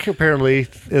Zoc apparently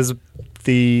is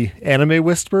the anime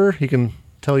whisperer. He can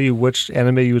tell you which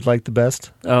anime you would like the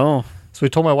best. Oh. So we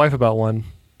told my wife about one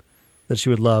that she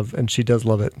would love, and she does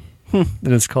love it. And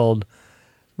it's called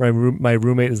My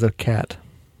Roommate is a Cat.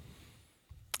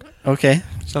 Okay.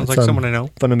 Sounds It's like on someone I know.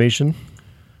 Funimation.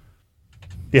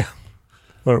 Yeah.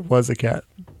 Or it was a cat.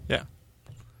 Yeah.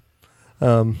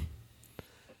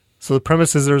 So the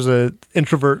premise is there's a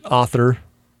introvert author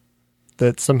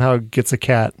that somehow gets a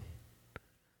cat,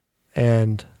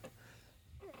 and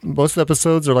most of the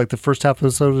episodes are like the first half of the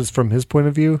episode is from his point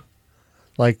of view.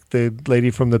 Like the lady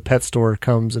from the pet store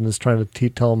comes and is trying to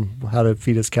tell him how to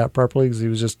feed his cat properly because he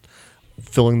was just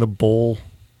filling the bowl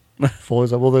full.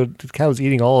 He's like, well, the cat was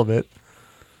eating all of it.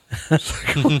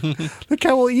 The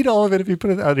cat will eat all of it if you put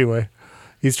it anyway.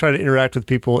 He's trying to interact with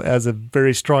people as a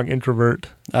very strong introvert.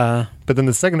 But then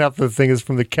the second half of the thing is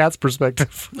from the cat's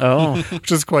perspective. Oh.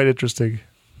 Which is quite interesting.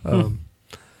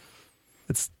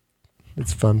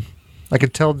 It's fun. I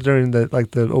could tell during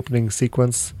the opening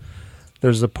sequence,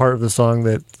 there's a part of the song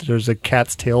that there's a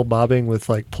cat's tail bobbing with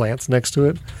like plants next to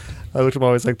it. I looked at my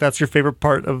always like, that's your favorite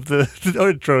part of the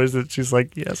intro, is that she's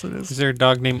like, yes, it is. Is there a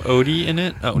dog named Odie in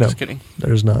it? Oh, No. just kidding.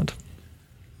 There's not.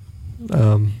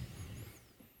 So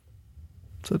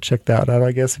check that out,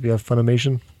 I guess, if you have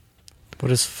Funimation.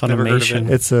 What is Never heard of Funimation?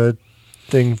 it. It's a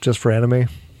thing just for anime.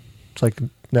 It's like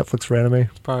Netflix for anime.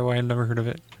 That's probably why I've never heard of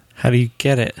it. How do you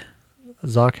get it?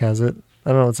 Zoc has it.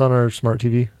 I don't know. It's on our smart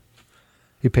TV.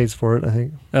 He pays for it, I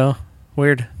think. Oh,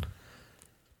 weird.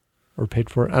 Or paid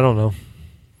for it. I don't know.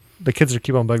 The kids are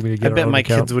keep on bugging me to get I bet our own my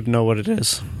account. kids would know what it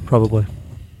is. Probably.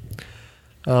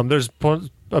 There's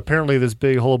apparently this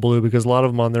big hullabaloo because a lot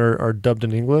of them on there are dubbed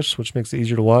in English, which makes it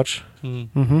easier to watch.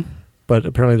 Mm-hmm. But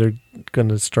apparently they're going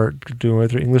to start doing away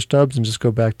with their English dubs and just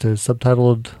go back to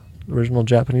subtitled original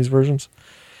Japanese versions,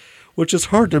 which is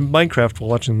hard in Minecraft while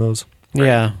watching those.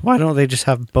 Yeah. Why don't they just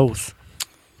have both?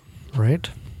 Right?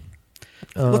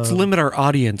 Let's limit our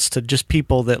audience to just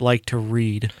people that like to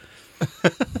read.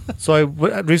 So I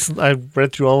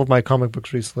read through all of my comic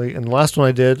books recently, and the last one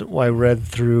I did, I read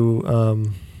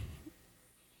through,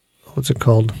 what's it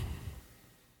called?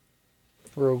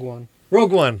 Rogue One.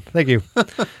 Rogue One. Thank you. I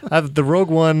have the Rogue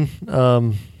One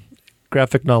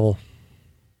graphic novel.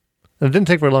 And it didn't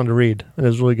take very long to read, and it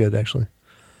was really good, actually.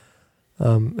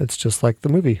 It's just like the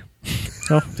movie.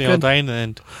 Oh, They all die in the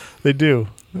end. They do.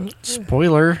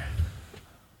 Spoiler.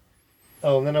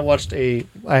 Oh, and then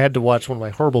I had to watch one of my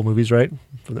horrible movies, right?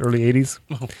 From the early 80s.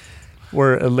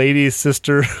 Where a lady's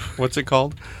sister, What's it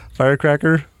called?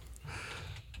 Firecracker.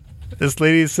 This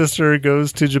lady's sister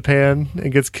goes to Japan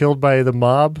and gets killed by the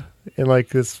mob in like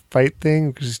this fight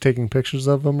thing because she's taking pictures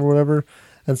of them or whatever.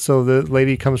 And so the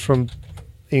lady comes from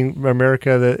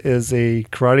America that is a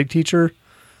karate teacher.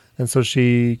 And so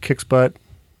she kicks butt,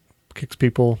 kicks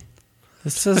people.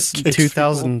 This is Kicks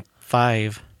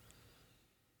 2005.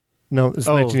 No, it's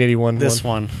Oh, 1981. This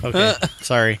one. Okay.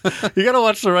 Sorry. You gotta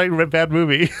watch the right bad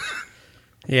movie.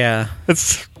 Yeah.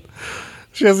 It's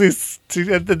she has these.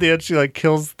 At the end, she like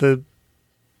kills the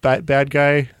bad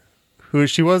guy, who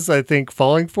she was, I think,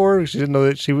 falling for. She didn't know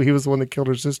that he was the one that killed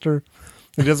her sister.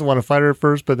 He doesn't want to fight her at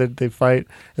first, but then they fight,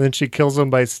 and then she kills him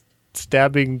by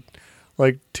stabbing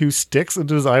like 2 sticks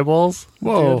into his eyeballs.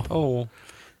 Whoa. Oh.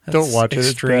 Don't watch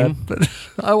extreme. it. It's bad,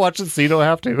 but I watch it so you don't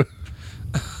have to.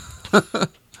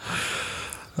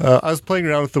 I was playing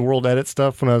around with the world edit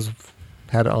stuff when I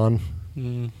had it on.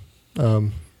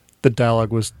 The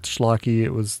dialogue was schlocky.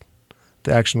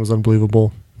 The action was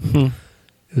unbelievable. It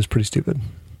was pretty stupid.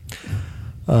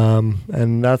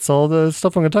 And that's all the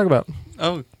stuff I'm going to talk about.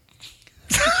 Oh.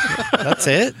 That's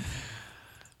it?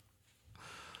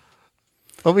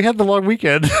 Well, we had the long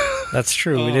weekend. That's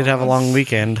true. We did have a long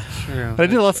weekend. True. I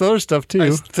did lots of other stuff too. I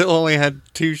still only had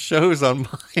 2 shows on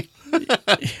mine.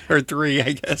 Or 3,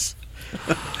 I guess.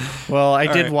 Well, I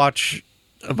did right. watch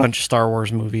a bunch of Star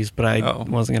Wars movies, but I Oh.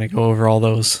 wasn't going to go over all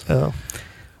those. Oh,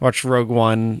 Watched Rogue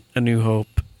One, A New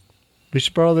Hope. we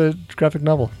should borrow the graphic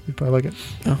novel. You'd probably like it.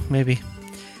 Oh, maybe.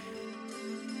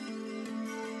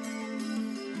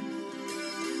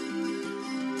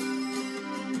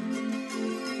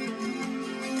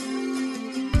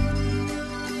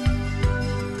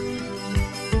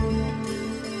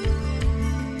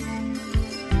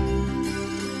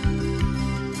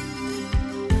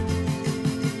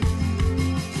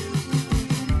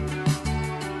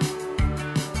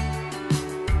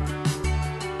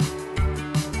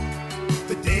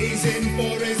 The days in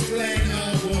Forest Glen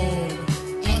are warm,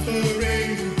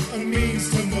 offering a means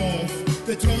to morph.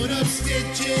 The torn up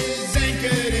stitches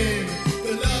anchored in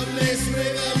the loveless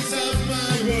rhythms of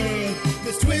my world.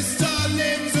 That twist our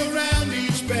limbs around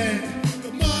each bend.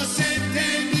 The moss and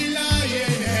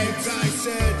dandelion heads, I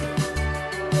said.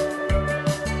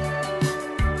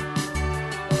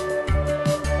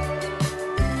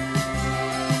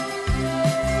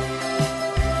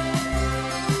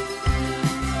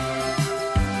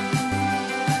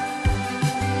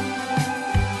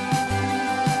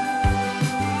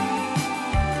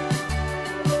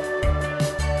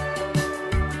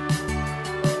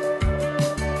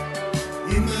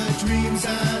 In my dreams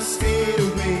I stayed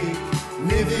awake,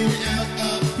 living out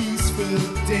our peaceful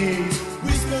days,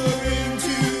 whispering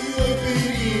to open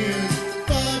ears,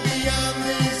 far beyond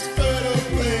this fertile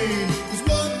plain. There's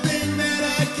one thing that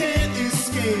I can't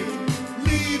escape,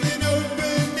 leave an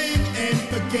opening and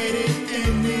forget it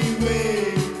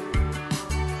anyway.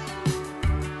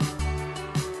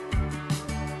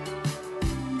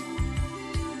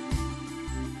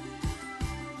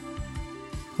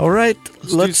 All right.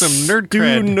 Let's do some nerd do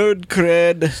cred. nerd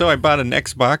cred. So I bought an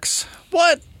Xbox.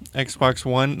 What? Xbox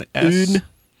One S. Dude.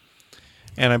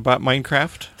 and I bought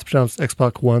Minecraft. It's pronounced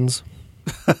Xbox Ones.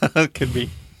 Could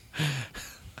be.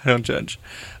 I don't judge.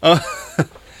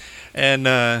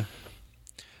 And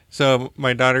so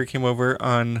my daughter came over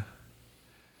on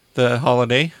the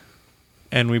holiday,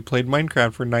 and we played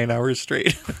Minecraft for 9 hours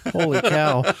straight. Holy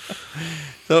cow.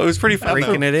 So it was pretty fun.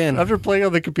 Breaking it in. After playing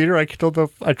on the computer, I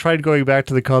tried going back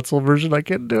to the console version. I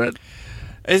couldn't do it.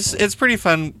 It's pretty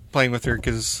fun playing with her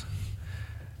because,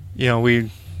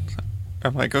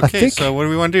 I'm like, okay, so what do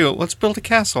we want to do? Let's build a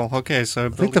castle. Okay, so I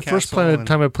think the first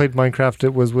time I played Minecraft,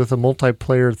 it was with a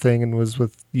multiplayer thing and was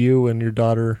with you and your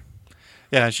daughter.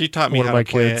 Yeah, she taught me how to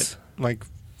play it like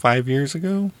 5 years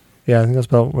ago. Yeah, I think that's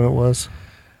about when it was.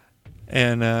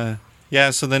 And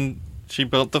so then she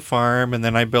built the farm, and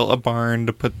then I built a barn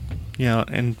to put,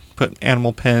 and put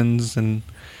animal pens, and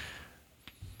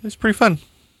it was pretty fun.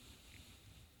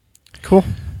 Cool.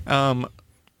 9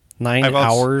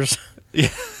 hours. Yeah,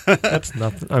 that's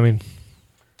nothing. I mean,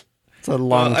 it's a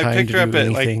long time. I picked to her up do at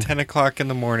anything. like 10 o'clock in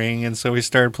the morning, and so we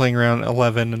started playing around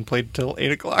 11 and played till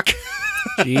 8 o'clock.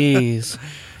 Jeez.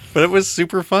 But it was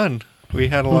super fun. We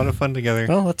had a lot of fun together.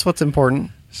 Well, that's what's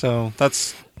important. So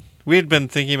we had been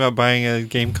thinking about buying a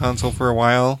game console for a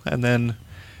while, and then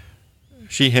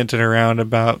she hinted around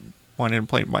about wanting to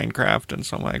play Minecraft, and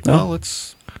so I'm like, well,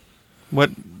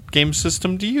 what game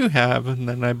system do you have? And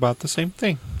then I bought the same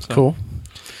thing. So. Cool.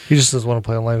 He just doesn't want to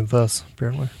play online with us,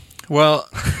 apparently. Well,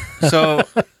 so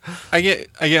I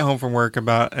get home from work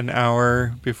about an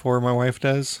hour before my wife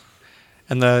does,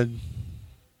 and the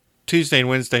Tuesday and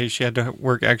Wednesday she had to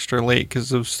work extra late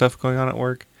because of stuff going on at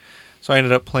work. So I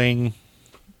ended up playing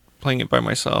it by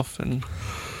myself, and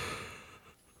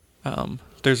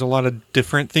there's a lot of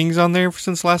different things on there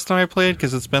since last time I played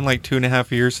because it's been like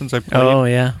 2.5 years since I played. Oh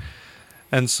yeah,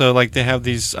 and so like they have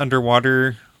these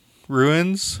underwater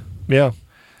ruins. Yeah.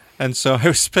 And so I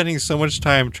was spending so much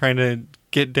time trying to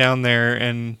get down there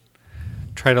and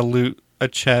try to loot a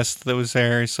chest that was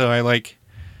there. So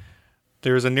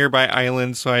there was a nearby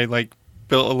island, so I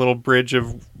built a little bridge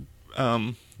of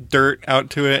dirt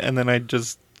out to it, and then I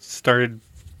just started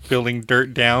building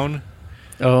dirt down.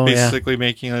 Oh, basically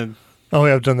making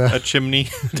I've done that. A chimney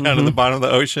down to the bottom of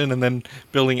the ocean, and then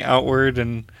building outward.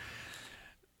 And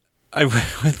I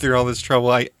went through all this trouble.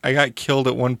 I got killed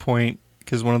at one point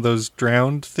because one of those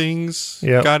drowned things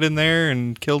got in there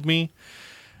and killed me.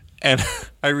 And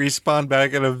I respawned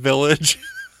back in a village,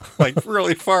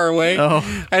 really far away. Oh.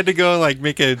 I had to go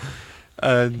make a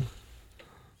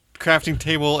crafting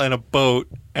table and a boat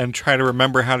and try to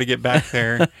remember how to get back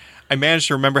there. I managed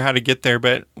to remember how to get there,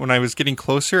 but when I was getting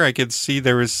closer, I could see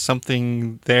there was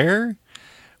something there.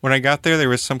 When I got there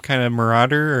was some kind of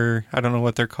marauder, or I don't know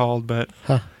what they're called, but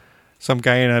some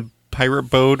guy in a pirate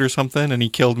boat or something, and he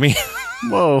killed me.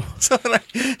 Whoa. So then I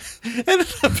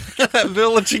ended up in that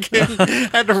village again. I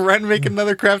had to run, make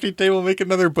another crafting table, make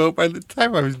another boat. By the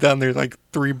time I was done, there's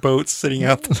 3 boats sitting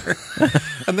out there.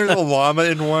 And there's a llama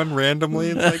in one randomly.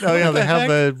 It's they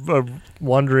have a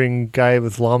wandering guy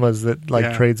with llamas that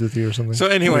trades with you or something. So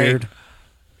anyway, Weird.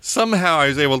 Somehow I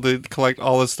was able to collect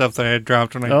all the stuff that I had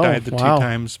dropped when I died the 2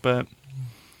 times. But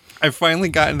I finally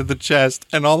got into the chest,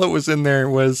 and all that was in there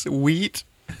was wheat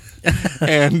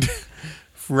and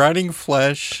rotting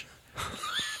flesh,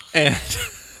 and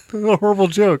a horrible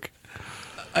joke.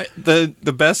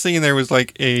 The best thing in there was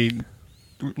a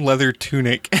leather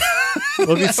tunic.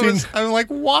 I'm like,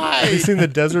 why? Have you seen the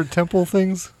desert temple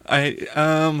things?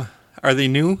 Are they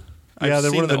new? Yeah,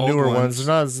 they're one of the newer ones.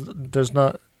 There's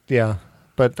not. Yeah,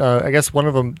 but I guess one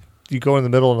of them you go in the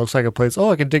middle and it looks like a place.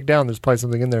 Oh, I can dig down. There's probably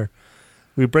something in there.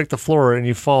 We break the floor and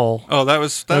you fall. Oh, that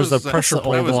was the pressure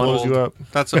plate that blows you up.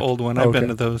 That's an old one. I've been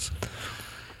to those.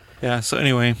 Yeah, so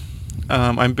anyway,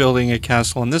 I'm building a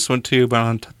castle in this one too, but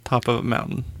on top of a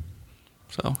mountain.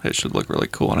 So it should look really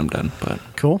cool when I'm done. But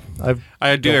cool.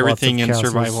 I do everything in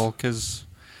survival because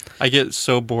I get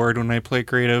so bored when I play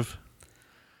creative.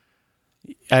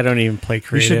 I don't even play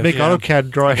creative. You should make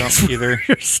AutoCAD drawings. I don't either.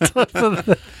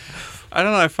 I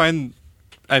don't know. I find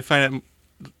it.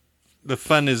 The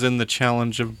fun is in the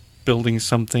challenge of building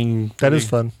something. That is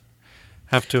fun.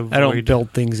 Have to avoid. I don't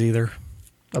build things either.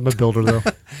 I'm a builder though.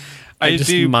 I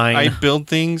do. Mine. I build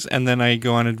things and then I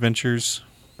go on adventures.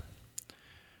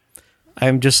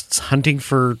 I'm just hunting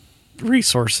for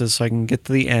resources so I can get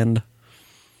to the end.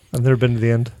 I've never been to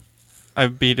the end.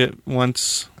 I've beat it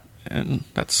once, and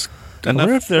that's enough I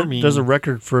wonder if for me. There's a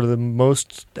record for the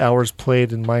most hours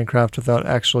played in Minecraft without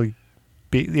actually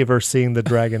ever seeing the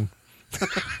dragon.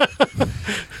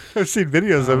 I've seen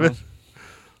videos of it.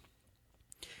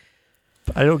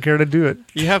 I don't care to do it.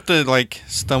 You have to like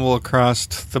stumble across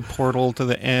the portal to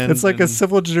the end. It's like a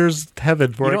civil engineer's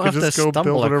heaven where You I don't can have just to go stumble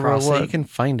build whatever I across it. want. You can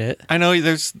find it. I know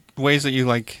there's ways that you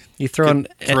like You throw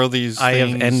throw these Eye of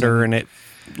things Ender and it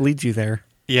leads you there.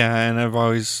 Yeah, and I've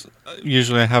always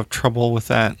usually I have trouble with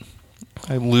that.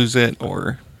 I lose it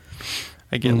or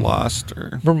I get lost or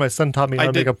Remember my son taught me how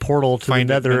to make a portal to the find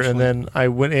it nether, and eventually. then I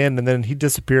went in, and then he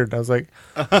disappeared. I was like,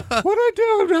 what do I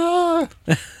do? Ah.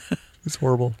 It's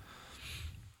horrible.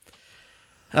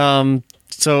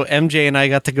 So MJ and I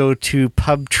got to go to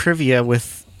pub trivia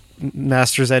with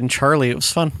Masters Ed and Charlie. It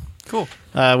was fun. Cool.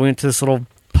 We went to this little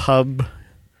pub.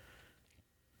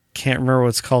 Can't remember what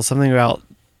it's called. Something about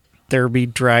there be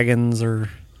dragons or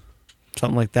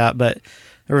something like that. But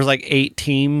there was like 8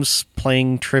 teams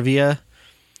playing trivia,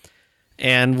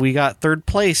 and we got 3rd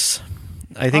place.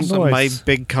 I think Nice. my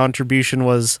big contribution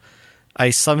was I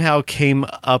somehow came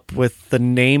up with the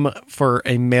name for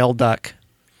a male duck.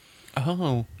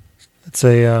 Oh. It's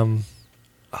a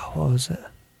what was it?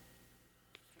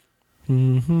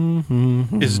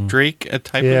 Is Drake a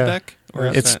type Yeah. of duck? Or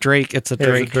is It's that- Drake. It's a Yeah,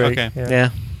 Drake. it's a Drake. Okay. Yeah.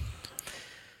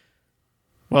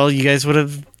 Well, you guys would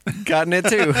have gotten it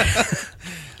too.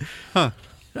 Huh.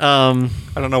 Um.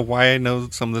 I don't know why I know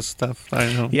some of this stuff. I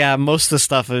don't know. Yeah, most of the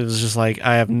stuff it was just like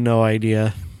I have no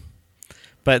idea.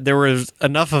 But there was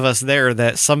enough of us there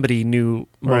that somebody knew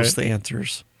most of the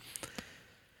answers.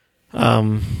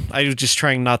 I was just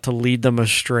trying not to lead them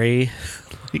astray.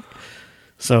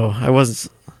 So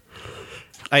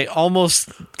I almost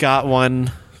got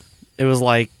one. It was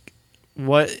like,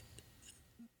 what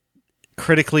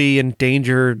critically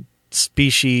endangered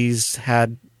species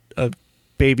had a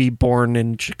baby born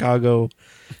in Chicago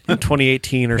in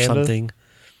 2018 or Panda? something?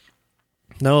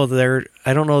 No,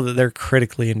 I don't know that they're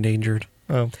critically endangered.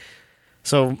 Oh,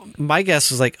 So my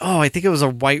guess was like, I think it was a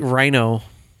white rhino.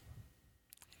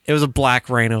 It was a black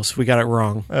rhino, so we got it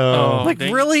wrong. Oh, Like,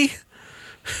 dang. really?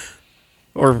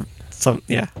 Or some,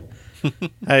 yeah.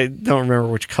 I don't remember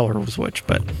which color was which,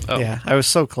 but yeah, I was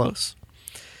so close.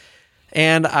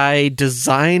 And I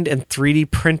designed and 3D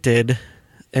printed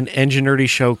an Enginerdy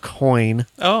Show coin.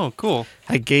 Oh, cool.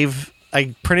 I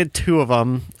printed 2 of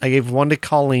them. I gave one to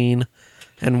Colleen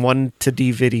and one to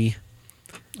DVD.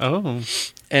 Oh.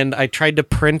 And I tried to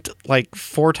print like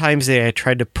 4 times a day. I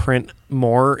tried to print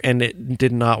more, and it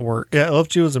did not work. yeah.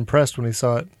 LFG was impressed when he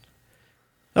saw it.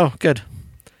 Oh, good.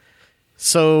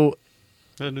 So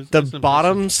That's the impressive.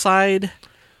 bottom side,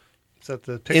 Is that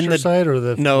the picture the- side or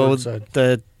the no, word side?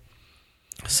 the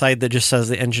side that just says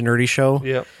the Enginerdy Show.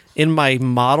 Yep. In my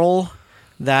model,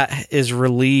 that is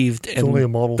relieved, and only a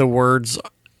model. the words,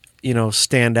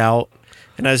 stand out.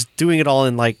 And I was doing it all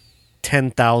in like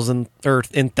 10,000 or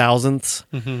in thousandths.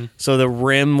 Mm-hmm. So the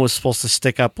rim was supposed to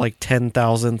stick up like 10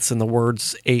 thousandths and the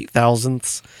words 8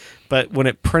 thousandths. But when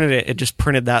it printed it just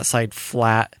printed that side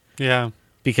flat Yeah.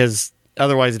 because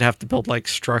otherwise it'd have to build like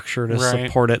structure to Right.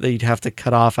 support it that you'd have to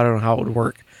cut off. I don't know how it would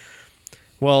work.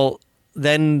 Well,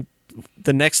 then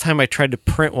the next time I tried to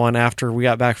print one after we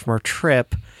got back from our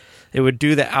trip, it would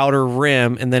do the outer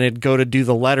rim and then it'd go to do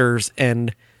the letters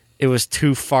and it was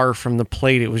too far from the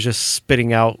plate. It was just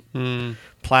spitting out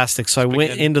plastic. So I went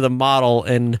Spaghetti. into the model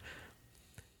and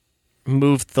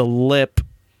moved the lip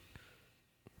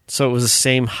so it was the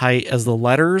same height as the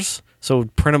letters. So it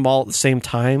would print them all at the same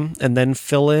time and then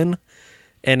fill in,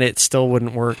 and it still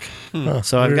wouldn't work.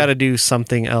 So I've got to do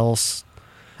something else.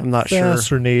 I'm not sure.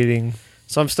 Fascinating.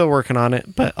 So I'm still working on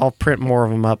it, but I'll print more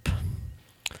of them up.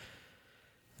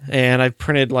 And I've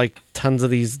printed like tons of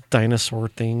these dinosaur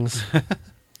things.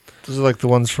 Those are like the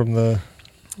ones from the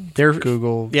They're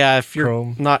Google. yeah. If you're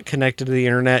Chrome. not connected to the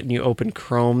internet and you open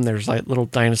Chrome, there's like little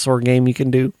dinosaur game you can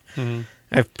do. Mm-hmm.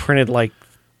 I've printed like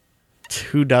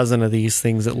 24 of these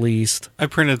things at least. I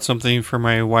printed something for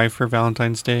my wife for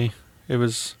Valentine's Day. It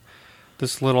was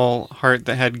this little heart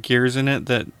that had gears in it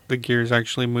that the gears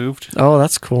actually moved. Oh,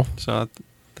 that's cool. So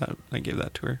I gave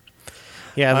that to her.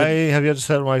 Yeah, I have yet to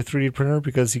set up my 3D printer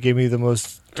because he gave me the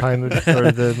most time or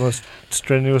the most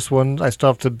strenuous one. I still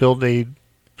have to build a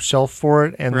shelf for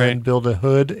it and then Right. build a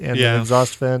hood and Yeah. an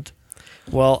exhaust vent.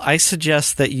 well, I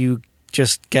suggest that you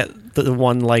just get the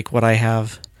one like what I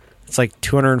have. It's like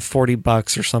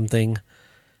 $240 or something,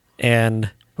 and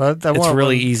But It's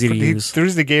really easy to use. The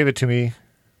reason they gave it to me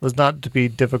was not to be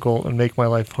difficult and make my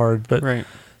life hard, but Right.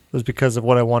 it was because of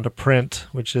what I want to print,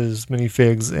 which is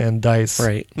minifigs and dice.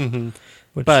 right. Mm-hmm.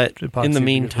 Which But epoxy in the would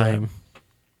be meantime,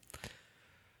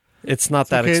 it's not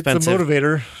that okay, expensive. It's a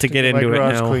motivator to get my into it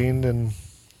garage now. cleaned and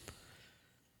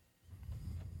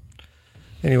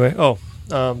anyway. Oh,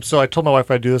 So I told my wife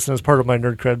I'd do this, and it's part of my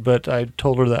nerd cred, but I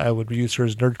told her that I would use her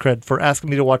as nerd cred for asking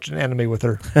me to watch an anime with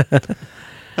her.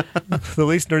 The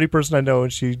least nerdy person I know,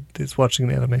 and she is watching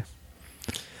an anime.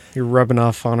 You're rubbing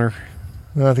off on her.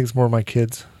 I think it's more my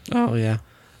kids. Oh, yeah.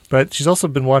 But she's also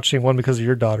been watching one because of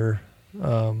your daughter.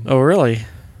 Oh, really?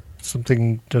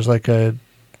 There's like I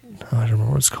don't remember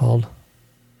what it's called.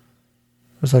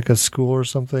 There's like a school or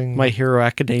something. My Hero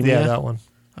Academia? Yeah, that one.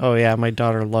 Oh, yeah, my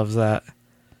daughter loves that.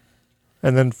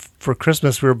 And then for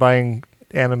Christmas, we were buying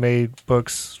anime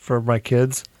books for my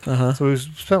kids. Uh-huh. So we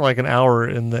spent like an hour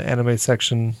in the anime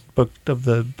section book of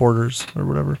the Borders or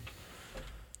whatever.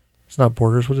 It's not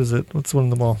Borders. What is it? What's one in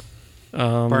the mall?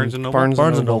 Barnes and Noble.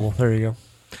 Barnes and Noble. There you go.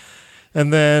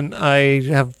 And then I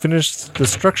have finished the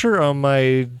structure on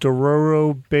my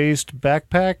Dororo-based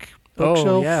backpack bookshelf.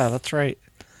 Oh, yeah, that's right.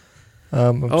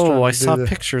 I saw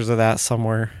pictures of that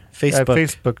somewhere. Facebook. I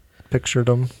Facebook pictured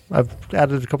them. I've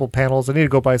added a couple panels. I need to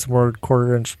go buy some more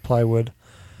 1/4-inch plywood.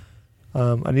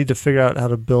 I need to figure out how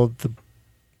to build the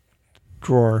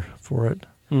drawer for it.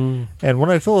 Mm. And when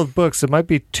I fill it with books, it might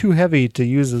be too heavy to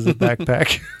use as a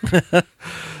backpack.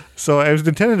 So I was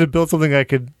intending to build something I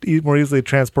could more easily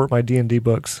transport my D&D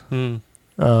books.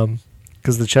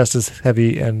 Because the chest is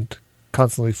heavy and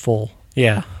constantly full.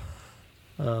 Yeah.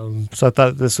 So I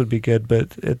thought this would be good, but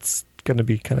it's going to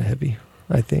be kind of heavy,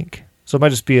 I think. So it might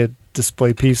just be a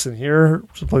display piece in here,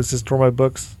 some place to store my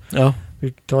books. Oh.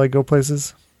 Until I go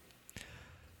places.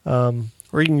 Or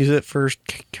you can use it for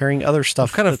carrying other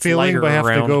stuff. I'm kind of feeling I have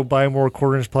to go buy more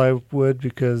 1/4-inch plywood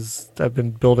because I've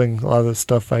been building a lot of the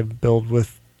stuff I build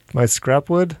with my scrap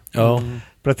wood. Oh.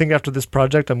 But I think after this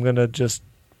project, I'm going to just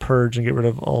purge and get rid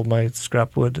of all my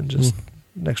scrap wood and just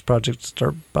next project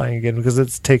start buying again because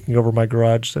it's taking over my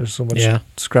garage. There's so much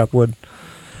scrap wood.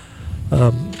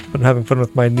 Been having fun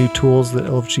with my new tools that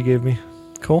LFG gave me.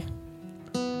 Cool.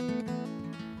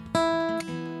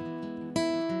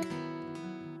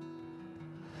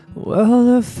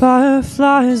 Well, the fire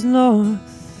flies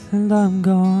north and I'm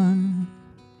gone.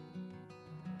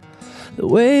 The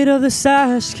weight of the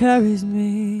sash carries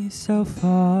me so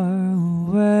far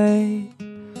away.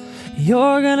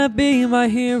 You're gonna be my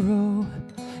hero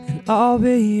and I'll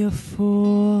be a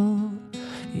fool.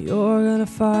 You're gonna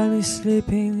find me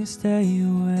sleeping to stay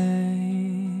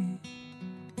away.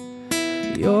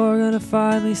 You're gonna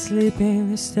find me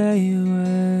sleeping to stay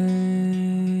away.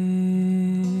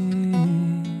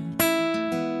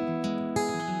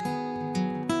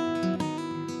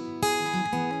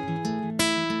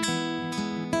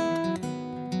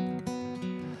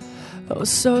 Oh,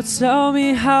 so tell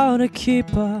me how to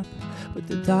keep up with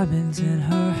the diamonds in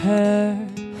her hair.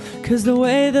 'Cause the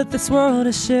way that this world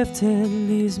has shifted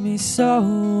leaves me so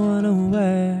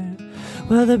unaware.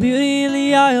 Well, the beauty in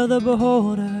the eye of the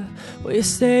beholder, well, your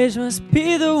stage must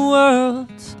be the world.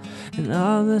 And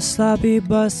I'm the sloppy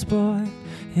busboy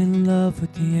in love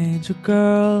with the angel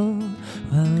girl.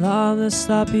 Well, I'm the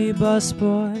sloppy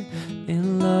busboy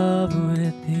in love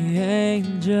with the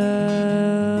angel.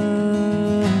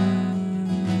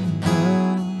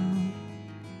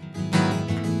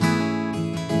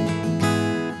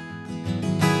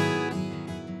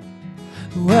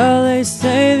 Well, they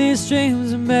say these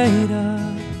dreams are made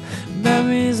of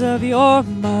memories of your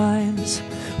minds.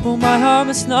 Well, my heart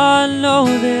must not know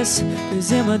this,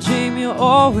 'cause in my dream you're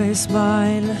always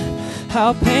mine.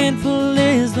 How painful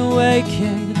is the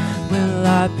waking when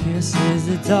light pierces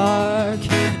the dark,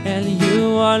 and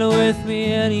you aren't with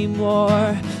me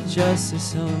anymore, just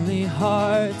as only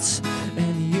hearts.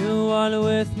 And you aren't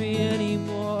with me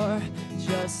anymore,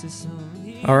 just as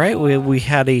only. All right, we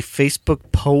had a Facebook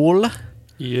poll.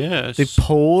 Yes. The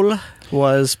poll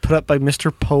was put up by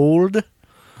Mr. Pold.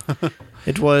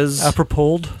 It was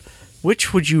apropos.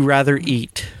 Which would you rather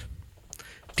eat,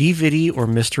 DVD or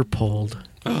Mr. Pold?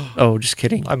 Oh, just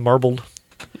kidding. I'm marbled.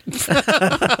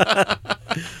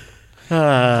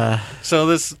 So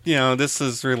this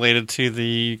is related to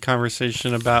the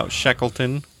conversation about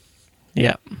Shackleton.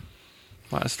 Yeah.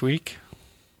 Last week.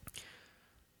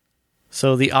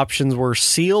 So the options were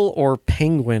seal or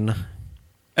penguin.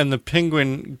 And the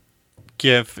penguin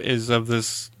gif is of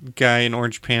this guy in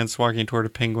orange pants walking toward a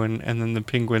penguin, and then the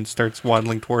penguin starts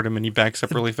waddling toward him, and he backs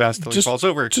up really fast till he falls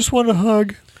over. Just want a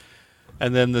hug.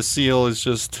 And then the seal is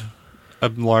just a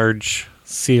large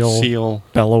seal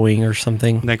bellowing or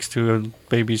something next to a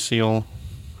baby seal.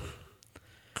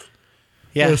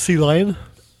 Yeah. A sea lion?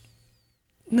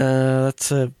 No,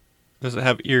 that's a... Does it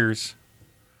have ears?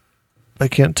 I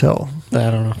can't tell.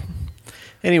 I don't know.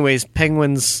 Anyways,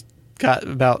 penguins got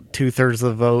about 2/3 of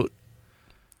the vote,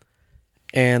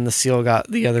 and the seal got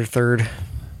the other third.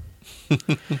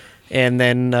 And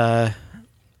then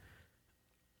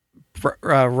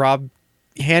Rob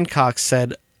Hancock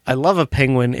said, "I love a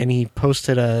penguin," and he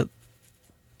posted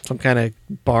some kind of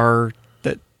bar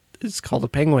that is called a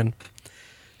penguin.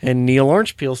 And Neil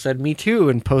Orangepeel said, "Me too,"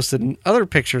 and posted other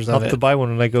pictures I'll of have it. to buy one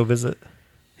when I go visit.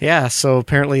 Yeah, so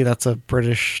apparently that's a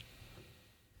British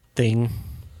thing,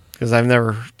 because I've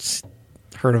never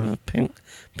heard of a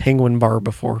penguin bar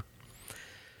before.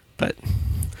 But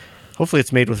hopefully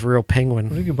it's made with real penguin.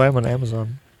 Well, you can buy them on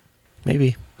Amazon.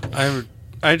 Maybe.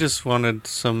 I just wanted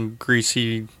some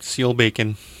greasy seal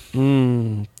bacon.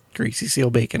 Greasy seal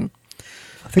bacon.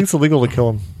 I think it's illegal to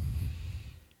kill them.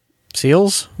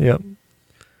 Seals? Yep.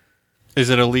 Is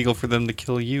it illegal for them to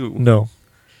kill you? No.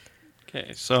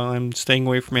 Okay, so I'm staying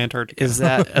away from Antarctica. Is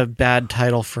that a bad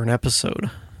title for an episode?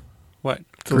 What?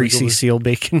 Greasy seal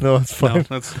bacon? No, it's fine. No,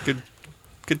 that's a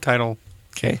good title.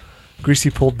 Okay. Greasy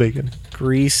pulled bacon.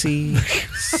 Greasy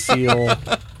seal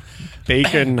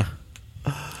bacon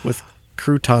with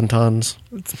croutons.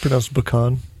 It's pronounced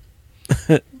pecan.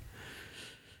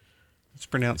 It's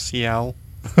pronounced Seattle.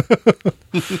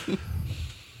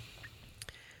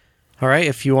 All right,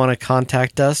 if you want to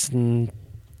contact us and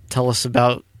tell us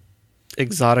about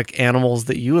exotic animals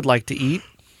that you would like to eat,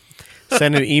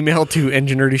 send an email to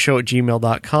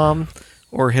engineerdyshow@gmail.com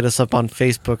or hit us up on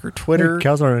Facebook or Twitter. Hey,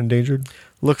 cows aren't endangered.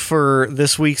 Look for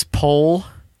this week's poll.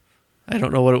 I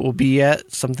don't know what it will be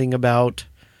yet. Something about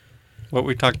what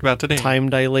we talked about today. Time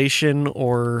dilation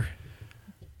or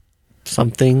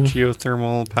something.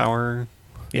 Geothermal power.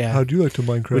 Yeah. How'd you like to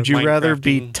Minecraft? Would you rather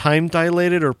be time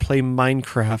dilated or play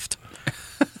Minecraft?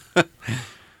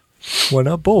 Why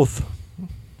not both?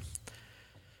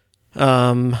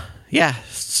 Yeah.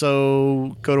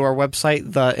 So go to our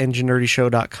website,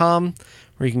 theenginerdyshow.com,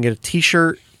 where you can get a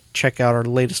t-shirt, check out our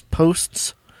latest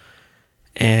posts,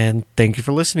 and thank you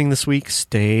for listening this week.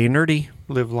 Stay nerdy.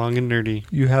 Live long and nerdy.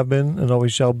 You have been and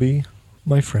always shall be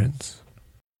my friends.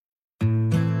 You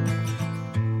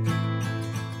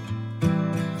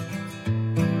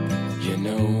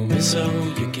know me so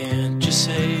you can't just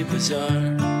say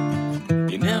bizarre.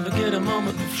 You never get a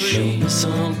moment for free. Show me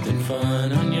something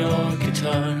fun on your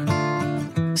guitar.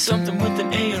 Something with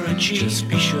an A or a G. Just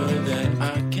be sure that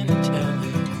I can tell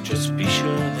it. Just be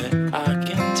sure that I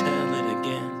can tell it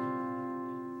again.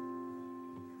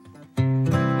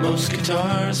 Most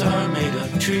guitars are made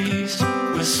of trees,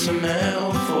 with some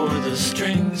metal for the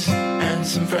strings, and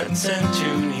some frets and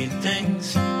tuney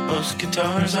things. Most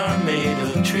guitars are made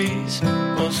of trees.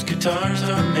 Most guitars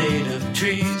are made of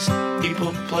trees.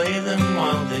 People play them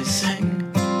while they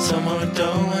sing. Some are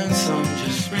dull and some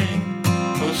just ring.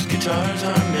 Most guitars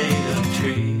are made of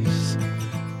trees.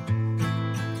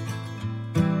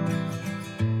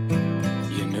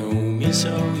 You know me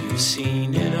so you've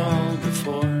seen it all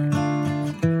before.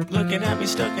 Looking at me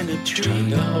stuck in a tree, trying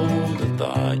to hold a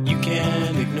thought you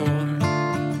can't ignore.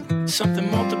 Something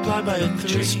multiplied by a 3.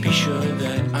 Just be sure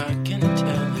that I can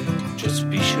tell it. Just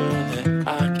be sure that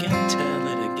I can tell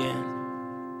it again.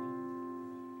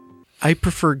 I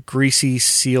prefer greasy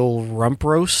seal rump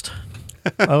roast.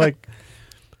 I like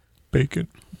bacon.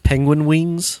 Penguin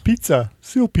wings. Pizza.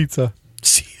 Seal pizza.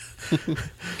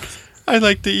 I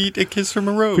like to eat a kiss from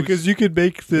a rose. Because you could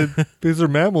bake these are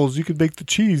mammals, you could bake the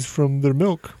cheese from their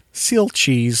milk. Seal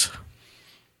cheese.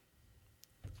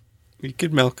 You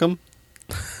could milk them.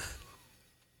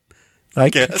 I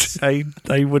guess. I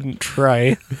wouldn't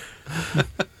try.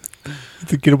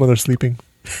 To get them when they're sleeping.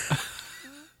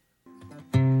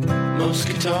 Most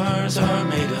guitars are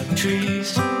made of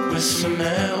trees, with some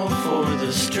metal for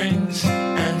the strings,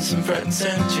 and some frets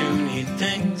and tuney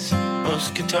things.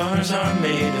 Most guitars are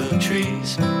made of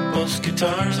trees. Most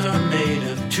guitars are made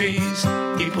of trees.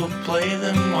 People play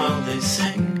them while they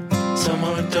sing. Some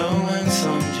are dull and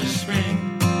some just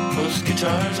ring. Most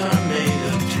guitars are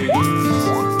made of trees.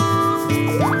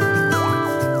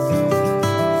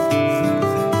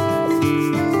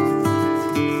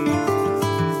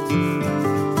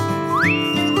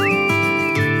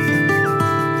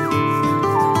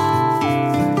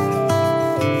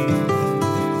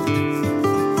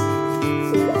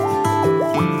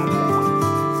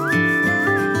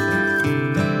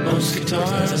 Most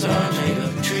guitars are made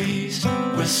of trees,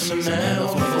 with some metal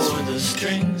for the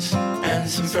strings, and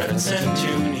some frets and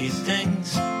tuney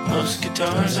things. Most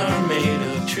guitars are made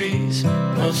of trees.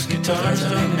 Most guitars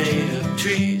are made of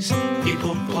trees.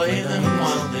 People play them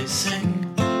while they sing.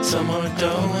 Some are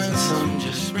dull and some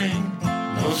just ring.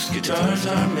 Most guitars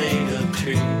are made of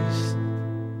trees.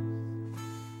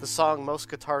 The song Most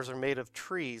Guitars Are Made of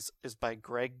Trees is by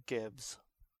Greg Gibbs.